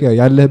እና ላይክ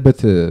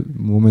ያለህበት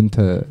ሞመንት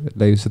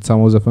ላይ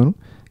ስትሰማው ዘፈኑ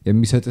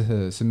የሚሰጥህ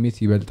ስሜት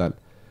ይበልጣል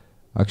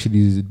አክቹሊ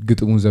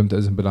ግጥሙን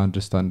ዘምተህ ዝም ብለህ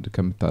አንደርስታንድ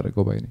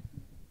ከምታደርገው ባይ ነኝ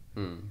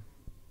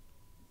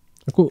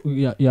እኮ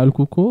ያልኩ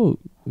እኮ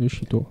እሺ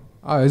ቶ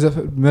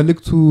ዘፈን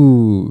መልእክቱ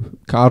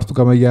ከአርቱ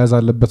ጋር መያያዝ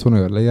አለበት ነው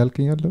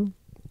ያልከኝ ያለው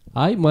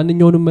አይ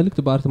ማንኛውንም መልእክት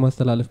በአርት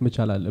ማስተላለፍ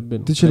መቻል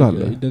አለብን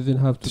ትችላለህ እንደዚህ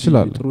ሀብት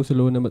ጥሩ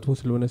ስለሆነ መጥፎ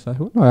ስለሆነ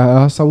ሳይሆን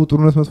ሐሳቡ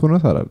ጥሩነት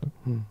መጥፎነት አይደለም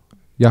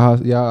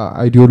ያ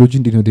አይዲዮሎጂ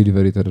እንዴት ነው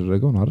ዴሊቨሪ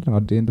የተደረገው ነው አይደል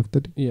አት ኤንድ ኦፍ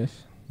ዘ ዴይ yes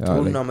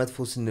ጥሩና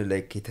መጥፎ ስንል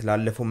ላይክ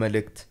የተላለፈው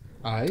መልእክት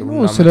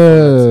ስለ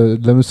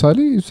ለምሳሌ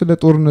ስለ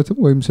ጦርነትም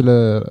ወይም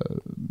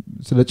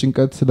ስለ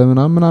ጭንቀት ስለ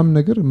ምናምን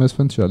ነገር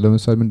መስፈን ይችላል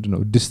ለምሳሌ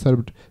ምንድነው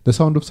disturbed the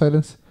sound of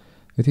silence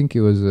I think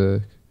it was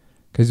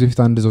ከዚህ በፊት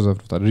አንድ ዘው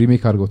ዘፍቷል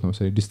ሪሜክ አድርገውት ነው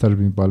መሰለኝ disturbed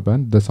የሚባል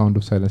ባንድ the sound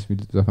of silence ሚል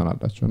ዘፈን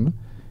አላቸውና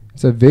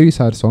it's a very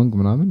sad song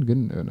ምናምን ግን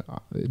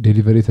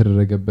ዴሊቨሪ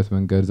የተደረገበት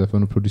መንገድ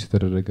ዘፈኑ ፕሮዲዩስ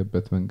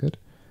የተደረገበት መንገድ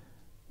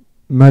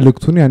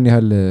መልእክቱን ያን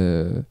ያህል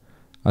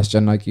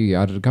አስጨናቂ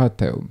አድርጋ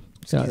አታየውም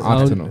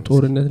አርት ነው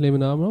ጦርነት ላይ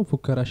ምናምን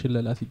ፉከራ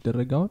ሽለላ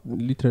ሲደረጋው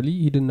ሊትራሊ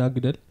ሂድና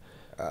ግደል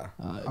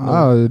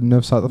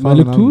ነፍስ አጥፋ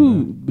መልእክቱ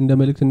እንደ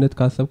መልእክትነት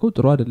ካሰብከው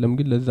ጥሩ አይደለም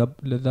ግን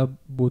ለዛ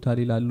ቦታ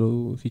ላይ ላለው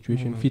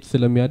ሲቹዌሽን ፊት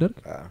ስለሚያደርግ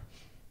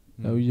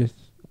ያው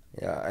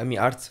I mean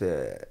art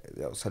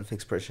ያው self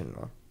expression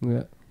ነው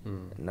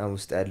እና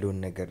ውስጥ ያለውን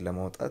ነገር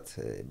ለማውጣት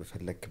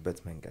በፈለክበት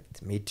መንገድ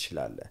መሄድ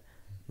ይችላል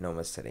ነው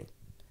መሰለኝ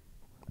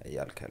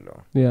ያልከለው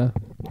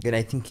ግን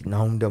I think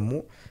ናውም ደግሞ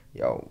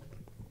ያው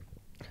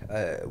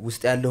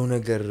ውስጥ ያለው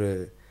ነገር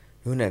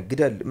የሆነ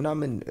ግደል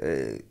ምናምን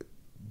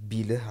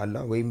ቢልህ አላ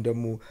ወይም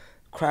ደግሞ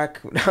ክራክ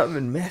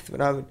ምናምን መት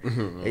ምናምን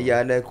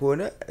ያለ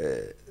ከሆነ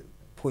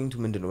ፖይንቱ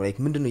ምንድነው ላይክ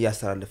ምንድነው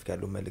ያስተላልፍክ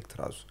ያለው መልእክት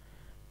ራሱ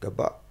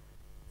ገባ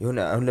የሆነ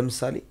አሁን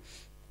ለምሳሌ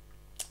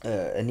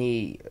እኔ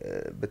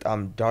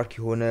በጣም ዳርክ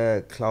የሆነ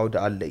ክላውድ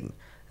አለኝ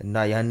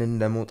እና ያንን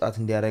ለመውጣት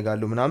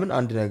እንዲያረጋሉ ምናምን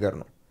አንድ ነገር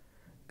ነው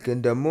ግን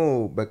ደግሞ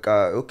በቃ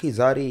ኦኬ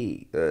ዛሬ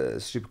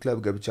ስትሪፕ ክለብ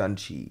ገብቻ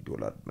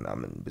 $1,000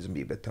 ምናምን ብዙም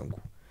ይበተንኩ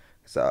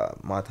ከዛ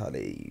ማታ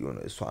ላይ የሆነ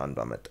እሷ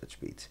አንዷ መጣች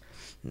ቤት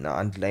እና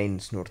አንድ ላይን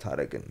ስኖር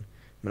ታረግን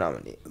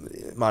ምናምን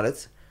ማለት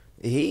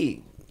ይሄ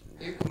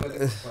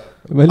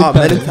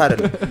መልእክት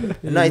አይደለም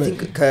እና I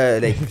think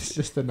like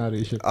just a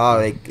narration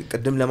like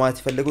ቅድም ለማለት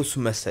የፈለገው እሱ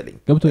መሰለኝ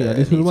ገብቶኛል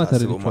የሱን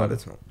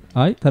ማለት ነው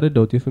አይ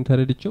ተረዳውት የሱን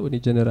ተረድቼው እኔ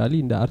ጀነራሊ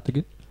እንደ አርት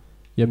ግን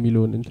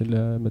የሚለውን እንትን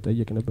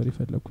ለመጠየቅ ነበር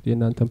የፈለኩት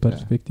የናንተን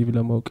ፐርስፔክቲቭ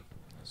ለማወቅ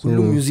ሁሉ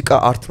ሙዚቃ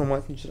አርት ነው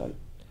ማለት እንችላለን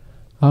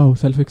አዎ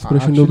ሰልፍ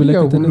ኤክስፕሬሽን ነው ብለህ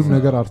ከተነሳ ሁሉ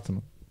ነገር አርት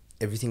ነው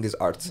everything is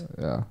art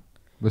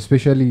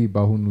especially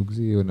ባሁኑ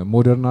ጊዜ የሆነ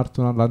ሞደርን አርት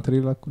ነው ላንተ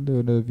ሌላ ኩል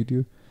የሆነ ቪዲዮ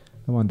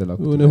ለማን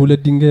ደላኩት የሆነ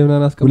ሁለት ድንጋይ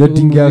ምናምን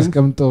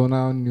አስቀምጠው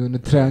የሆነ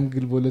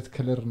ትራያንግል በሁለት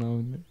ከለር ነው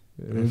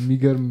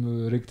የሚገርም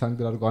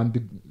ሬክታንግል አድርገው አንድ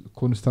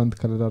ኮንስታንት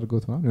ከለር አድርገው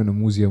የሆነ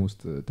ሙዚየም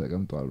ውስጥ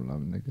ተቀምጠዋል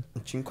ምናምን ነገር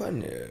እቺ እንኳን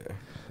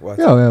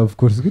ያው ኦፍ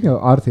ኮርስ ግን ያው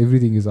አርት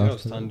ኤቭሪቲንግ ኢዝ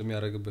አርት ስታንድ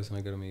የሚያደርግበት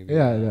ነገር ሜቢ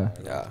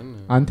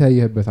አንተ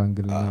ያየህበት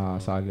አንግልና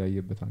ሳሊ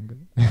ያየህበት አንግል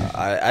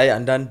አይ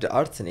አንዳንድ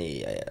አርት እኔ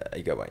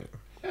አይገባኝም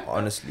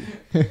honestly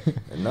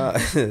እና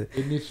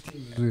NFT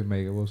ብዙ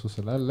የማይገባው ሰው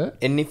ስላለ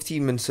NFT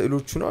ምን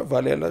ስዕሎቹ ነው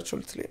ቫል ያላቸው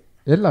ልትለኝ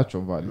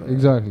የላቸውም ቫል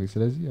ኤግዛክትሊ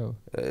ስለዚህ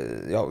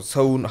ያው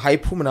ሰውን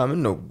ሃይፑ ምናምን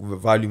ነው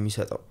ቫልዩ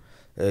የሚሰጠው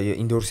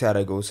ኢንዶርስ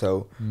ያደረገው ሰው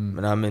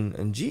ምናምን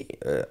እንጂ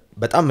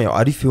በጣም ያው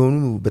አሪፍ የሆኑ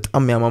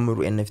በጣም የሚያማምሩ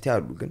NFT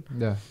አሉ ግን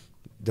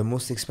the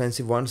most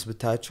expensive ones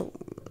ብታያቸው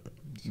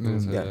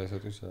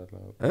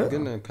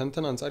ግን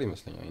ከንተን አንፃር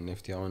ይመስለኛል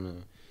NFT አሁን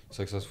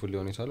ሰክሰስፉል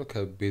ሊሆን ይችላል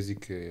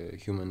ከቤዚክ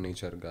ሂውመን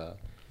ኔቸር ጋር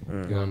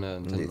የሆነ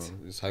እንትን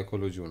ነው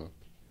ሳይኮሎጂው ነው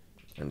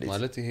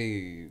ማለት ይሄ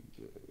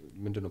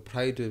ምንድነው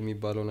ፕራይድ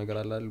የሚባለው ነገር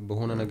አለ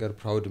በሆነ ነገር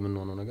ፕራውድ ምን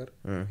ሆነው ነገር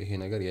ይሄ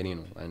ነገር የኔ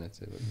ነው አይነት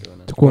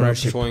የሆነ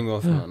showing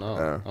off ነው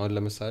አሁን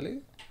ለምሳሌ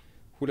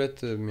ሁለት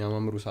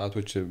የሚያማምሩ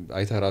ሰዓቶች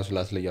አይተ ራሱ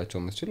ላስለያቸው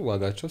መስችል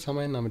ዋጋቸው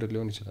ሰማይና ምድር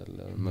ሊሆን ይችላል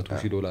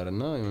 $100,000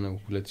 እና የሆነ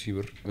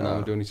 $2,000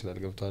 ምናምን ሊሆን ይችላል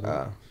ገብቷል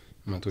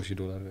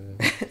 $100,000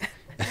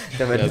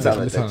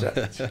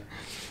 ተመልሳለች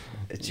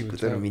እቺ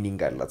ቁጥር ሚኒንግ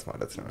አላት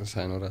ማለት ነው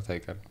ሳይኖራት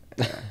አይቀርም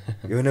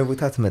የሆነ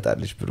ቦታ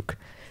ትመጣለች ብሩክ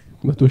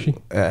 100,000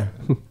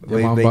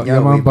 ወይ በእኛ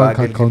ባንክ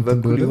አካውንት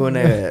እንደሆነ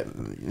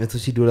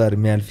 $100,000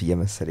 የሚያልፍ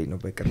እየመሰለኝ ነው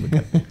በቅርብ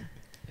ቀን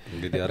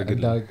እንግዲህ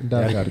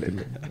አርግልኝ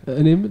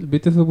እኔም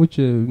ቤተሰቦች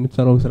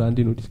የምትሰራውን ስራ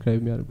እንዴት ነው ዲስክራይብ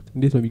የሚያደርጉት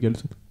እንዴት ነው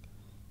የሚገልጹት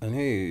እኔ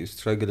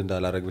ስትራግል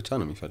እንዳላረግ ብቻ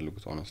ነው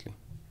የሚፈልጉት honestly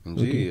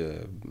እንጂ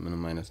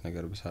ምንም አይነት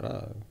ነገር ብሰራ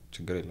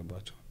ችግር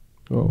የለባቸው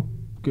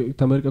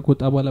ተመርቀህ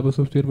ወጣ በኋላ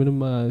በሶፍትዌር ምንም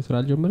ስራ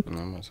አልጀመርክ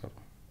ነው ማሰራ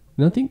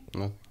nothing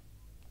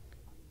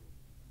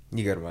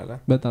ይገርማል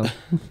በጣም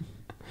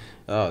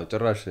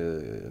ጭራሽ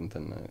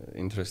እንትን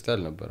ኢንትረስት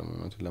አልነበረም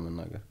እውነቱን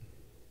ለመናገር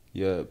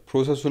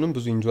የፕሮሰሱንም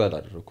ብዙ ኢንጆይ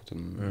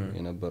አላደረኩትም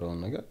የነበረው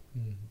ነገር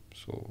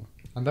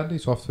አንዳንዴ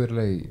ሶፍትዌር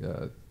ላይ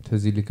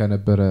ተዚህ ሊካ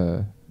ነበረ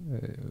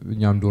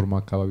እኛም ዶርማ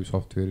አካባቢ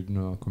ሶፍትዌር እና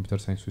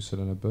ኮምፒውተር ሳይንስ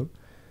ስለነበሩ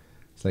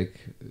like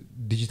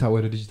ዲጂታል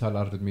ወደ ዲጂታል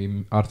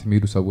አርት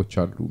የሚሄዱ ሰዎች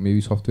አሉ ሜቢ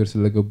ሶፍትዌር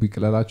ስለገቡ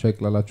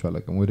ይቅላላቸው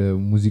አላቀም ወደ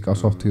ሙዚቃ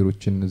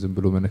ሶፍትዌሮችን ዝም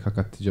ብሎ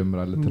መነካካት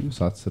ትጀምራለህ ትርፍ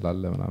ሰዓት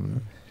ስላለ ምናምን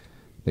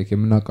like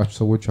የምናውቃቸው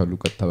ሰዎች አሉ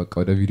ቀጥታ በቃ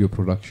ወደ ቪዲዮ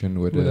ፕሮዳክሽን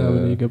ወደ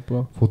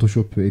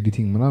ፎቶሾፕ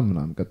ኤዲቲንግ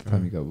ምናምን ቀጥታ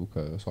የሚገቡ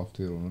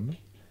ከሶፍትዌር ሆነና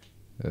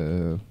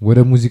ወደ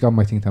ሙዚቃ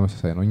አይ ቲንክ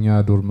ተመሳሳይ ነው እኛ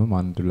ዶርምም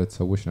አንድ ሁለት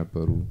ሰዎች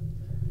ነበሩ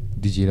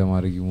ዲጄ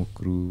ለማድረግ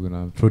ይሞክሩ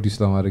ምናምን ፕሮዲዩስ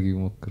ለማድረግ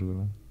ይሞክሩ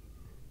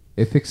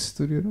FX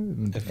ስቱዲዮ ነው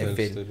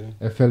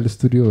FL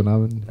ስቱዲዮ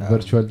ምናምን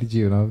ቨርቹዋል ዲጄ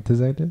ምናምን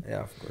ተዛይደ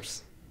yeah of course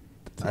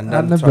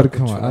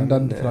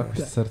አንዳንድ ትራክ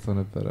ሰርቶ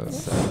ነበር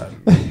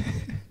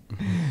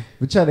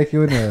ብቻ like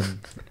የሆነ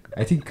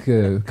I think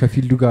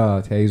ከፊልዱ ጋር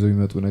ተያይዘው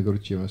የሚመጡ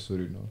ነገሮች የመሰሉ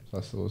ነው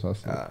ሳስበው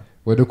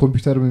ወደ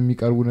ኮምፒውተር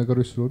የሚቀርቡ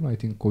ነገሮች ስለሆነ I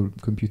think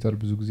ኮምፒውተር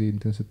ብዙ ጊዜ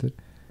እንትን ስትል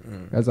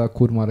ያዛ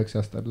ኮድ ማድረግ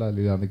ሲያስጠላ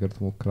ሌላ ነገር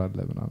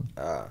ትሞክራለህ ምናምን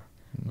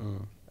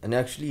እኔ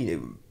actually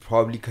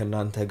probably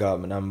ከናንተ ጋር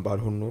ምናምን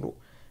ባልሆን ኖሮ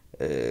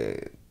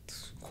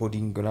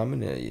ኮዲንግ ምናምን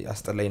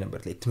ያስጠላኝ ነበር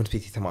ላይ ትምህርት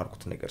ቤት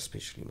የተማርኩት ነገር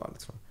ስፔሻሊ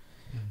ማለት ነው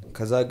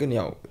ከዛ ግን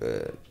ያው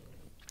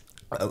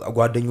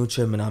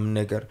ጓደኞቼ ምናምን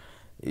ነገር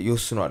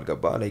ይወስኗል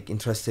ገባ like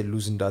interested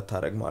lose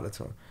እንዳታረግ ማለት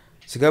ነው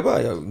ስገባ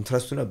ያው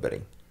ኢንትረስቱ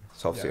ነበረኝ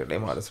ሶፍትዌር ላይ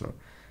ማለት ነው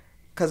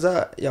ከዛ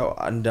ያው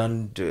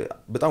አንዳንድ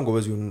በጣም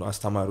ጎበዝ የሆኑ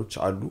አስተማሪዎች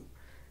አሉ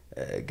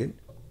ግን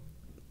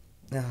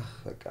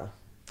በቃ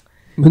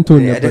ምን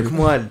ተወኝ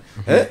ያደክማል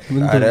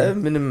አረ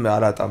ምንም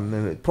አላጣም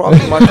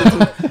ፕሮብሌም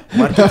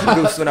ማርኬቲንግ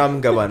ውስጥ ምናምን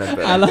ገባ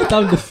ነበር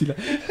አላጣም ደስ ይላል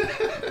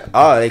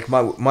like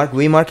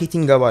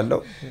ማርኬቲንግ ገባለው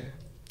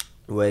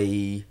ወይ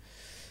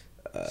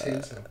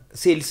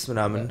ሴልስ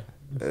ምናምን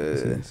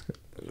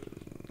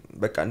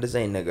በቃ እንደዛ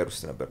አይነት ነገር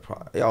ውስጥ ነበር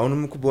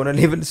ያውንም እኮ በሆነ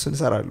ሌቭል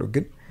ስንሰራለሁ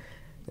ግን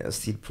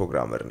ስቲል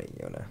ፕሮግራመር ነኝ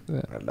የሆነ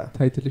አላ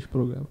ታይትልሽ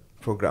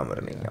ፕሮግራመር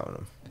ነኝ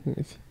አሁንም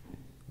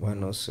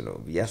ዋናው እሱ ነው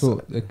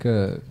ያሰለ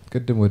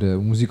ቅድም ወደ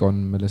ሙዚቃውን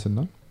መለስና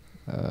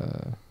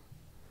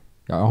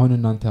አሁን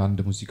እናንተ አንድ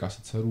ሙዚቃ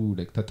ስትሰሩ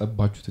like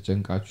ተጠባችሁ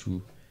ተጨንቃችሁ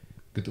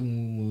ግጥሙ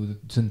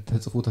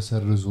ተጽፎ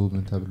ተሰርዞ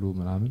ምን ተብሎ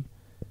ምናምን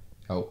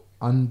ያው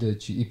አንድ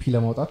ኢፒ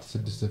ለማውጣት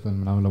 6 ዘፈን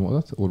ምናምን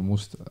ለማውጣት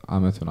ኦልሞስት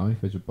አመት ምናምን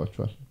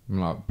ይፈጅባችኋል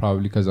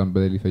probably ከዛም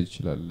በላይ ሊፈጅ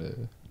ይችላል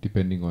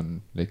depending on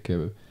like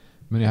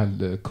ምን ያህል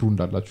ክሩ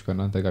እንዳላችሁ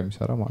ከናንተ ጋር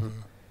የሚሰራ ማለት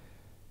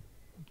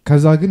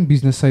ከዛ ግን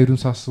ቢዝነስ ሳይዱን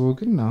ሳስበው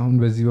ግን አሁን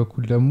በዚህ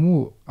በኩል ደግሞ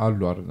አሉ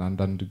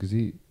አንዳንድ ጊዜ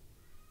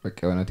በቃ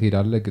የሆነ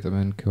ትሄዳለህ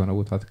ግጥምን ከሆነ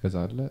ቦታ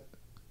ትገዛለህ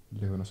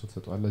ለሆነ ሰው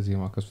ትሰጣለህ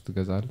ዜማ ከሱ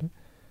ትገዛለህ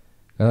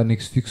ከዛ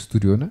ኔክስት ዊክ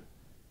ስቱዲዮ ነው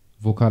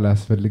ቮካል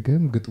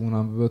ያስፈልግም ግጥሙን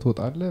አንብበህ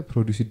ትወጣለህ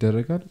ፕሮዲዩስ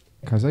ይደረጋል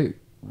ከዛ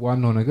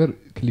ዋናው ነገር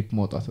ክሊፕ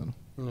ማውጣት ነው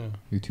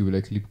ዩቲዩብ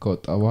ላይ ክሊፕ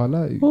ካወጣ በኋላ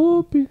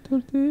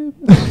ፒተር ቴፕ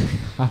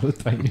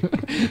አልወጣኝ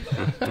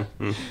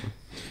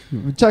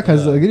ብቻ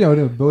ከዛ ግን ያው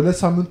በሁለት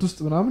ሳምንት ውስጥ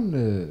ምናምን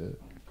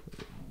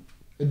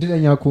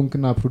እድለኛ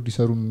ኮንክና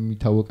ፕሮዲዩሰሩ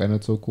የሚታወቅ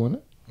አይነት ሰው ከሆነ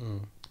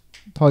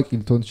ታዋቂ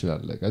ልትሆን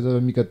ትችላለህ ከዛ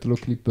በሚቀጥለው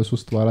ክሊፕ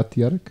በ3 በ4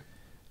 ያርክ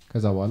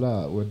ከዛ በኋላ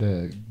ወደ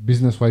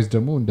ቢዝነስ ዋይዝ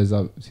ደግሞ እንደዛ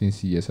ሴንስ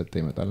እየሰጠ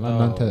ይመጣልና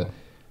እናንተ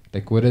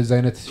ላይክ ወደዛ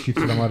አይነት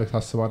ሺፍት ለማድረግ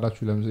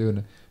ታስባላችሁ ለምሳሌ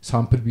የሆነ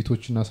ሳምፕል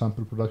ቢቶችና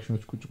ሳምፕል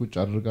ፕሮዳክሽኖች ቁጭ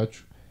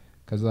አድርጋችሁ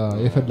ከዛ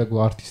የፈለገው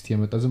አርቲስት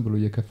የመጣ ዝም ብሎ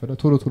እየከፈለ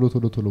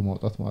ቶሎ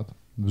ማውጣት ማለት ነው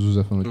ብዙ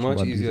ዘፈኖች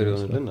ማለት ኢዚየር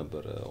ይሆንልን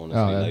ነበር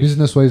ሆነስሊ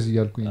ቢዝነስ ዋይዝ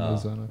ያልኩኝ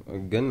እንደዛ ነው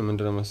ግን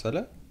ምንድነው መሰለ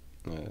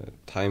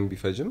ታይም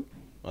ቢፈጅም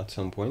at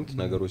some point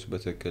ነገሮች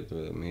በትክክል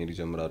መሄድ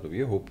ይጀምራሉ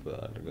ብዬ ሆፕ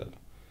አድርጋለሁ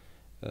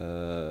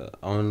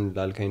አሁን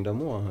ላልከኝ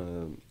ደግሞ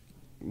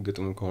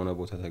ግጥሙ ከሆነ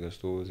ቦታ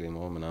ተገዝቶ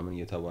ዜማው ምናምን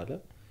እየተባለ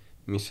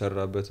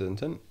የሚሰራበት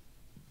እንትን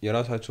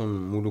የራሳቸውን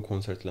ሙሉ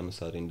ኮንሰርት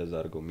ለምሳሌ እንደዛ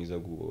አድርገው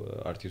የሚዘጉ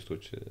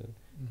አርቲስቶች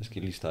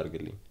እስኪ ሊስት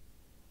አድርግልኝ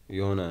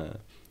የሆነ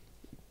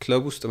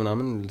ክለብ ውስጥ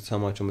ምናምን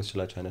ልትሰማቸው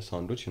የምትችላቸው አይነት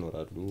ሳውንዶች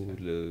ይኖራሉ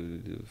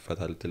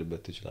ፈታ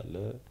ልትልበት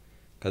ትችላለህ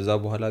ከዛ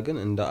በኋላ ግን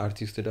እንደ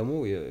አርቲስት ደግሞ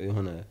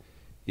የሆነ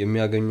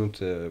የሚያገኙት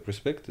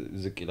ሪስፔክት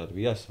ዝቅ ይላል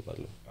ብዬ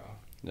አስባለሁ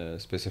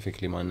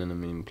ስፔሲፊክሊ ማንንም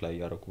ኢምፕላይ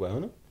ያረኩ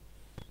ባይሆንም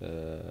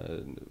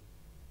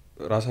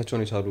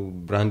ራሳቸውን የቻሉ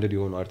ብራንድድ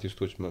የሆኑ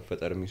አርቲስቶች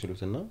መፈጠር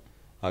የሚችሉትና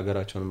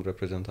ሀገራቸውንም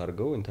ሪፕሬዘንት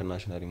አድርገው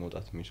ኢንተርናሽናሊ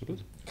መውጣት የሚችሉት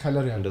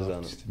ከለር ያለው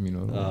አርቲስት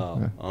የሚኖረው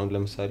አሁን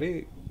ለምሳሌ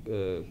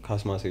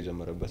ካስማስ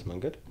የጀመረበት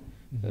መንገድ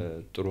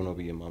ጥሩ ነው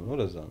ብዬ ማምነው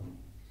ለዛ ነው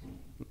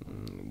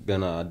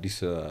ገና አዲስ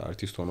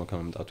አርቲስት ሆኖ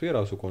ከመምጣቱ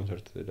የራሱ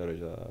ኮንሰርት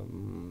ደረጃ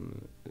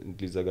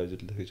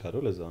ሊዘጋጅለት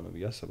የቻለው ለዛ ነው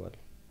ብዬ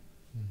አስባለሁ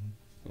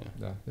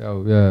ያው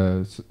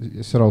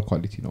የስራው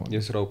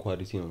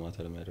ኳሊቲ ነው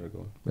ማተር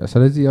የሚያደርገው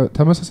ስለዚህ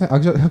ተመሳሳይ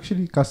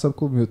actually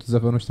ካሰብኩ የሚወጡ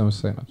ዘፈኖች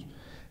ተመሳሳይ ናቸው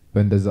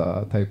በእንደዛ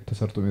ታይፕ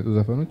ተሰርቶ የሚወጡ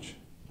ዘፈኖች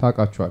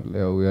ታውቃቸዋል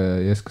ያው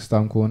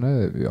የስክስታም ከሆነ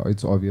ያው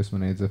it's obvious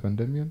ምን አይነት ዘፈን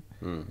እንደሚሆን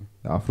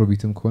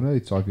አፍሮቢትም ከሆነ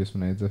it's obvious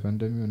ምን አይነት ዘፈን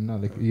እንደሚሆን እና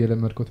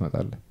እየለመድከው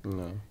ትመጣለህ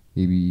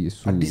maybe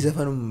እሱ አዲስ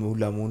ዘፈንም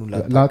ሁላ መሆኑ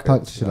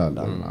ላታውቅ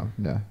ትችላለህ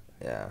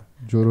ያ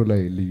ጆሮ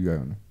ላይ ልዩ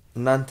አይሆንም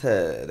እናንተ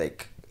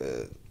like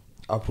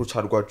አፕሮች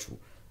አድርጓችሁ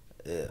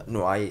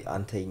ነው አይ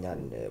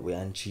አንተኛን ወይ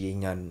አንቺ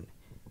የኛን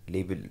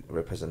ሌብል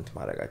ሪፕሬዘንት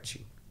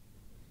ማድረጋችሁ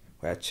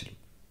ወይ አችልም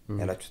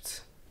ያላችሁት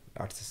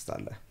አርቲስት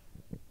አለ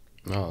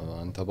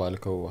አንተ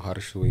ባልከው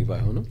ሃርሽ ወይ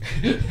ባይሆንም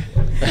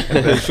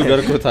እሱ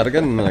ገርኮት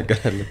አድርገን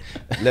እናገራለን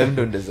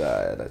ለምን እንደዛ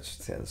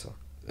ያላችሁት ያንሰው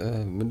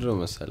ምንድነው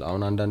መሰለ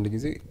አሁን አንዳንድ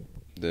ጊዜ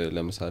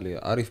ለምሳሌ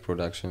አሪፍ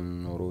ፕሮዳክሽን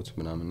ኖሮት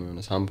ምናምን የሆነ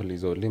ሳምፕል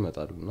ይዘውልኝ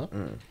ይመጣሉና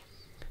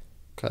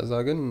ከዛ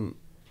ግን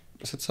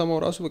ስትሰማው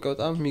ራሱ በቃ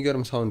በጣም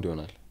የሚገርም ሳውንድ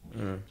ይሆናል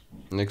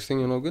ኔክስት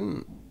ቲንግ ነው ግን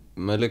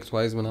መልእክት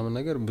ዋይዝ ምናምን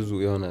ነገር ብዙ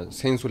የሆነ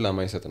ሴንሱን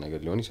ለማይሰጥ ነገር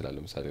ሊሆን ይችላል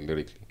ለምሳሌ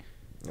ሊሪክሊ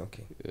ኦኬ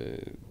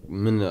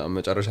ምን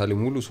መጨረሻ ላይ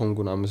ሙሉ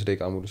ሶንጉን 5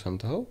 ደቂቃ ሙሉ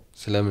ሰምተው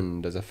ስለምን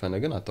እንደዘፈነ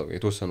ግን አታውቅ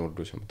የተወሰኑ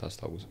ወርዶች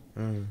የምታስታውሰው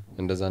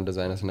እንደዛ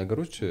አይነት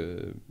ነገሮች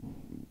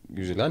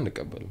ዩዥሊ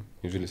አንቀበልም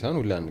ዩዥሊ ሳይሆን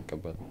ሁላ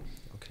አንቀበልም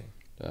ኦኬ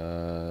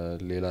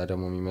ሌላ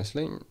ደግሞ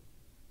የሚመስለኝ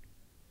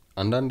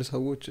አንዳንድ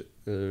ሰዎች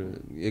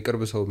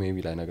የቅርብ ሰው ሜቢ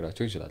ላይ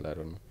ነግራቸው ይችላል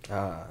አይደል ነው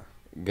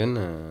ግን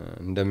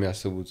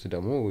እንደሚያስቡት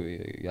ደግሞ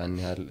ያን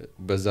ያህል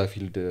በዛ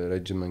ፊልድ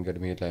ረጅም መንገድ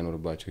መሄድ ላይ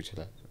ኖርባቸው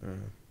ይችላል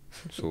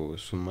ሶ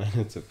እሱም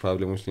አይነት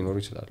ፕሮብሌሞች ሊኖሩ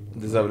ይችላሉ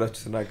እንደዛ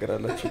ብላችሁ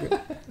ተናገራላችሁ ግን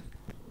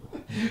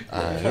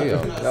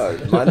ያው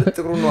ማለት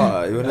ጥሩ ነው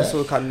የሆነ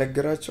ሰው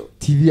ካልነገራቸው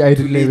ቲቪ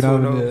አይድል ላይ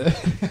ምናምን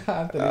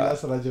አንተ ሌላ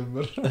ስራ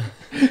ጀምር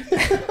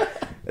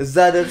እዛ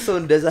ደርሰው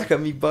እንደዛ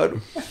ከሚባሉ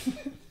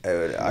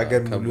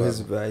አገር ሙሉ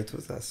ህዝብ አይቶ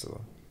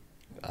ታስበው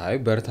አይ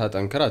በርታ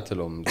ጠንከር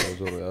አትለውም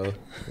ዞሮ ያው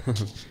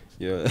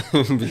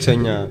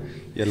ብቻኛ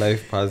የላይፍ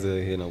ፓዝ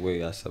ይሄ ነው ወይ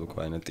ያሰብከው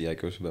አይነት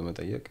ጥያቄዎች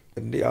በመጠየቅ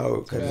እንዴ ያው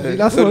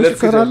ሌላ ሰው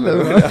ይከራል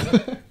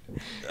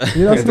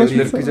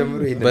ለርክ ጀምሮ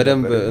ይሄን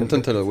በደንብ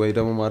እንትን ተለው ወይ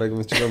ደግሞ ማድረግ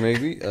የምትችለው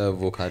ሜቢ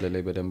ቮካል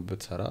ላይ በደንብ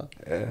ብትሰራ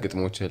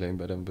ግጥሞች ላይ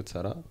በደንብ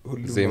ብትሰራ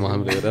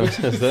ዜማህም ላይ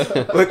በደንብ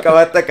በቃ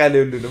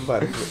ባጠቃላይ ሁሉንም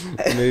ማለት ነው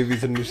ሜቢ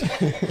ትንሽ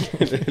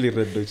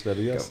ሊረዳው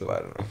ይችላል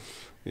ያስባል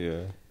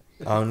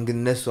አሁን ግን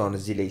እነሱ አሁን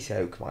እዚህ ላይ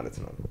ሲያዩክ ማለት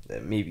ነው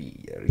ሜቢ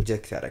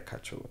ሪጀክት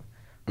ያደረካቸው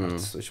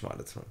አርቲስቶች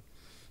ማለት ነው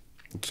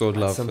so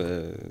love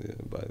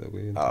by the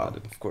way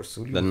of course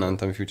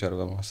ለእናንተም ፊውቸር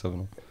በማሰብ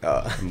ነው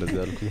እንደዚህ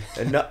ያልኩ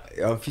እና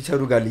ያው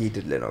ፊውቸሩ ጋር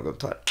ሊሄድልህ ነው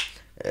ገብቷል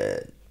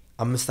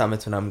 5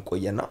 አመት ምናምን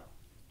ቆየና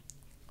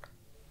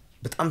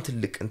በጣም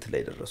ትልቅ እንትን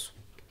ላይ ደረሱ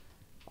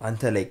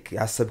አንተ ላይክ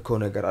ያሰብከው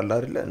ነገር አለ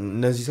አይደለ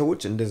እነዚህ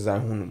ሰዎች እንደዛ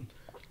አይሆኑም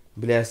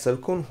ብለ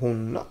ያሰብከውን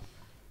ሆኑና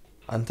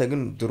አንተ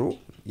ግን ድሮ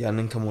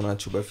ያንን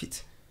ከመሆናቸው በፊት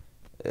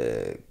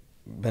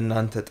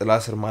በእናንተ ጥላ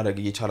ስር ማድረግ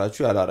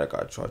እየቻላችሁ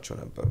ያላረጋችኋቸው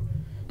ነበር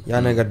ያ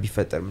ነገር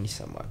ቢፈጠር ምን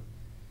ይሰማል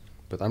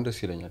በጣም ደስ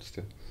ይለኛል እስቲ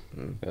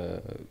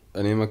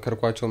እኔ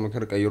መከርኳቸው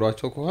ምክር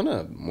ቀይሯቸው ከሆነ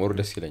ሞር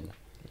ደስ ይለኛል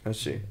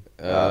እሺ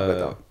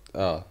በጣም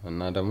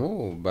እና ደግሞ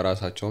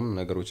በራሳቸውም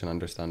ነገሮችን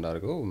አንደርስታንድ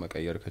አድርገው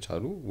መቀየር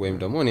ከቻሉ ወይም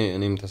ደግሞ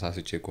እኔም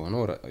ተሳስቼ ከሆነ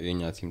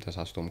የኛ ቲም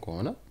ተሳስቶም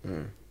ከሆነ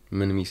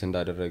ምን ሚስ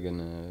እንዳደረግን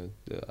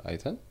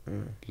አይተን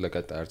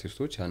ለቀጣይ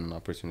አርቲስቶች ያንን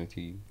ኦፖርቹኒቲ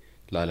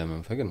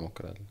ላለመንፈግ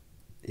እንሞክራለን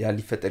ያ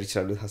ሊፈጠር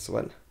ይችላል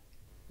ታስባለህ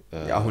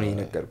አሁን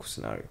የነገርኩ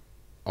ሲናሪዮ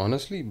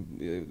honestly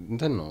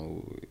እንትን ነው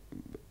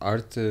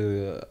art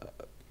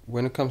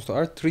when it comes to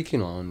art tricky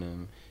ነው አሁን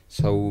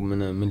ሰው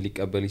ምን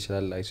ሊቀበል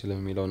ይችላል አይችልም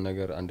የሚለውን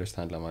ነገር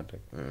አንደርስታንድ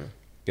ለማድረግ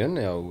ግን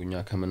ያው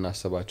እኛ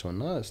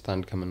ከመናሰባቸውና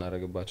ስታንድ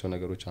ከመናረግባቸው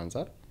ነገሮች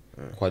አንፃር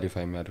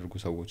ኳሊፋይ የሚያደርጉ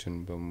ሰዎችን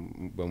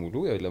በሙሉ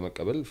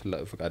ለመቀበል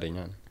ፍቃደኛ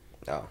ነን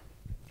አዎ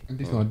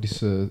እንዴት ነው አዲስ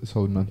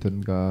ሰው እናንተን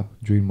ጋር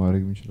ጆይን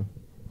ማድረግ የሚችለው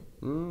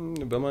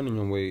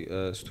በማንኛውም ወይ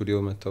ስቱዲዮ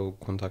መተው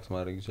ኮንታክት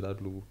ማድረግ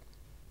ይችላሉ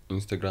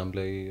ኢንስታግራም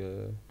ላይ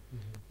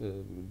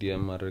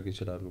ዲኤም ማድረግ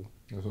ይችላሉ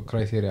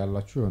ክራይቴሪያ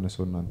ያላችሁ የሆነ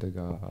ሰው እናንተ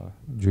ጋር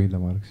ጆይን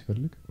ለማድረግ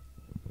ሲፈልግ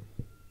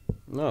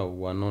ነው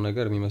ዋናው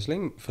ነገር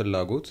የሚመስለኝ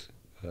ፍላጎት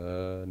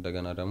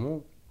እንደገና ደግሞ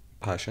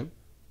ፓሽን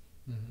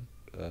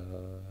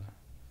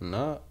እና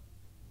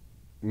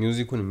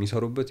ሚውዚኩን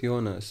የሚሰሩበት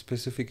የሆነ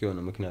ስፔሲፊክ የሆነ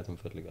ምክንያት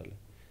እንፈልጋለን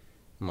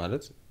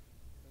ማለት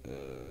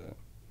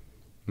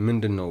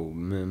ምንድነው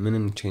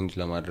ምንን ቼንጅ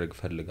ለማድረግ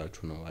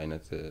ፈልጋችሁ ነው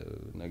አይነት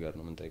ነገር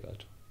ነው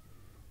የምንጠይቃቸው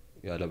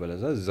ያለ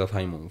በለዛ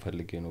ዘፋኝ ነው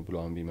ፈልጌ ነው ብሎ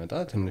አሁን ቢመጣ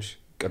ትንሽ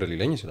ቅር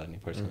ሊለኝ ይችላል እኔ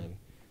ፐርሰናሊ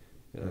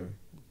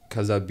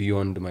ከዛ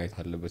ቢዮንድ ማየት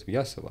አለበት ብዬ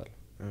አስባለሁ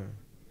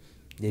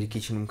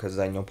ዴዲኬሽኑም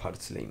ከዛኛው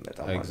ፓርት ላይ ይመጣ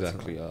ማለት ነው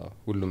ኤግዛክትሊ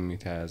ሁሉም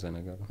የተያያዘ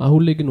ነገር ነው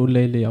አሁን ላይ ግን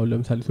ኦንላይን ላይ ያው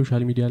ለምሳሌ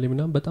ሶሻል ሚዲያ ላይ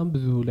ምናምን በጣም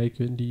ብዙ ላይክ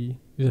እንዲ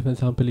ዘፈን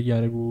ሳምፕል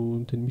እያደረጉ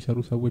እንትን የሚሰሩ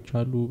ሰዎች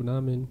አሉ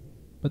ምናምን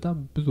በጣም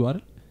ብዙ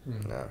አይደል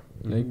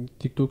ላይክ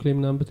ቲክቶክ ላይ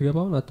ምናምን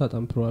ብትገባውን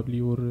አታጣም ፕሮባብሊ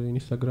ኦር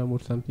ኢንስታግራም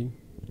ኦር ሳምቲንግ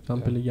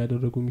ሳምፕል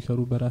እያደረጉ የሚሰሩ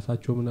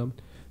በራሳቸው ምናምን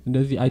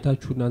እንደዚህ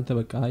አይታችሁ እናንተ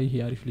በቃ ይሄ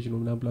አሪፍ ልጅ ነው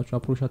ምናምን ብላችሁ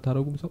አፕሮች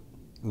አታረጉም ሰው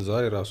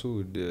ዛሬ ራሱ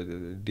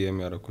ዲኤም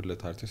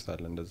ያረኩለት አርቲስት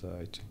አለ እንደዛ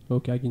አይቼ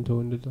ኦኬ አግኝተው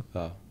እንደዛ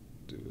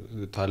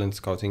ታለንት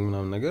ስካውቲንግ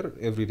ምናምን ነገር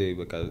ኤቭሪዴይ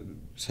በቃ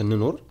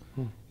ስንኖር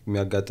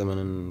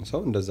የሚያጋጥመንን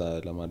ሰው እንደዛ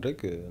ለማድረግ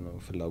ነው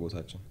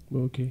ፍላጎታችን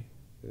ኦኬ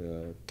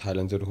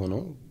ታለንትድ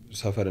ሆነው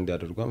ሰፈር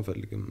እንዲያደርጉ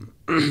አንፈልግም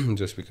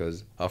just because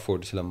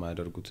አፎርድ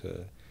ስለማያደርጉት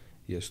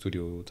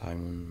የስቱዲዮ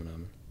ታይሙን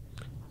ምናምን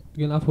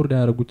ግን አፎርድ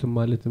ያደርጉትም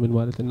ማለት ምን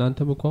ማለት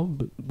እናንተም እንኳን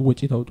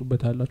ወጪ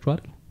ታውጡበታላችሁ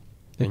አይደል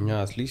እኛ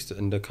አትሊስት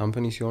እንደ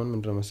ካምፓኒ ሲሆን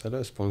ምንድነው መሰለ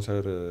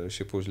ስፖንሰር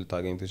ሺፖች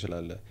ልታገኝ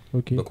ትችላለህ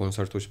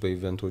በኮንሰርቶች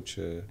በኢቨንቶች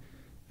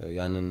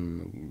ያንን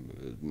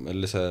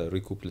መልሰ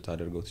ሪኩፕ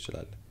ልታደርገው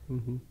ትችላለህ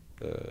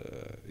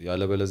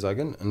ያለ በለዛ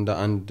ግን እንደ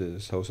አንድ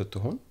ሰው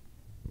ስትሆን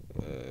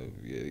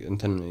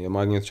እንትን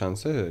የማግኘት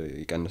ቻንስ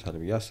ይቀንሳል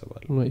ብዬ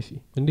አስባለሁ ማይሲ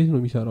እንዴት ነው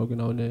የሚሰራው ግን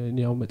አሁን እኔ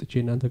ያው መጥቼ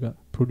እናንተ ጋር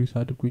ፕሮዲዩስ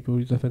አድርጉኝ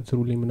ወይ ዘፈን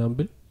ስሩልኝ ምናምን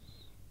ብል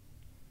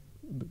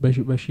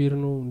በሼር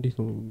ነው እንዴት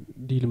ነው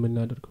ዲል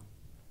የምናደርገው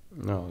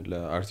ነው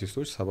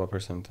ለአርቲስቶች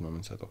 70% ነው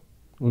የምንሰጠው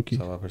ኦኬ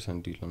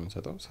 70% ዲል ነው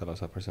የምንሰጠው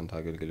 30%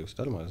 አገልግሎት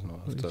ይወስዳል ማለት ነው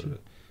አፍተር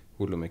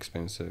ሁሉም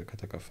ኤክስፔንስ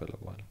ከተከፈለ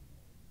በኋላ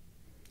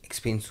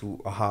ኤክስፔንሱ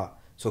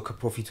ሶ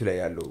ከፕሮፊቱ ላይ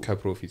ያለው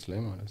ከፕሮፊት ላይ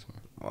ማለት ነው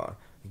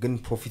ግን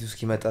ፕሮፊቱ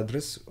እስኪመጣ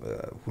ድረስ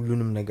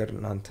ሁሉንም ነገር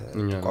እናንተ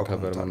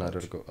ከበር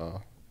ማናደርገው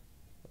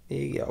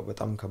ያው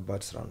በጣም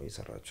ከባድ ስራ ነው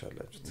እየሰራችሁ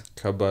ያላችሁት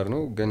ከባድ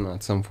ነው ግን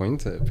at some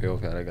point pay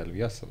off ያደርጋል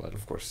ብዬ አስባለሁ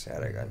of course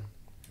ያደርጋል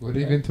ወደ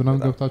ኢቨንት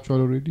ምናምን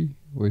ገብታችኋል ኦልሬዲ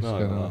ወይስ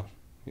ገና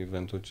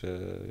ኢቨንቶች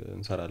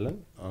እንሰራለን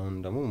አሁን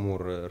ደግሞ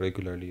ሞር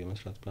ሬጉላርሊ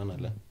የመስራት ፕላን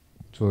አለ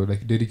so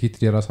like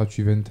dedicated የራሳችሁ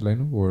ኢቨንት ላይ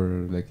ነው or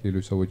like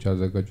ሌሎች ሰዎች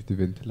ያዘጋጁት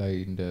ኢቨንት ላይ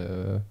እንደ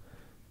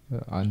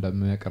አንድ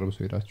የሚያቀርብ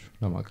ሰው ሄዳችሁ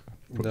ለማቅረብ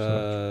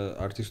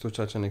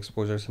አርቲስቶቻችን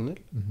ኤክስፖዠር ስንል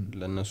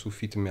ለነሱ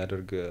ፊት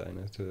የሚያደርግ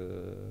አይነት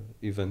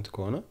ኢቨንት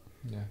ከሆነ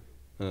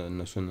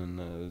እነሱን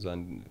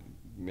ዛን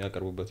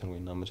የሚያቀርቡበትን ወይ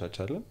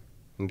እናመቻቻለን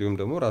እንዲሁም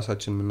ደግሞ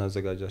ራሳችን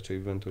የምናዘጋጃቸው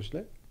ኢቨንቶች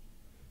ላይ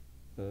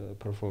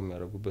ፐርፎርም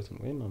ያደርጉበትን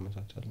ወይ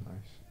እናመቻቻለን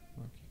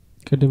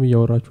ቀደም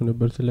እያወራችሁ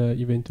ነበር ስለ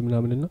ኢቨንት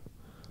ምናምንና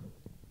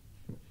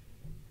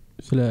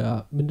ስለ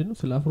ምንድነው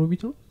ስለ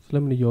አፍሮቢት ነው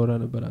ስለምን እያወራ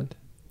ነበር አንተ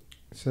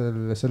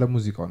ስለ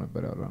ሙዚቃው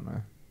ነበር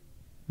ያወራነው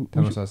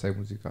ተመሳሳይ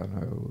ሙዚቃ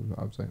ነው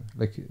አብዛኛው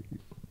like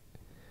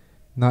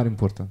not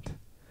important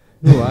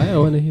no I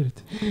want to hear it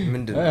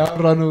ምንድነው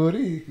ያወራነው ወሬ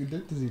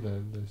እንደዚህ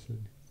ይላል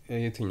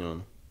የትኛው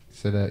ነው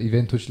ስለ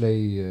ኢቨንቶች ላይ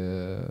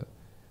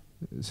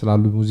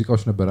ስላሉ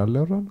ሙዚቃዎች ነበር አለ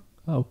ያወራነው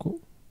እኮ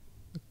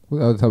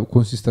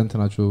ኮንሲስተንት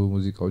ናቸው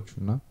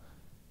ሙዚቃዎቹና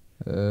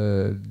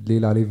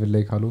ሌላ ሌቭል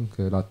ላይ ካልሆንክ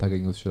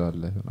ላታገኘው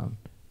ትችላለህ ምናምን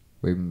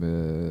ወይም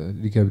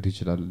ሊከብድ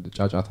ይችላል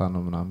ጫጫታ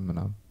ነው ምናምን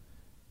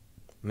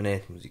ምን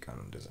አይነት ሙዚቃ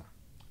ነው እንደዛ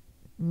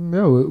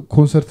ያው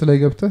ኮንሰርት ላይ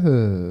ገብተህ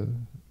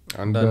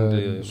አንዳንድ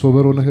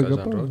ሶበር ሆነህ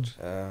ገባው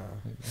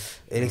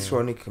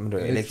ኤሌክትሮኒክ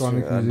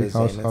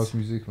ሃውስ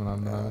ሚውዚክ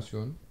ምናምን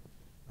ሲሆን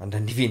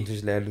አንዳንድ ኢቨንቶች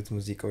ላይ ያሉት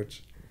ሙዚቃዎች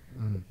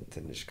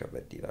ትንሽ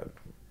ከበድ ይላሉ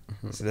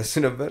ስለሱ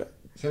ነበር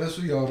ስለሱ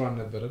ያወራን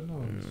ነበርና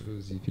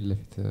እዚህ ፊት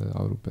ለፊት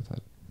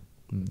አውሩበታል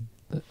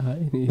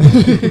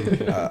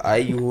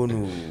አይ የሆኑ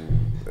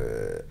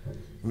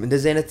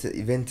እንደዚህ አይነት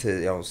ኢቨንት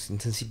ያው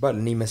እንትን ሲባል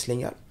እኔ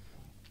ይመስለኛል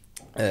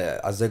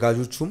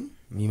አዘጋጆቹም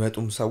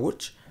የሚመጡም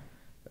ሰዎች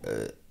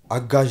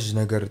አጋዥ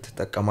ነገር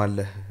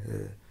ተጠቀማለህ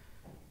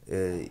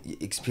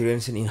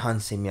ኤክስፒሪየንስን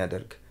ኢንሃንስ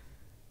የሚያደርግ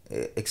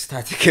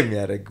ኤክስታቲክ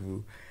የሚያደርግ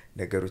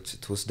ነገሮች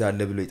ተወስዳለ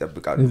ብሎ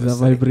ይጠብቃሉ እዛ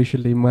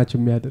ቫይብሬሽን ላይ ማች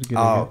የሚያደርግ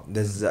ነገር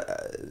እንደዛ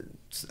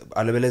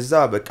አለበለዛ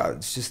በቃ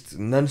just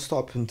non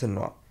stop እንትን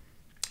ነው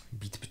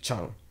ቢት ብቻ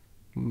ነው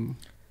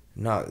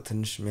እና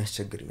ትንሽ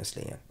የሚያስቸግር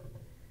ይመስለኛል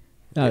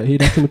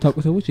ሄዳችሁ የምታውቁ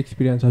ሰዎች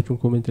ኤክስፒሪየንሳችሁን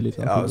ኮሜንት ላይ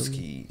ጻፉ ያው እስኪ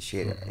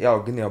ሼር ያው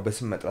ግን ያው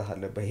በስም መጥራት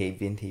አለበት ይሄ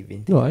ኢቨንት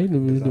ነው አይ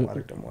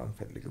ማድረግ ደግሞ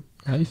አንፈልግም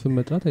አይ ስም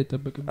መጥራት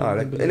አይጠበቅም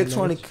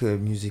ኤሌክትሮኒክ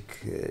ሚውዚክ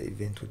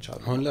ኢቨንቶች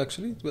አሉ አሁን ላይ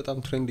አክቹሊ በጣም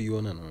ትሬንድ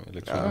እየሆነ ነው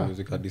ኤሌክትሮኒክ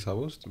ሚውዚክ አዲስ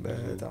አበባ ውስጥ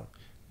በጣም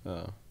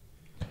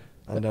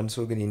አንዳንድ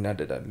ሰው ግን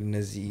ይናደዳሉ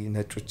እነዚህ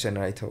ነጮችን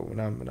አይተው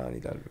ምናምን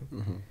ይላሉ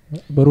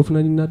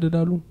በሮፍናን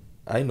ይናደዳሉ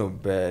አይ ነው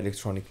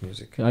በኤሌክትሮኒክ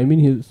ሚውዚክ አይ ሚን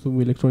ሱ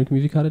ኤሌክትሮኒክ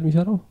ሚውዚክ አይደል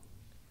የሚሰራው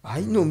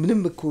አይ ነው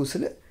ምንም እኮ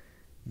ስለ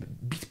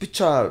ቢት ብቻ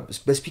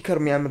በስፒከር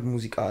የሚያምር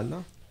ሙዚቃ አለ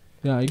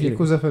ያ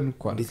እኮ ዘፈን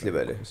እኮ እንዴት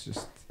ልበለ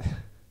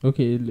ኦኬ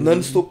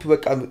ነን ስቶፕ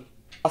በቃ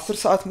 10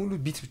 ሰዓት ሙሉ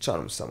ቢት ብቻ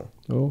ነው የምሰማው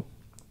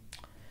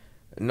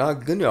እና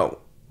ግን ያው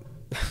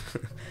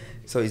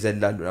ሰው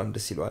ይዘላሉ ምናምን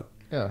ደስ ይለዋል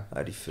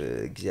አሪፍ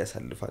ጊዜ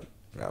ያሳልፋል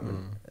ምናምን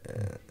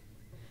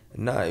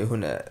እና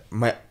የሆነ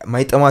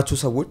ማይጠማቸው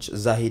ሰዎች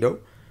እዛ ሄደው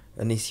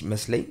እኔ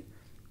ሲመስለኝ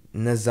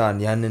እነዛን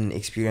ያንን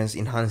ኤክስፒሪየንስ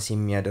ኢንሃንስ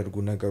የሚያደርጉ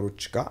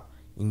ነገሮች ጋር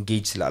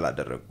ኢንጌጅ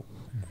ስላላደረጉ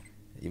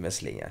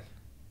ይመስለኛል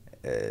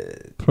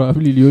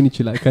ፕሮባብሊ ሊሆን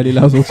ይችላል ከሌላ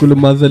ሰው ሁሉ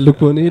ማዘል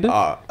ከሆነ ሄደ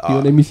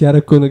የሆነ ሚስ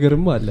ያረከው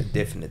ነገርም አለ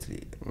ዴፊኒትሊ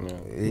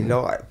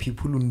ሌላው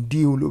ፒፕሉ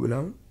እንዲውሉ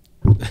ብላው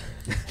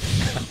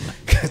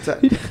ከዛ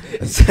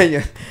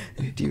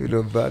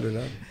እንዲውሉ ባሉና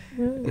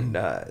እና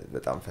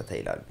በጣም ፈታ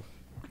ይላሉ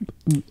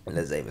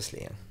ለዛ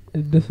ይመስለኛል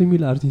ደስ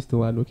የሚል አርቲስት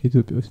ማለት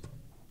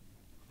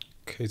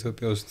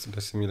ከኢትዮጵያ ውስጥ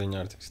ደስ የሚለኝ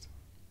አርቲስት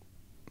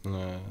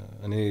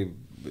እኔ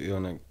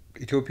የሆነ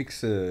ኢትዮፒክስ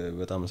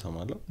በጣም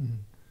እሰማለሁ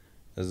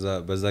እዛ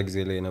በዛ ጊዜ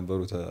ላይ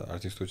የነበሩት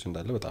አርቲስቶች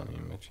እንዳለ በጣም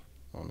የሚመች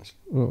honestly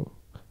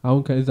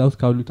አሁን ከዛ ውስጥ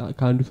ካሉት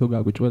ከአንዱ ሰው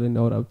ጋር ቁጭ ብለን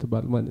እናወራ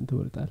ብትባል ማንን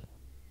ትመርጣለህ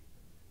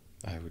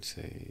I would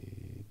say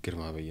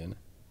ግርማ በየነ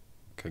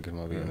ከግርማ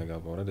በየነ ጋር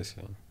ባወራ ደስ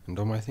ይለኛል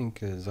እንደውም I think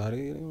ዛሬ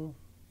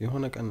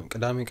የሆነ ቀን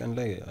ቅዳሜ ቀን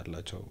ላይ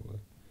አላቸው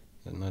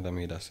እና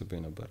ለመሄድ አስቤ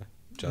ነበር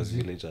ጃዝ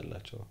ቪሌጅ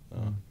አላቸው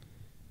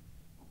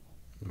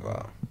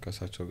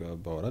ከሳቸው ጋር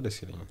ባወራ ደስ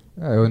ይለኛል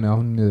አይሆን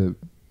አሁን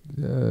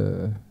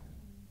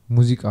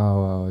ሙዚቃ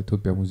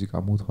ኢትዮጵያ ሙዚቃ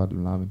ሞቷል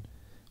ምናምን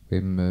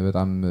ወይም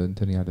በጣም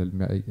እንትን ያለል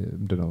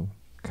ምንድነው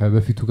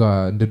ከበፊቱ ጋር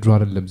እንደ ድሮ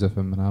አይደለም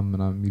ዘፈን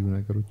ምናምን የሚሉ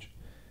ነገሮች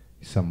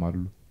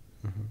ይሰማሉ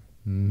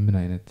ምን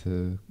አይነት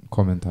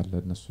ኮሜንት አለ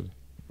እነሱ ላይ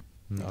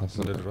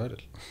እንደ ድሮ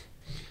አይደል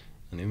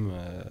እኔም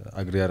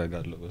አግሪ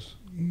ያረጋለሁ በሱ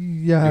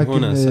ያ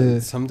ግን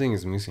something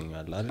is missing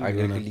አለ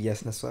አገልግል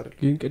ያስነሳው አይደል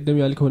ግን ቀደም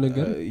ያልከው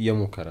ነገር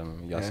እየሞከረ ነው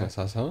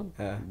ያሳሳሳውን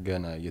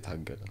ገና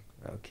እየታገለ ነው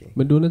ኦኬ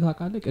ምንድነው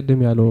ታውቃለህ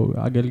ቀደም ያለው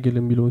አገልግል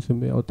የሚለውን ስም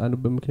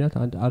ያወጣንበት ምክንያት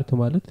አንድ አርት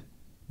ማለት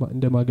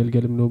እንደ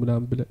ማገልገልም ነው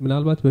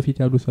ምናልባት በፊት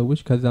ያሉ ሰዎች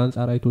ከዛ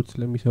አንፃር አይቶት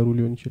ስለሚሰሩ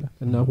ሊሆን ይችላል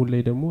እና አሁን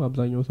ላይ ደግሞ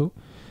አብዛኛው ሰው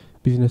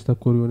ቢዝነስ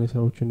ተኮር የሆነ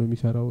ስራዎችን ነው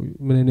የሚሰራው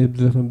ምን አይነት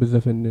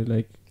ዘፈን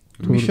ላይክ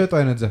የሚሸጥ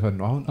አይነት ዘፈን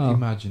ነው አሁን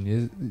ኢማጂን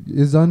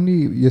የዛኔ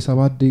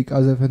የ7 ደቂቃ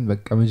ዘፈን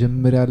በቃ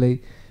መጀመሪያ ላይ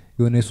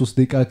የሆነ የ3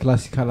 ደቂቃ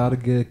ክላሲካል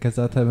አርገ ከዛ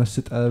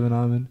ተመስጠ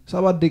ምናምን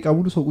 7 ደቂቃ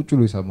ሙሉ ሰው ቁጭ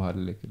ብሎ ይሰማሃል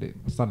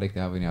ስታን ላይክ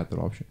ያቨን ያጥሩ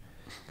ኦፕሽን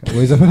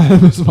ወይ ዘፈን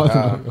አለመስማት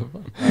ነው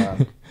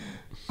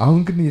አሁን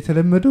ግን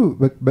የተለመደው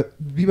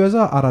ቢበዛ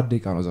 4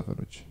 ደቂቃ ነው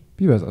ዘፈኖች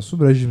ቢበዛ እሱ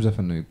ረጅም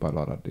ዘፈን ነው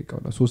የሚባለው 4 ደቂቃ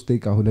ወላ 3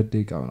 ደቂቃ 2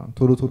 ደቂቃ ምናምን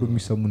ቶሎ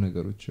የሚሰሙ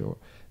ነገሮች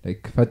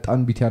ላይክ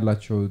ፈጣን ቢት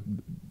ያላቸው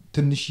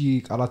ትንሽ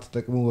ቃላት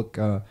ተጠቅሞ በቃ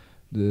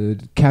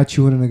ካች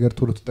የሆነ ነገር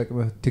ቶሎ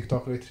ተጠቅመህ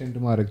ቲክቶክ ላይ ትሬንድ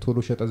ማድረግ ቶሎ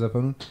ሸጠ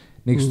ዘፈኑን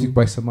ኔክስት ዊክ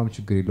ባይሰማም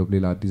ችግር የለውም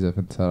ሌላ አዲስ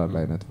ዘፈን ተሰራለ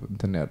አይነት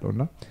እንትን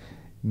ያለውና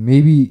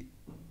ሜቢ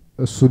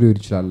እሱ ሊሆን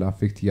ይችላል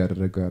አፌክት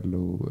ያደረገው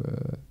ያለው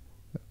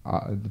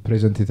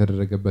ፕሬዘንት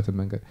የተደረገበት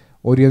መንገድ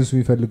ኦዲየንሱ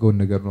የሚፈልገውን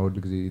ነገር ነው ሁሉ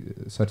ጊዜ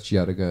ሰርች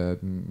ያደረገ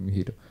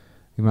የሚሄደው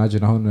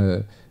ኢማጂን አሁን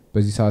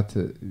በዚህ ሰዓት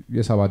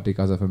የ7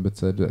 ደቂቃ ዘፈን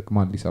ብትሰድቅ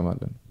ማን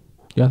ሊሰማለን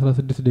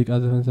የ16 ደቂቃ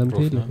ዘፈን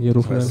ሰምተህ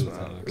የሮፍናን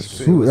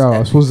እሱ ያው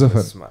 3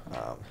 ዘፈን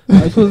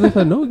ሶስት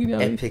ዘፈን ነው ግን ያው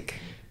ኤፒክ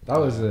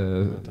ታውዝ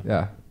ያ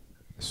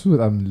እሱ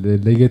በጣም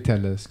ለየት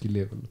ያለ ስኪል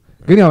ሌቭል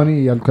ግን ያው እኔ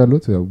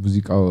ያልኩት ያው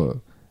ሙዚቃው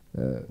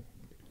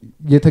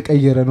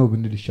የተቀየረ ነው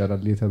ብንል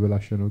ይሻላል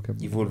የተበላሸ ነው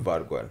ኢቮልቭ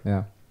አድርጓል ያ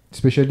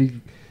ስፔሻሊ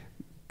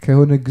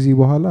ከሆነ ጊዜ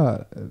በኋላ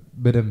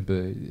በደንብ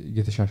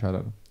እየተሻሻለ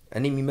ነው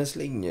እኔ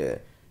የሚመስለኝ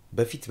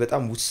በፊት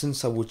በጣም ውስን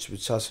ሰዎች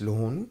ብቻ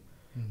ስለሆኑ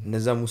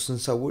እነዛ ውስን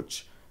ሰዎች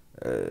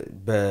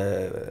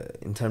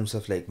in terms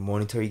of like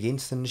monetary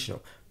gains ትንሽ ነው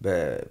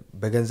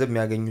በገንዘብ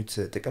የሚያገኙት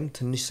ጥቅም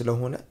ትንሽ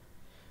ስለሆነ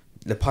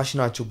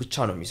ለፓሽናቸው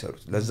ብቻ ነው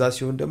የሚሰሩት ለዛ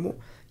ሲሆን ደግሞ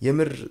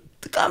የምር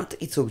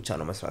ጥቂት ሰው ብቻ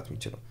ነው መስራት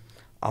የሚችለው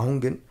አሁን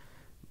ግን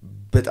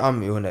በጣም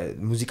የሆነ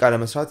ሙዚቃ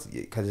ለመስራት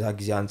ከዛ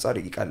ጊዜ አንፃር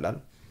ይቀላል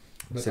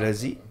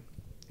ስለዚህ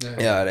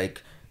ያ like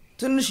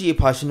ትንሽ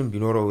የፓሽንም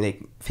ቢኖረው like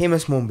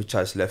famous መሆን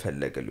ብቻ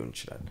ስለፈለገ ሊሆን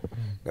ይችላል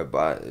ገባ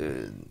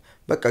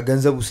በቃ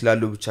ገንዘቡ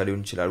ስላለው ብቻ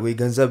ሊሆን ይችላል ወይ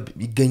ገንዘብ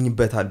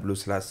ይገኝበታል ብሎ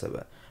ስላሰበ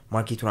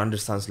ማርኬቱን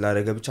አንደርስታንድ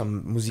ስላደረገ ብቻ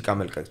ሙዚቃ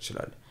መልቀቅ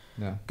ይችላል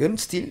ግን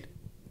ስቲል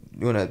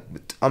የሆነ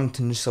በጣም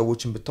ትንሽ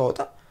ሰዎችን ብታወጣ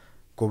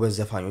ጎበዝ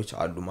ዘፋኞች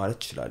አሉ ማለት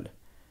ይችላል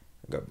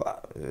ገባ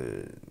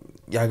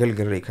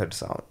ያገልግል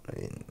ሬከርድስ አሁን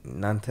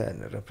እናንተ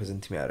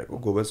ሪፕሬዘንት የሚያደርገው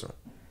ጎበዝ ነው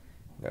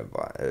ገባ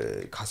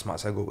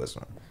ካስማሳ ጎበዝ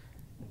ነው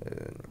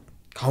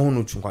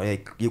ካሁኖቹ እንኳን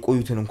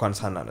የቆዩትን እንኳን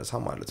ሳናነሳ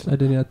ማለት ነው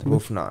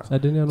ሮፍናን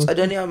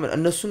ጸደኒያ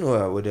እነሱን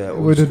ወደ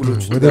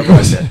ስኩሎች ተደረገ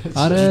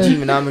ጂጂ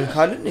ምናምን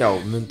ካልን ያው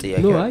ምን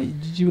ጥያቄ ነው አይ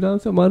ጂጂ ምናምን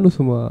ማን ነው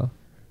ስሟ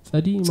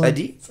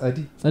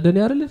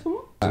ጸደኒያ አይደለ ስሟ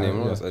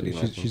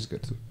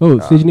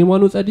ስቴጅ ኔም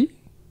ነው ጸዲ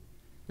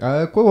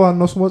እኮ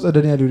ዋናው ስሟ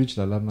ጸደኒያ ሊሆን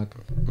ይችላል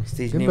አናውቅም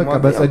ስቴጅ ኔም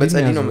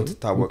በጸዲ ነው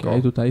የምትታወቀው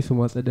አይቶ ታይ ስሟ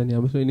ጸደኒያ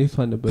መስሎኝ እኔ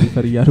እሷን ነበር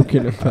ይፈር ያሩክ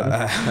ነበር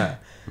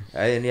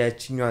እኔ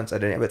ያቺኛዋን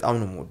ጸደኒያ በጣም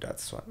ነው የምወዳት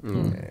እሷን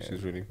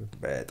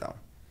በጣም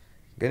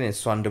ግን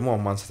እሷን ደግሞ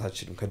ማንሳት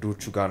አልችልም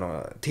ከዶቹ ጋር ነው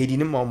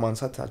ቴዲንም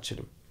ማንሳት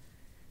አልችልም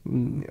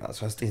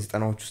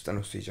 1990ዎች ውስጥ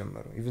ነው እሱ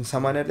የጀመረው ኢቭን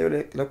 80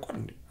 ላይ ለቋል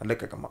እንዴ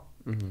አለቀቀማ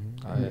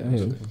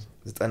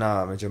 90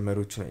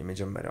 መጀመሪያዎቹ ነው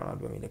የመጀመሪያውን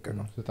አልበም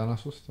የለቀቀው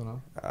 93 ነው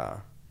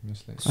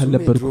መስለኝ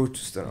አልነበርኩት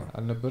ውስጥ ነው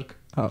አልነበርክ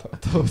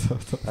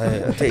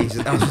ተይ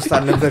 93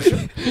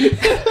 አልነበርሽም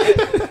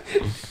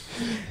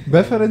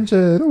በፈረንጅ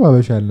ነው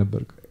ባበሻ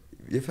አልነበርክ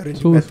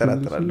የፈረንጅ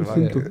ያጠራጥራል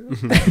ማለት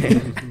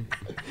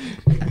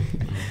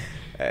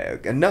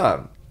እና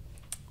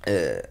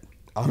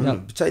አሁን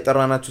ብቻ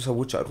የጠራናቸው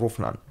ሰዎች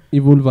ሮፍናን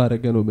ኢቮልቭ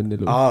አረገ ነው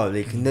ምንለው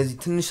ላይክ እነዚህ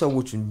ትንሽ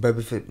ሰዎች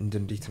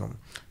እንዴት ነው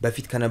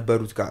በፊት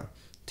ከነበሩት ጋር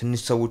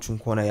ትንሽ ሰዎችን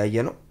ሆነ ያየ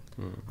ነው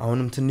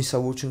አሁንም ትንሽ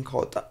ሰዎችን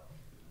ካወጣ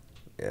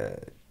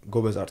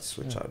ጎበዝ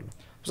አርቲስቶች አሉ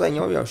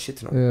አብዛኛው ያው ሽት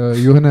ነው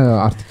የሆነ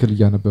አርቲክል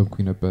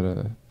እያነበብኩኝ ነበር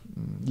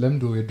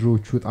ለምዶ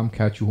የድሮዎቹ በጣም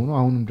ካቺ ሆኖ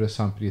አሁንም ድረስ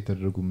ሳምፕል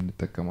የተደረጉ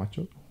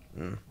የምንጠቀማቸው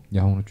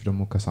ያሁኖቹ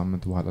ደግሞ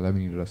ከሳምንት በኋላ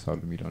ለምን ይደርሳሉ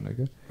የሚለው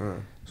ነገር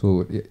ሶ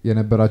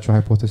የነበራቸው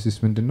ሃይፖቴሲስ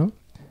ምንድነው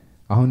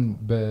አሁን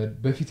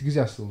በፊት ጊዜ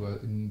አስበው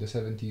እንደ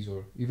 70s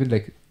or even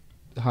like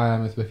 20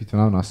 አመት በፊት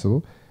ምናምን አስበው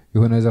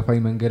የሆነ ዘፋኝ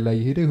መንገድ ላይ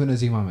ይሄደ የሆነ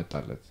ዜማ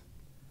መጣለት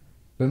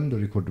በምን ነው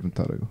ሪኮርድ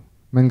የምታደርገው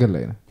መንገድ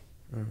ላይ ነው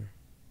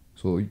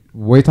ሶ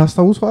ወይ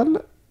ታስታውሰዋል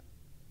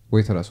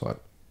ወይ ተረሳዋል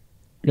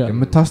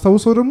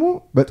የምታስታውሰው ደግሞ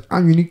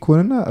በጣም ዩኒክ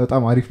ሆነና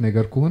በጣም አሪፍ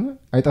ነገር ከሆነ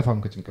አይጠፋም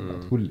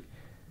ከጭንቅላት ሁሌ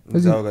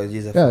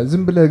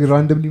ዝም ብለህ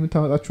ራንደምሊ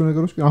የምታመጣቸው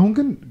ነገሮች አሁን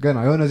ግን ገና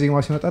የሆነ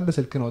ዜማ ሲመጣለ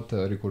ስልክ ነው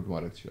ሪኮርድ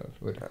ማድረግ ይችላል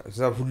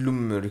እዛ ሁሉም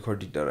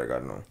ሪኮርድ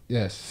ይደረጋል ነው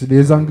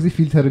የዛን ጊዜ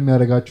ፊልተር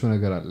የሚያደርጋቸው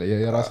ነገር አለ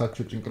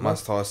የራሳቸው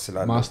ጭንቅላት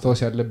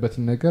ማስታወስ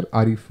ያለበትን ነገር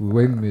አሪፍ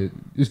ወይም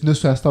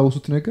እነሱ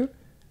ያስታውሱት ነገር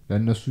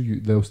ለነሱ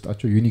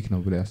ለውስጣቸው ዩኒክ ነው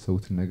ብለው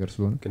ያሰቡትን ነገር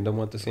ስለሆነ ግን ደግሞ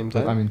at the same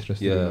time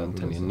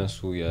የነሱ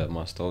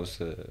የማስታወስ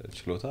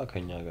ችሎታ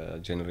ከኛ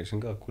ጀነሬሽን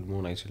ጋር እኩል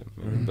መሆን አይችልም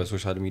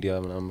በሶሻል ሚዲያ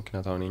ምናምን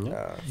ምክንያት አሁንኛ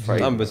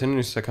በጣም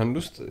በትንሽ ሰከንድ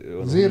ውስጥ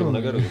ዜሮ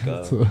ነገር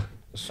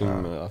እሱም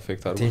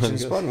አፌክት አድርጎ ቴንሽን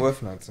ስፓን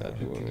ወፍናት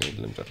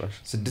ለምጨራሽ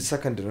 6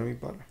 ሰከንድ ነው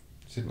የሚባለው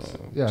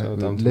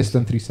less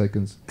than 3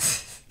 seconds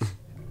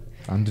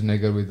አንድ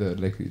ነገር with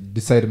like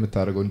decide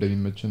የምታደርገው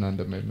እንደሚመችና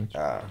እንደማይመች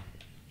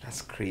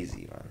that's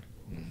crazy man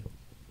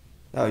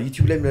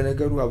ዩቲዩብ ላይ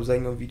ለነገሩ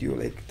አብዛኛው ቪዲዮ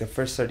like the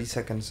first 30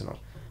 seconds ነው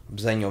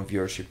አብዛኛው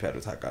viewership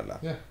ያለው ታውቃላ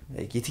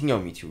like የትኛው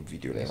ዩቲዩብ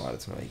ቪዲዮ ላይ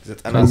ማለት ነው like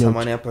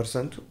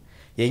 90-80%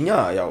 የኛ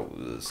ያው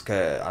እስከ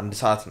 1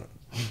 ሰዓት ነው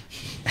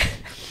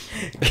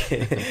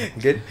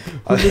ግን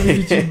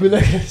ዩቲዩብ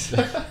ላይ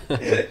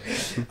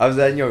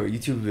አብዛኛው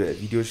ዩቲዩብ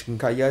ቪዲዮዎች ግን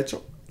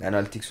ካያቸው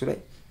አናሊቲክሱ ላይ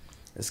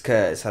እስከ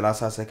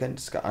 30 ሰከንድ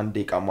እስከ 1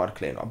 ደቂቃ ማርክ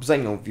ላይ ነው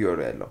አብዛኛው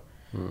ቪወር ያለው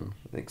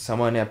like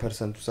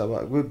 80%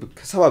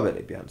 70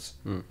 በላይ ቢያንስ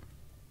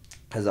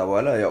ከዛ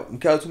በኋላ ያው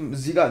ምክንያቱም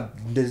እዚህ ጋር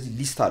እንደዚህ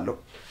ሊስት አለው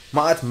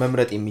ማአት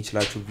መምረጥ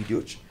የሚችላቸው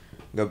ቪዲዮዎች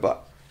ገባ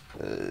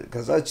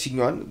ከዛ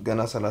ቺኛን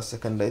ገና 30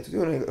 ሰከንድ አይቶ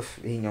የሆነ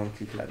ይሄኛውን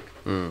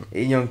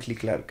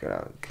ክሊክ ላድርግ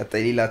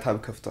ቀጣይ ሌላ ታብ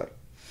ከፍቷል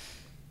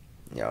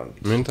ያው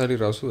ሜንታሊ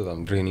ራሱ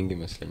በጣም ድሬኒንግ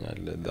ይመስለኛል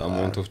the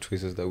amount of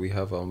choices that we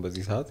have አሁን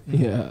በዚህ ሰዓት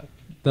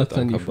that's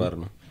an issue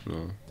ነው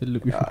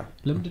ትልቁ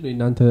ለምንድን ነው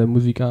እናንተ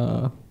ሙዚቃ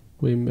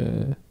ወይም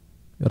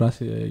ራስ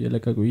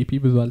የለቀቀው ኢፒ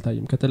ብዙ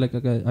አልታየም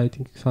ከተለቀቀ አይ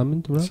ቲንክ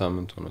ሳምንት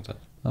ሆኖታል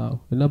አዎ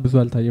እና ብዙ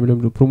አልታየም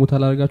ለምን ፕሮሞት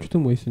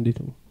አላደረጋችሁትም ወይስ እንዴት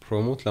ነው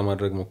ፕሮሞት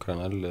ለማድረግ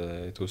ሞክረናል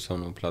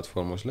የተወሰኑ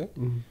ፕላትፎርሞች ላይ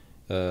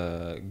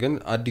ግን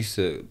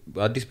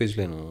አዲስ ፔጅ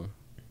ላይ ነው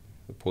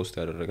ፖስት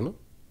ያደረግነው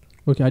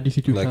ኦኬ አዲስ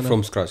ዩቲዩብ ቻናል like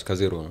from scratch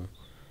ከዜሮ ነው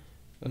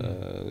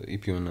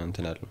ኢፒውን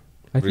እንትን ያለው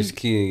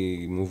ሪስኪ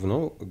ሙቭ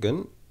ነው ግን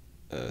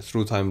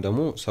through time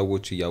ደግሞ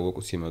ሰዎች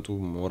ያወቁት ሲመጡ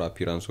ሞር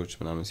አፒራንሶች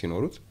ምናምን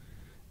ሲኖሩት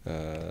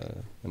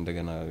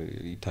እንደገና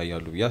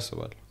ይታያሉ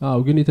ያስባል አው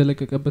ግን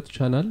የተለቀቀበት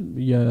ቻናል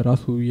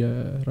የራስ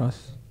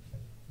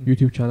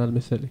ዩቲዩብ ቻናል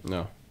መሰለኝ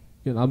አዎ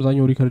ግን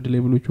አብዛኛው ሪከርድ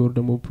ሌቭሎች ወር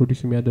ደግሞ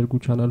ፕሮዲዩስ የሚያደርጉ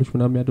ቻናሎች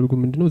ምናምን የሚያደርጉ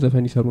ምንድነው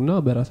ዘፈን ይሰሩና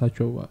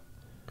በራሳቸው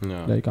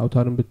ላይክ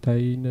አውታርን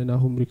ብታይና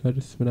አሁን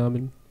ሪከርድስ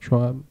ምናምን ሾው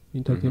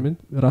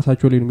ኢንተርቴይንመንት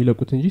ራሳቸው ላይ ነው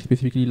የሚለቁት እንጂ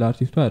ስፔሲፊካሊ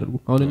ለአርቲስቱ አያደርጉ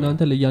አሁን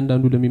እናንተ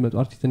ለእያንዳንዱ ለሚመጡ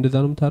አርቲስት እንደዛ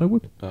ነው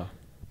የምታደርጉት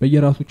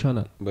በየራሱ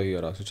ቻናል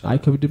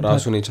አይከብድም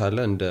ራሱን የቻለ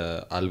እንደ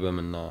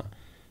አልበምና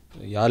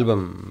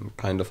የአልበም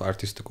kind of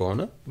artist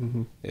ከሆነ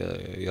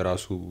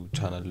የራሱ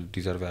ቻናል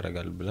ዲዘርቭ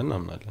ያደርጋል ብለን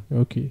እናምናለን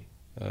ኦኬ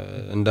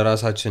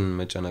እንደራሳችን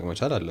መጨነቅ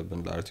መቻል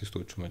አለብን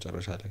ለአርቲስቶቹ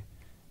መጨረሻ ላይ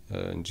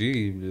እንጂ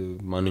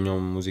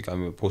ማንኛውም ሙዚቃ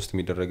ፖስት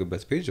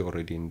የሚደረግበት ፔጅ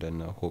ኦሬዲ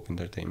እንደነ ሆፕ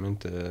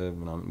ኢንተርቴይንመንት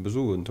ምናምን ብዙ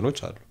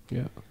እንትኖች አሉ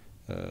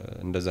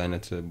እንደዛ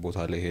አይነት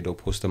ቦታ ላይ ሄደው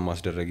ፖስት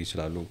ማስደረግ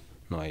ይችላሉ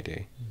ነው አይዲያ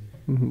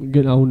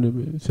ግን አሁን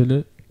ስለ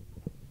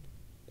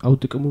አው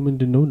ጥቅሙ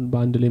ምንድነው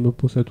በአንድ ላይ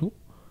መፖሰቱ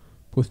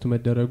ፖስት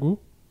መደረጉ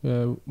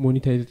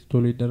ሞኔታይዝ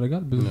ቶሎ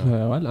ይደረጋል ብዙ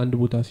ያዋል አንድ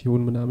ቦታ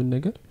ሲሆን ምናምን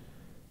ነገር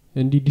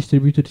እንዲ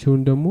ዲስትሪቢዩትድ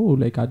ሲሆን ደግሞ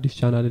ላይክ አዲስ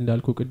ቻናል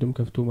እንዳልከው ቅድም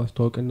ከፍቶ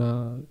ማስተዋወቅና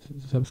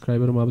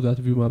ሰብስክራይበር ማብዛት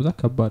ቪው ማብዛት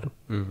ከባድ ነው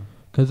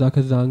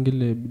ከዛ አንግል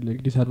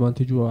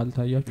ዲስአድቫንቴጁ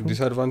አልታያችሁ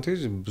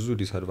ዲስአድቫንቴጅ ብዙ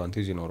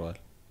ዲስአድቫንቴጅ ይኖረዋል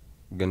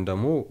ግን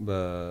ደግሞ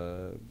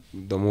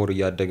በሞር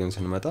ያደገን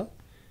ስንመጣ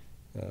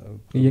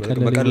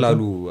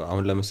በቀላሉ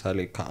አሁን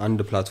ለምሳሌ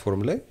ከአንድ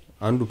ፕላትፎርም ላይ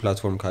አንዱ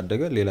ፕላትፎርም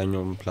ካደገ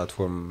ሌላኛው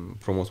ፕላትፎርም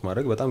ፕሮሞት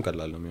ማድረግ በጣም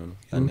ቀላል ነው የሚሆነው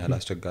ያን ያህል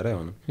አስቸጋሪ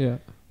አይሆንም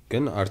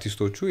ግን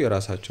አርቲስቶቹ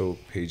የራሳቸው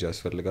ፔጅ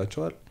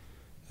ያስፈልጋቸዋል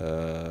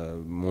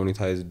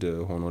ሞኔታይዝድ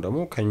ሆኖ ደግሞ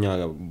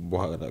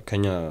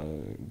ከኛ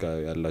ጋር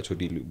ያላቸው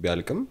ዲል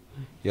ቢያልቅም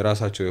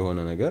የራሳቸው የሆነ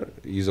ነገር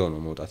ይዘው ነው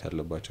መውጣት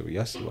ያለባቸው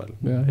ያስባል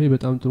ይሄ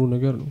በጣም ጥሩ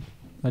ነገር ነው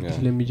አዲስ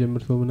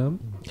ለሚጀምር ሰው ምናምን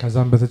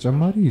ከዛም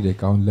በተጨማሪ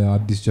አሁን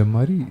ለአዲስ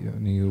ጀማሪ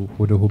እኔ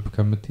ወደ ሆፕ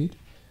ከምትሄድ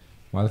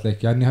ማለት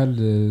ያን ያህል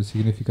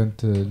ሲግኒፊካንት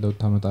ለውጥ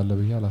ታመጣለህ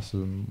ብዬ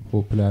አላስብም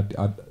ሆፕ ላይ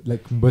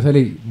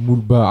በተለይ ሙሉ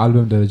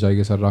በአልበም ደረጃ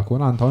እየሰራ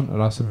ከሆነ አንተ አሁን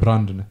ራስ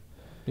ብራንድ ነህ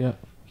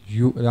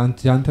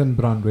ያንተን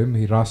ብራንድ ወይም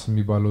ይሄ ራስ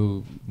የሚባለው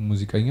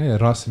ሙዚቀኛ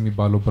የራስ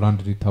የሚባለው ብራንድ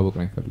ሊታወቅ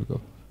ነው የሚፈልገው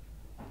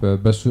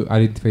በሱ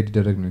አይዴንቲፋይ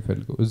ሊደረግ ነው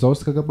የሚፈልገው እዛ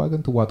ውስጥ ከገባ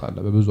ግን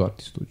ትዋጣለህ በብዙ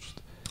አርቲስቶች ውስጥ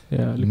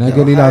ነገ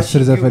ሌላ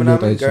 10 ዘፈን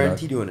ሊወጣ ይችላል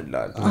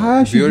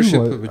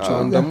ቪውየርሺፕ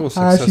ብቻውን ደግሞ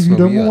ሰክሰስ ነው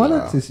ደግሞ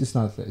ማለት it's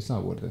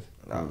not worth it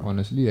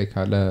honestly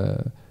ካለ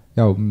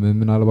ያው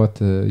ምናልባት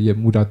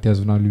የሙድ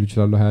አትያዝና ሊሉ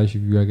ይችላል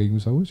 20,000 ቪው ያገኙ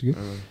ሰዎች ግን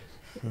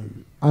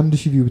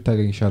 1,000 ቪው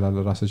ብታገኝ ይሻላል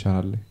ራስ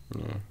ቻናል ላይ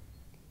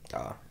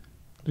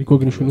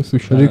ሪኮግኒሽኑ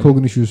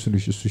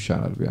እሱ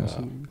ይሻላል ቢያንስ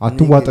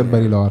አትዋጠን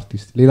በሌላው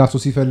አርቲስት ሌላ ሰው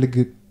ሲፈልግ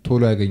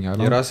ቶሎ ያገኛል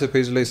የራስ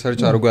ፔጅ ላይ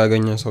ሰርች አድርጎ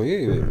ያገኛ ሰውዬ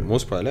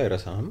ሞስት ፕሮባብሊ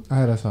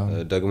አይረሳም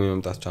ደግሞ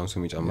የመምጣት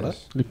ቻንሱም ይጨምራል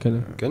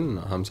ግን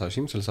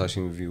 50,000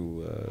 60,000 ቪው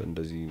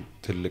እንደዚህ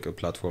ትልቅ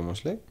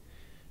ፕላትፎርሞች ላይ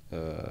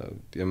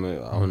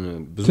አሁን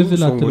ብዙ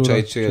ሶንጎች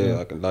አይቼ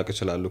ላቅ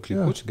ይችላሉ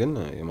ክሊፖች ግን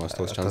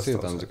የማስታወስ ቻንስ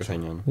በጣም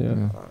ዝቅተኛ ነው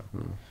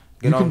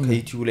ግን አሁን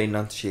ከዩቲዩብ ላይ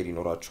እናንተ ሼር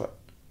ይኖራችኋል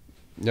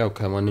ያው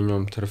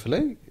ከማንኛውም ትርፍ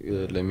ላይ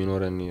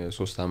ለሚኖረን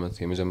የ3 አመት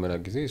የመጀመሪያ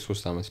ጊዜ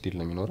 3 አመት ዲል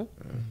ለሚኖረን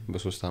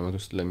በ3 አመት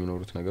ውስጥ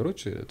ለሚኖሩት ነገሮች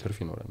ትርፍ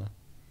ይኖረናል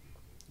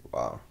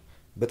ዋው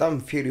በጣም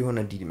ፌር የሆነ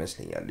ዲል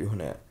ይመስለኛል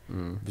የሆነ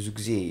ብዙ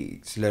ጊዜ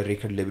ስለ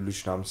ሬከርድ ሌብሎች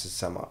ናም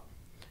ሲሰማ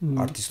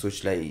አርቲስቶች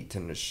ላይ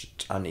ትንሽ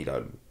ጫን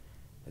ይላሉ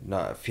እና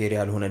ፌር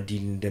ያልሆነ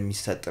ዲል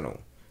እንደሚሰጥ ነው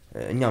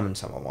እኛ ምን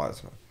ሰማ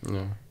ማለት ነው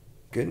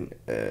ግን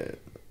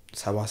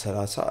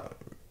 70-30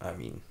 አይ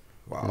ሚን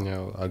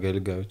ያው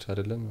አገልጋዮች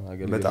አይደለም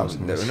በጣም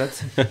ለእውነት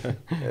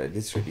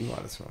ሊትራሊ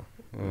ማለት ነው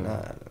እና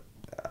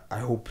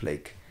አይ ሆፕ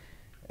ላይክ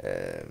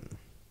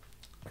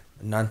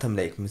እናንተም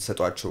ላይክ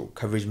የምትሰጧቸው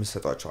ከቨሬጅ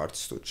የምትሰጧቸው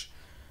አርቲስቶች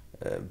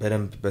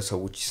በደንብ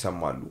በሰዎች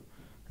ይሰማሉ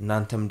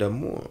እናንተም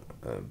ደግሞ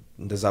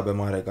እንደዛ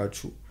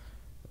በማድረጋችሁ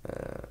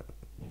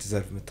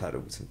ዲዘርቭ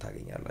የምታደርጉትን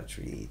ታገኛላችሁ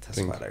ይሄ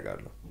ተስፋ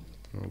አደርጋለሁ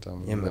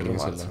የምር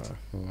ማለት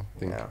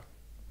ነው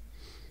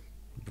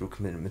ብሩክ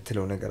ምን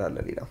የምትለው ነገር አለ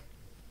ሌላ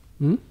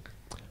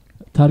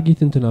ታርጌት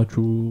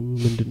እንትናችሁ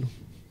ምንድነው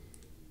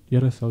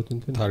የራሳውት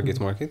እንትን ታርጌት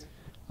ማርኬት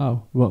አው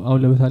አሁን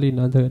ለምሳሌ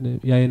እናንተ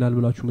ያየናል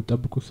ብላችሁ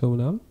የምትጠብቁት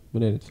ሰውና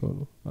ምን አይነት ሰው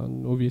ነው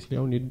ኦብቪየስሊ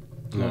አሁን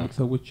የትልቅ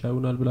ሰዎች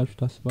ያዩናል ብላችሁ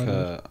ታስባላችሁ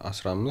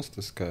ከ15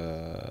 እስከ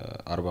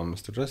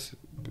 45 ድረስ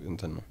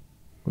እንትን ነው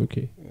ኦኬ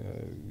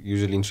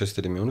usually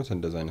interested የሚሆኑት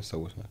እንደዛ አይነት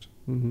ሰዎች ናቸው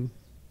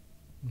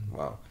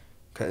ዋው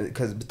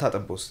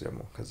ብታጠበውስ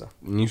ደግሞ ከዛ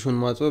ኒሹን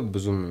ማጥበብ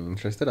ብዙም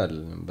ኢንትረስትድ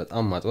አይደለም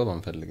በጣም ማጥበብ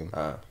አንፈልግም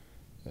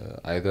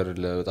አይደር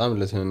በጣም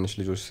ለትንንሽ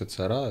ልጆች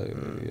ስትሰራ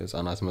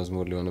የጻናት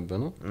መዝሙር ሊሆንበት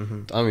ነው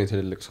በጣም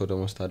የትልልቅ ሰው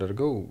ደግሞ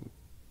ስታደርገው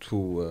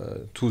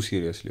ቱ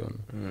ሲሪየስ ሊሆን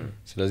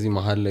ስለዚህ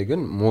መሀል ላይ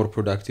ግን ሞር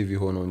ፕሮዳክቲቭ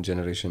የሆነውን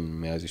ጄነሬሽን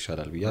መያዝ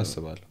ይሻላል ብዬ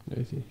አስባለሁ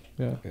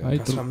አይ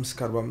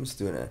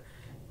 15-45 የሆነ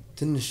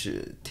ትንሽ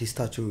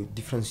ቴስታቸው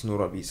ዲፈረንስ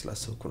ይኖራል ብዬ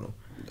ስላሰብኩ ነው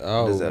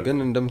አዎ ግን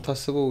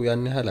እንደምታስበው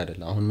ያን ያህል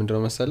አይደለም አሁን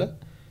ምንድነው መሰለ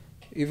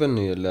ኢቨን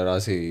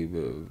ለራሴ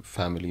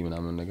ፋሚሊ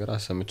ምናምን ነገር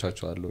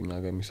አሰምቻቸዋለሁ እኛ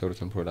ጋር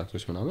የሚሰሩትን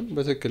ፕሮዳክቶች ምናምን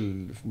በትክክል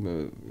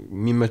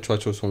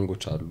የሚመቿቸው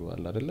ሶንጎች አሉ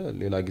አይደለ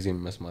ሌላ ጊዜ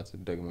መስማት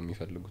ደግሞ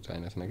የሚፈልጉት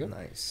አይነት ነገር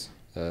ናይስ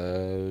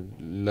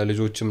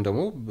ለልጆችም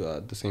ደግሞ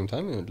at the same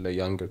time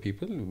ለያንገር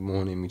ፒፕል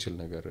መሆን የሚችል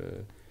ነገር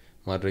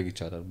ማድረግ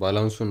ይቻላል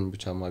ባላንሱን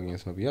ብቻ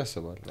ማግኘት ነው ብዬ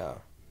አስባለሁ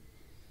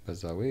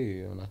በዛ ወይ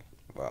ይሆናል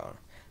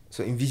ሶ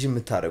ኢንቪዥን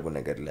የምታደርጉ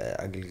ነገር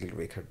ለአገልግል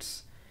ሬከርድስ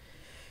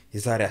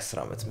የዛሬ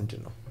 10 አመት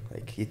ምንድነው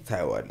ላይክ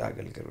ይታያዋል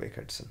አገልግል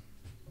ሬከርድስን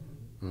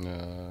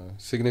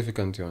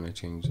ሲግኒፊካንት የሆነ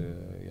ቼንጅ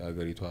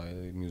የአገሪቷ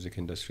ሚውዚክ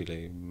ኢንደስትሪ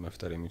ላይ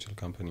መፍጠር የሚችል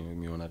ካምፓኒ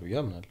የሚሆናል ብዬ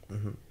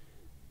አምናለሁ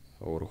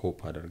or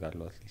hope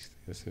አደርጋለሁ at least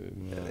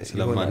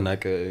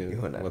ስለማናቀ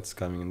what's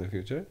coming in the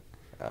future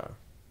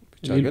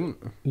ብቻ ግን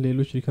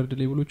ሌሎች ሪከርድ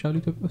ሌብሎች አሉ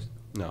ኢትዮጵያ ውስጥ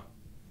ነው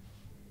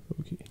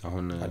ኦኬ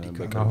አሁን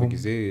በቅርብ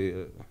ጊዜ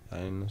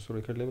አይነሱ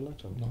ሪከርድ ሌብል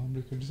ናቸው አሁን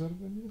ሪከርድ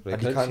ሰርቨር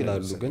ሪከርድ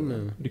ይላሉ ግን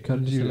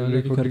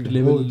ሪከርድ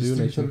ሌብል ሊሆን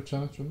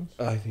አይችልም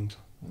I think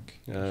so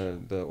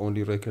the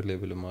only record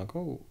label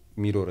ማቀው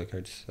ሚዶ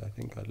ሬከርድስ I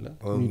think አለ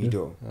ሚዶ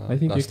I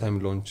think last time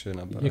launch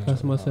ነበር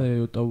የካስማሳ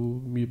የወጣው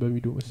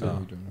በሚዶ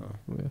መሰለኝ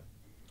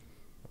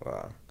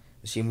ዋው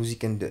እሺ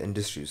ሙዚክ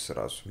ኢንዱስትሪ ውስጥ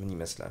ራሱ ምን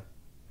ይመስላል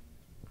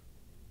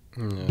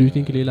do you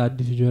think ሌላ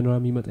አዲስ ጀነራ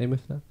የሚመጣ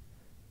ይመስላል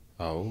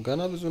አዎ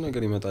ገና ብዙ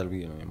ነገር ይመጣል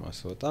ብዬ ነው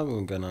የማስበው በጣም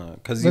ገና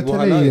ከዚህ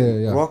በኋላ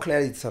ሮክ ላይ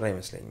የተሰራ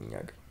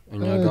ይመስለኛል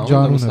እኛ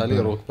ጋር ለምሳሌ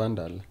ሮክ ባንድ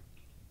አለ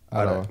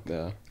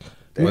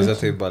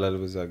ወዘተ ይባላል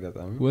በዛ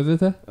አጋጣሚ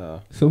ወዘተ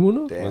ስሙ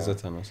ነው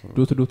ወዘተ ነው ስሙ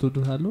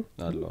ዶት አለው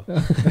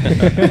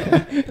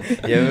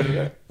የምር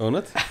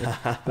እውነት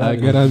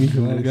ገራሚ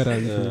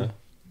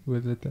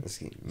ወዘተ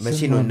መቼ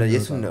ነው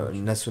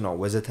እነሱ ነው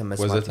ወዘተ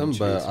መስማት ወዘተም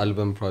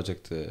በአልበም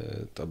ፕሮጀክት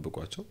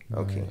ጠብቋቸው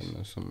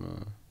እነሱም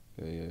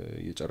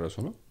እየጨረሱ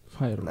ነው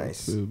ፋየር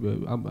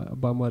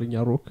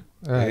በአማርኛ ሮክ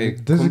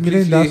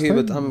ይሄ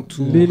በጣም ቱ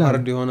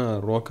ሃርድ የሆነ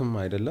ሮክም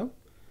አይደለም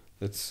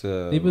it's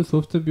even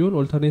soft ቢሆን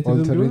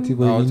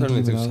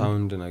alternative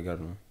sound ነገር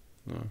ነው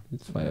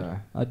it's fire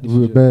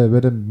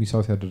በደንብ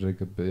ሚሳውት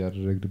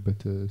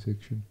ያደረግበት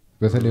ሴክሽን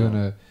በተለይ የሆነ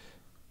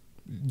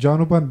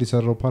ጃኖ ባንድ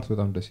የሰራው ፓርት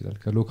በጣም ደስ ይላል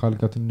ከሎካል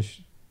ጋር ትንሽ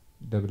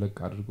ደብለቅ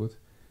አድርጎት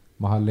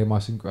መሀል ላይ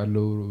ማሲንቆ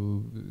ያለው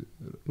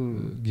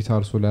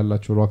ጊታር ሶል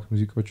ያላቸው ሮክ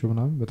ሙዚቃዎች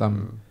ምናምን በጣም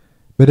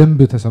በደንብ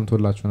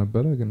ተሰምቶላቸው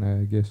ነበር ግን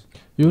ጌስ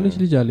የሆነች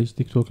ልጅ አለች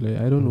ቲክቶክ ላይ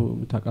አይ ዶንት ኖ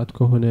ታቃት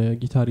ከሆነ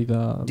ጊታር ይዛ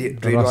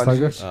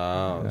ራስታገር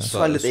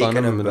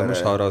እሷንም ደግሞ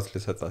ሻውት አውት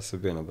ልሰጥ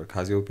አስቤ ነበር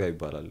ካዚዮፒያ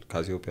ይባላል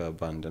ካዚዮፒያ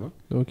ባንድ ነው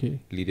ኦኬ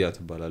ሊዲያ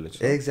ትባላለች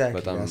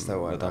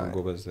በጣም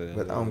ጎበዝ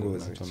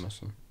ናቸው እነሱ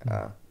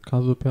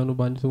ካዚዮፒያ ነው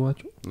ባንድ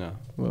ስማቸው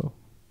ዋው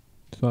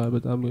እሷ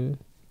በጣም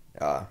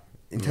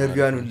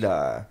ኢንተርቪዋን ሁላ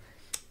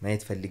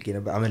ማየት ፈልጌ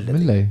ነበር አመለጠኝ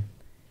ምን ላይ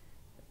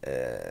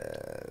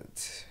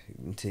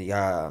ያ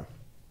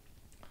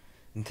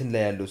እንትን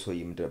ላይ ያለው ሰው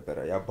ይምደበረ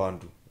ያ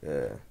ባንዱ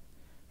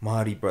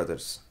ማሪ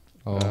ብራዘርስ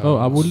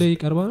አቡል ላይ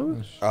ይቀርባ ነው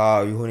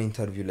የሆነ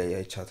ኢንተርቪው ላይ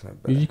አይቻት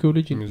ነበር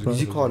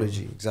ሙዚኮሎጂ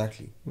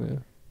ኤግዛክትሊ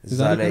እዛ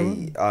ላይ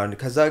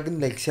ከዛ ግን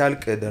ላይክ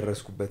ሲያልቅ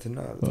ደረስኩበትና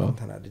በጣም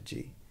ተናድጄ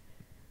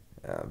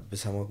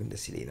በሰማው ግን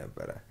ደስ ይለኝ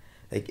ነበር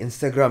ላይክ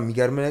ኢንስታግራም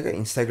የሚገርም ነገር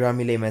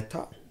ኢንስታግራም ላይ መታ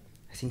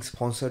I think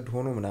sponsored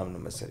ሆኖ ምናምን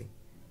ነው መሰለኝ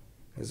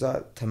እዛ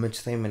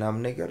ተመችታኝ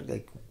ምናምን ነገር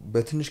ላይክ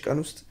በትንሽ ቀን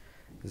ውስጥ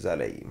እዛ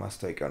ላይ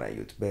ማስታወቂያውን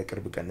አየሁት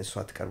በቅርብ ቀን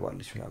እሷ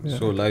ትቀርባለች ምናምን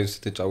ሶ ላይቭ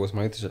ስትጫወት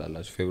ማየት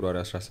ትችላላችሁ ፌብሩዋሪ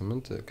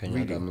 18 ከኛ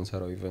ጋር ምን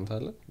ሰራው ኢቨንት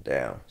አለ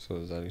ሶ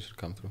ዛሬ should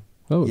come through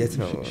የት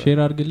ነው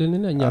ሼር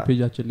አድርግልንና እኛ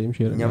ፔጃችን ላይም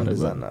ሼር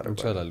እናደርጋለን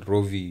ይቻላል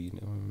ሮቪ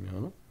ነው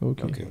የሚሆነው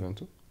ኦኬ ኢቨንቱ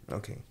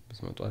ኦኬ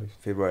በስመጡ አሪፍ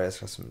ፌብሩዋሪ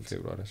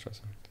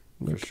 18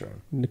 for sure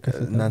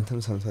እናንተም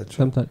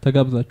ሰምታችሁ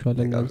ተጋብዛችኋል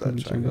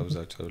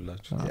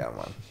ተጋብዛችኋላችሁ ያ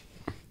ማን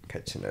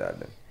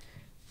ከችንላለን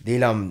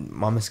ሌላም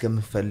ማመስገን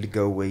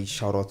የምትፈልገው ወይ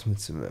ሻውት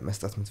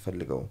መስጠት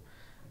የምትፈልገው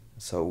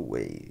ሰው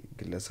ወይ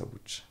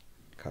ግለሰቦች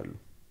ካሉ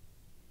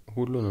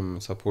ሁሉንም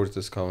ሰፖርት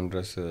እስካሁን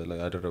ድረስ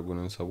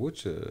ያደረጉንን ሰዎች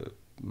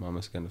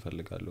ማመስገን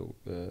እፈልጋለሁ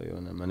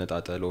የሆነ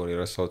መነጣጠል or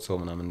የረሳውት ሰው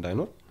ምናምን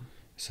እንዳይኖር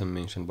ስም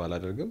ሜንሽን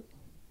ባላደርግም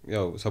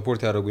ያው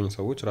ሰፖርት ያደረጉኝ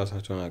ሰዎች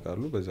ራሳቸውን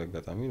ያውቃሉ በዛ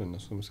አጋጣሚ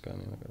ለነሱ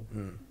ምስጋና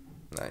ያቀርባለሁ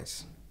ናይስ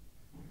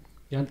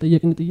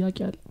ያልጠየቅን ጥያቄ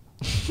አለ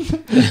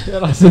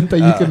ራስን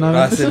ጠይቅና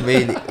ራስን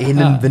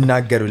ይሄንን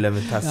ብናገር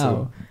ለምታስበው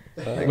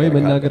ወይ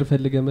መናገር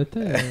ፈልገ መጣ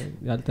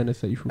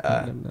ያልተነሳ ይሹ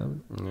ካለ ምናምን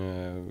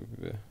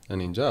እኔ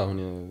እንጃ አሁን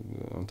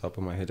on top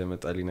of my head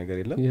መጣልኝ ነገር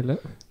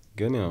የለም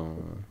ግን ያው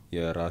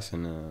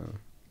የራስን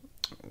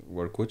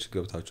ወርኮች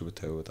ገብታችሁ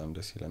ብታዩ በጣም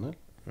ደስ ይለናል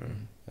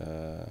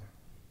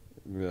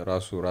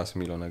ራስ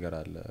የሚለው ነገር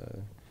አለ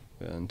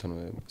እንትን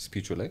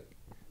ስፒቹ ላይ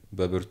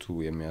በብርቱ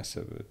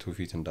የሚያስብ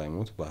ትውፊት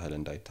እንዳይሞት ባህል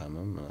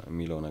እንዳይታመም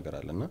የሚለው ነገር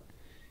አለና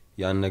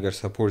ያን ነገር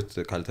ሰፖርት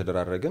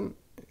ካልተደራረገን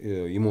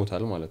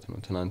ይሞታል ማለት ነው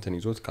ትናንትን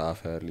ይዞት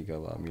ከአፈር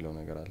ሊገባ የሚለው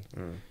ነገር አለ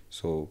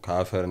ሶ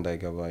ከአፈር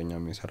እንዳይገባ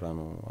እኛም የሰራ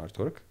ነው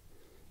አርትወርክ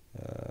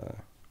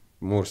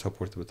ሞር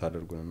ሰፖርት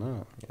ብታደርጉንና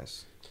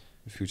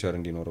ፊውቸር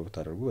እንዲኖረው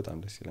ብታደርጉ በጣም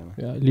ደስ ይለናል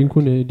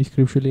ሊንኩን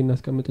ዲስክሪፕሽን ላይ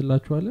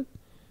እናስቀምጥላችኋለን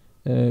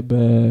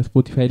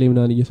በስፖቲፋይ ላይ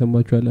ምናን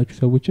እየሰማችሁ ያላችሁ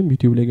ሰዎችም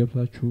ዩቲዩብ ላይ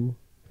ገብታችሁ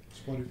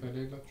ስፖቲፋይ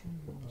ላይ ያላችሁ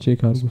ቼክ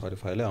አድርጉ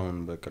ስፖቲፋይ ላይ አሁን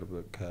በቅርብ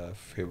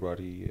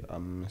ከፌብሩዋሪ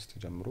 5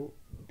 ጀምሮ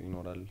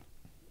ይኖራል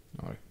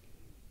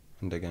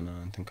እንደገና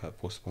እንትን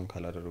ፖስትፖን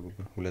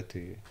ካላደረጉብን ሁለቴ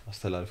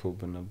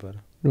አስተላልፈውብን ነበር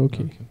ኦኬ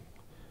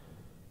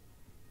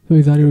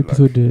የዛሬው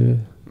ኤፒሶድ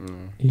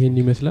ይሄን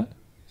ይመስላል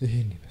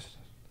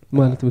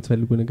ማለት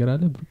የምትፈልጉ ነገር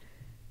አለ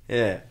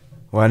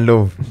one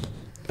love